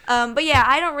saying. But yeah,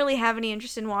 I don't really have any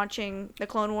interest in watching the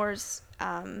Clone Wars.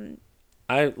 I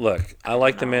like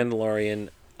The Mandalorian.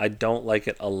 I don't like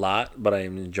it a lot, but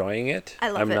I'm enjoying it. I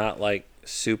love I'm it. not like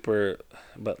super,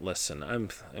 but listen, I'm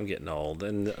getting old,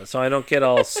 and so I don't get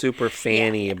all super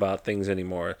fanny about things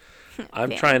anymore.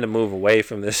 I'm trying to move away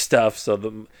from this stuff.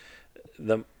 So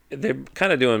they're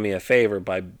kind of doing me a favor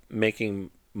by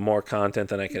making more content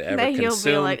than I could ever Then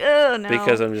consume. you'll be like, oh no,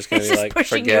 because I'm just going to be like,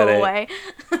 pushing forget you it. away.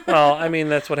 Well, I mean,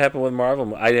 that's what happened with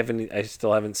Marvel. I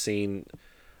still haven't seen.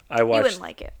 I watched. You wouldn't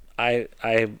like it.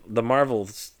 The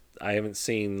Marvels. I haven't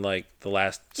seen like the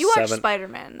last. You 7. watched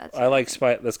Spider-Man. That's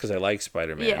That's because I like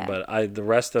Spider-Man. Yeah. But the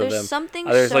rest of There's them. something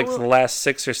There's so- like the last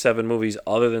 6 or 7 movies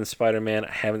other than Spider-Man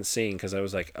I haven't seen because I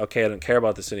was like, okay, I don't care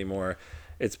about this anymore.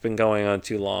 It's been going on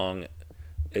too long.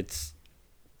 It's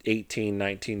 18,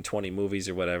 19, 20 movies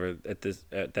or whatever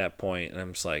at that point, and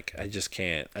I'm just like, I just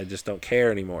can't. I just don't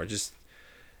care anymore.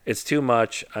 It's too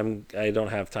much. I don't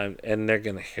have time, and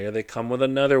here they come with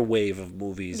another wave of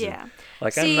movies. Yeah. And,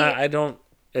 like See, I don't.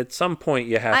 At some point,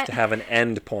 you have to have an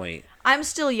end point. I'm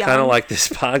still young. Kind of like this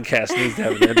podcast needs to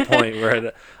have an end point. We're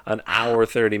at an hour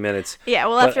 30 minutes. Yeah,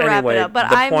 we'll have to wrap it up. But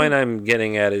the point I'm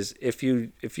getting at is if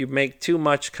you make too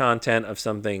much content of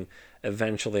something,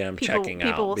 eventually checking out.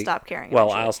 People will stop caring. Well,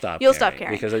 eventually. I'll stop. You'll stop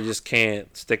caring because I just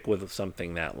can't stick with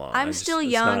something that long. I'm still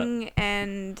young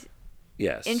and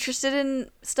yes, interested in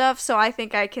stuff, so I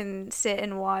think I can sit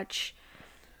and watch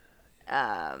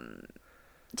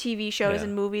TV shows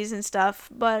and movies and stuff.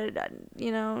 But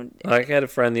like I had a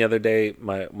friend the other day,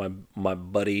 my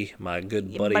buddy, my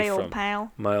good buddy buddy, from old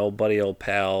pal. my old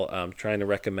pal, trying to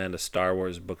recommend a Star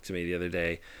Wars book to me the other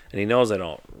day, and he knows I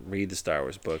don't read the Star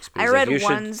Wars books. But I he's read like,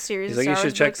 one series. He's of like, Star you Wars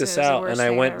should check books, this and it was the out, worst and I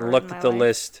thing went I've and ever looked read in at my the life.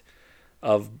 list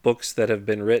of books that have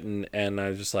been written, and I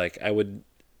was just like,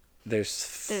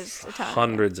 there's a ton,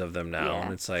 hundreds of them now, Yeah.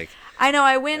 and it's like, I know.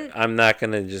 I'm not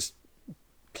gonna just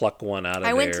pluck one out of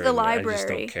there. I went to the and library. I just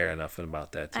don't care enough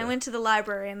about that. I went to the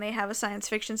library and they have a science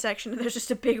fiction section. And there's just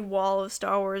a big wall of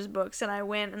Star Wars books, and I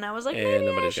went and I was like, maybe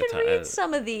I should read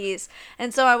some of these.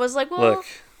 And so I was like, well, Look,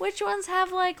 which ones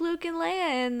have like Luke and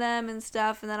Leia in them and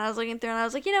stuff? And then I was looking through and I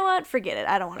was like, you know what? Forget it.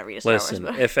 I don't want to read a Star Wars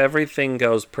book. If everything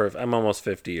goes perfect, I'm almost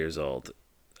 50 years old.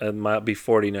 and I'll be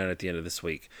 49 at the end of this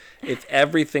week. If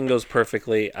everything goes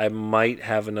perfectly, I might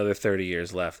have another 30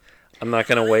 years left. I'm not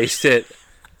going to waste it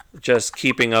just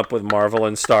keeping up with Marvel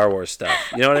and Star Wars stuff.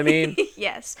 You know what I mean?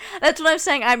 Yes. That's what I'm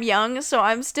saying. I'm young, so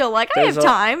I'm still like, I have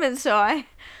time, and so I...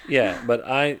 Yeah, but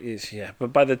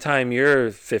by the time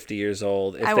you're 50 years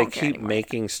old, if they keep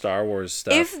making Star Wars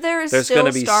stuff, if there's still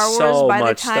going to be Star Wars so by the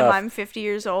much time stuff, I'm 50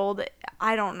 years old,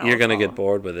 I don't know. You're going to get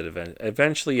bored with it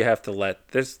eventually. You have to let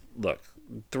this look.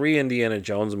 3 Indiana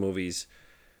Jones movies.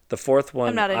 The fourth one,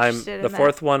 I'm not interested in the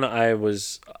fourth one I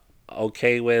was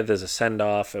okay with as a send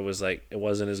off. It was like it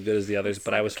wasn't as good as the others,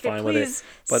 but I was fine with it.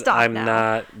 But I'm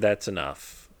not. That's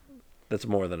enough. That's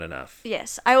more than enough.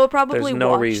 Yes, I will probably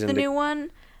watch the new one.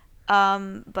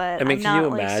 But I mean, can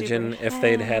you imagine if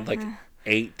they'd had like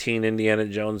 18 Indiana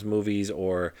Jones movies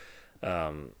or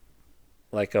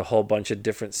like a whole bunch of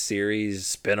different series,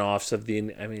 spin-offs of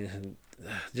the... I mean,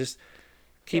 just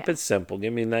keep it simple.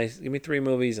 Give me 3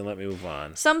 movies and let me move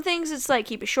on. Some things it's like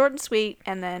keep it short and sweet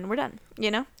and then we're done,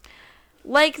 you know?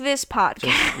 Like this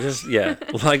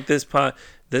podcast. Like this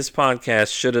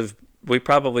podcast we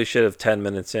probably should have 10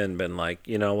 minutes in been like,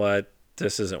 you know what?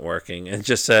 This isn't working. And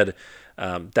just said...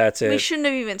 that's it. We shouldn't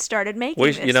have even started making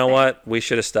this. You know what? We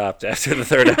should have stopped after the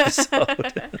 3rd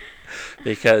episode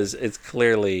because it's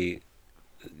clearly,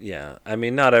 yeah. I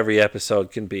mean, not every episode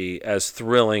can be as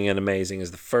thrilling and amazing as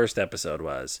the first episode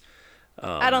was.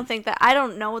 I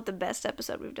don't know what the best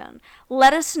episode we've done.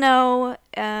 Let us know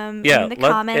in the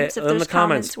comments if there's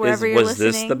comments wherever you're listening.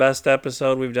 Was this the best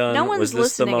episode we've done? No one's was this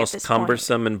listening the most at this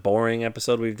cumbersome point. and boring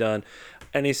episode we've done?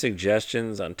 Any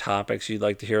suggestions on topics you'd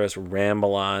like to hear us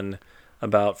ramble on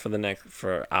about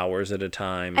for hours at a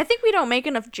time? I think we don't make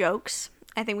enough jokes.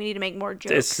 I think we need to make more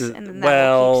jokes, and then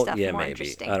that will keep stuff more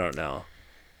interesting. I don't know.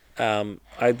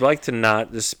 I'd like to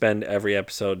not just spend every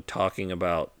episode talking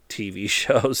about TV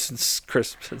shows and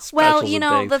Christmas specials. Well,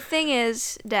 the thing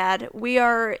is, Dad, we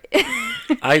are.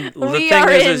 We we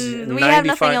have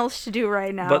nothing else to do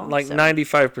right now. But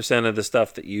 95% of the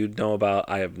stuff that you know about,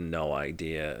 I have no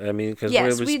idea. I mean,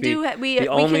 because we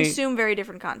consume very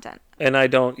different content. And I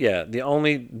don't. Yeah, The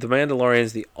Mandalorian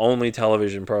is the only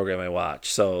television program I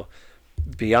watch. So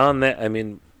beyond that, I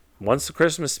mean, once the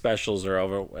Christmas specials are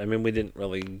over, I mean, we didn't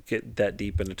really get that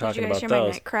deep into talking about those. My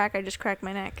neck crack? I just cracked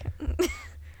my neck.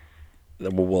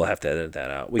 We'll have to edit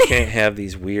that out. We can't have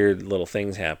these weird little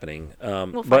things happening.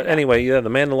 But anyway, The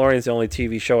Mandalorian is the only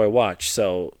TV show I watch.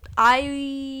 So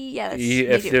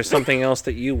if there's something else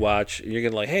that you watch, you're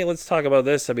gonna like, hey, let's talk about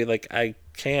this. I'd be like, I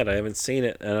can't. I haven't seen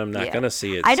it, and I'm not gonna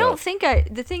see it.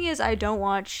 The thing is, I don't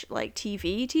watch like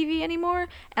TV anymore,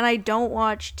 and I don't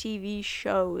watch TV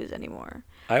shows anymore.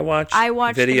 I watch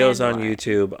videos on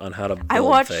YouTube on how to build things. I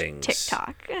watch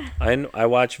TikTok. I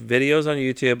watch videos on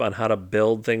YouTube on how to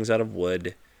build things out of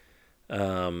wood,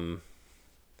 and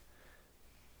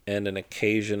an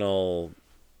occasional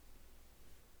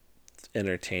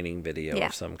entertaining video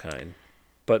of some kind.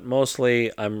 But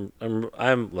mostly, I'm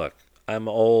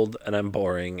old and I'm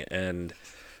boring, and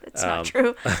that's not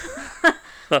true.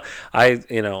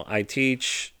 I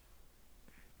teach.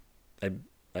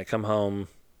 I come home.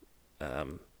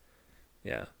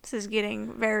 This is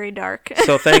getting very dark.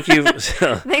 So thank you.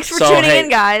 Thanks for tuning in,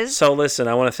 guys. So listen,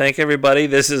 I want to thank everybody.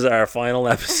 This is our final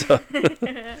episode.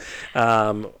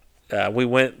 We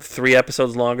went 3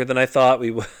 episodes longer than I thought we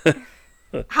would.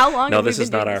 How long? No, this is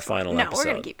not our final episode. No, we're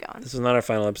gonna keep going. This is not our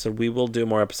final episode. We will do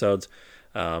more episodes.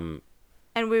 And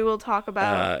we will talk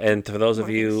about. And for those of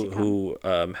you who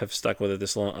have stuck with it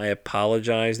this long, I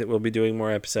apologize that we'll be doing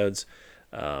more episodes.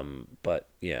 But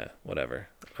yeah, whatever.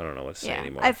 I don't know what to say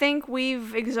anymore. I think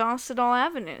we've exhausted all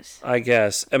avenues. I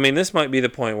guess. I mean, this might be the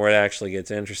point where it actually gets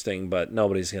interesting, but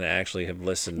nobody's going to actually have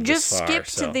listened Just this far.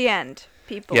 Just skip to the end,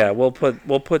 people. Yeah, we'll put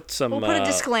some. We'll put a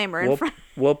disclaimer in front.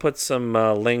 We'll put some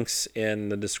links in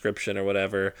the description or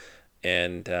whatever,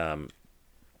 and I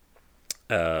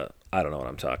don't know what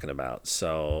I'm talking about.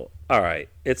 So, all right,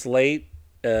 it's late.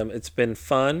 It's been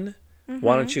fun. Mm-hmm.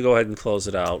 Why don't you go ahead and close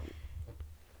it out?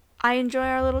 I enjoy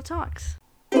our little talks.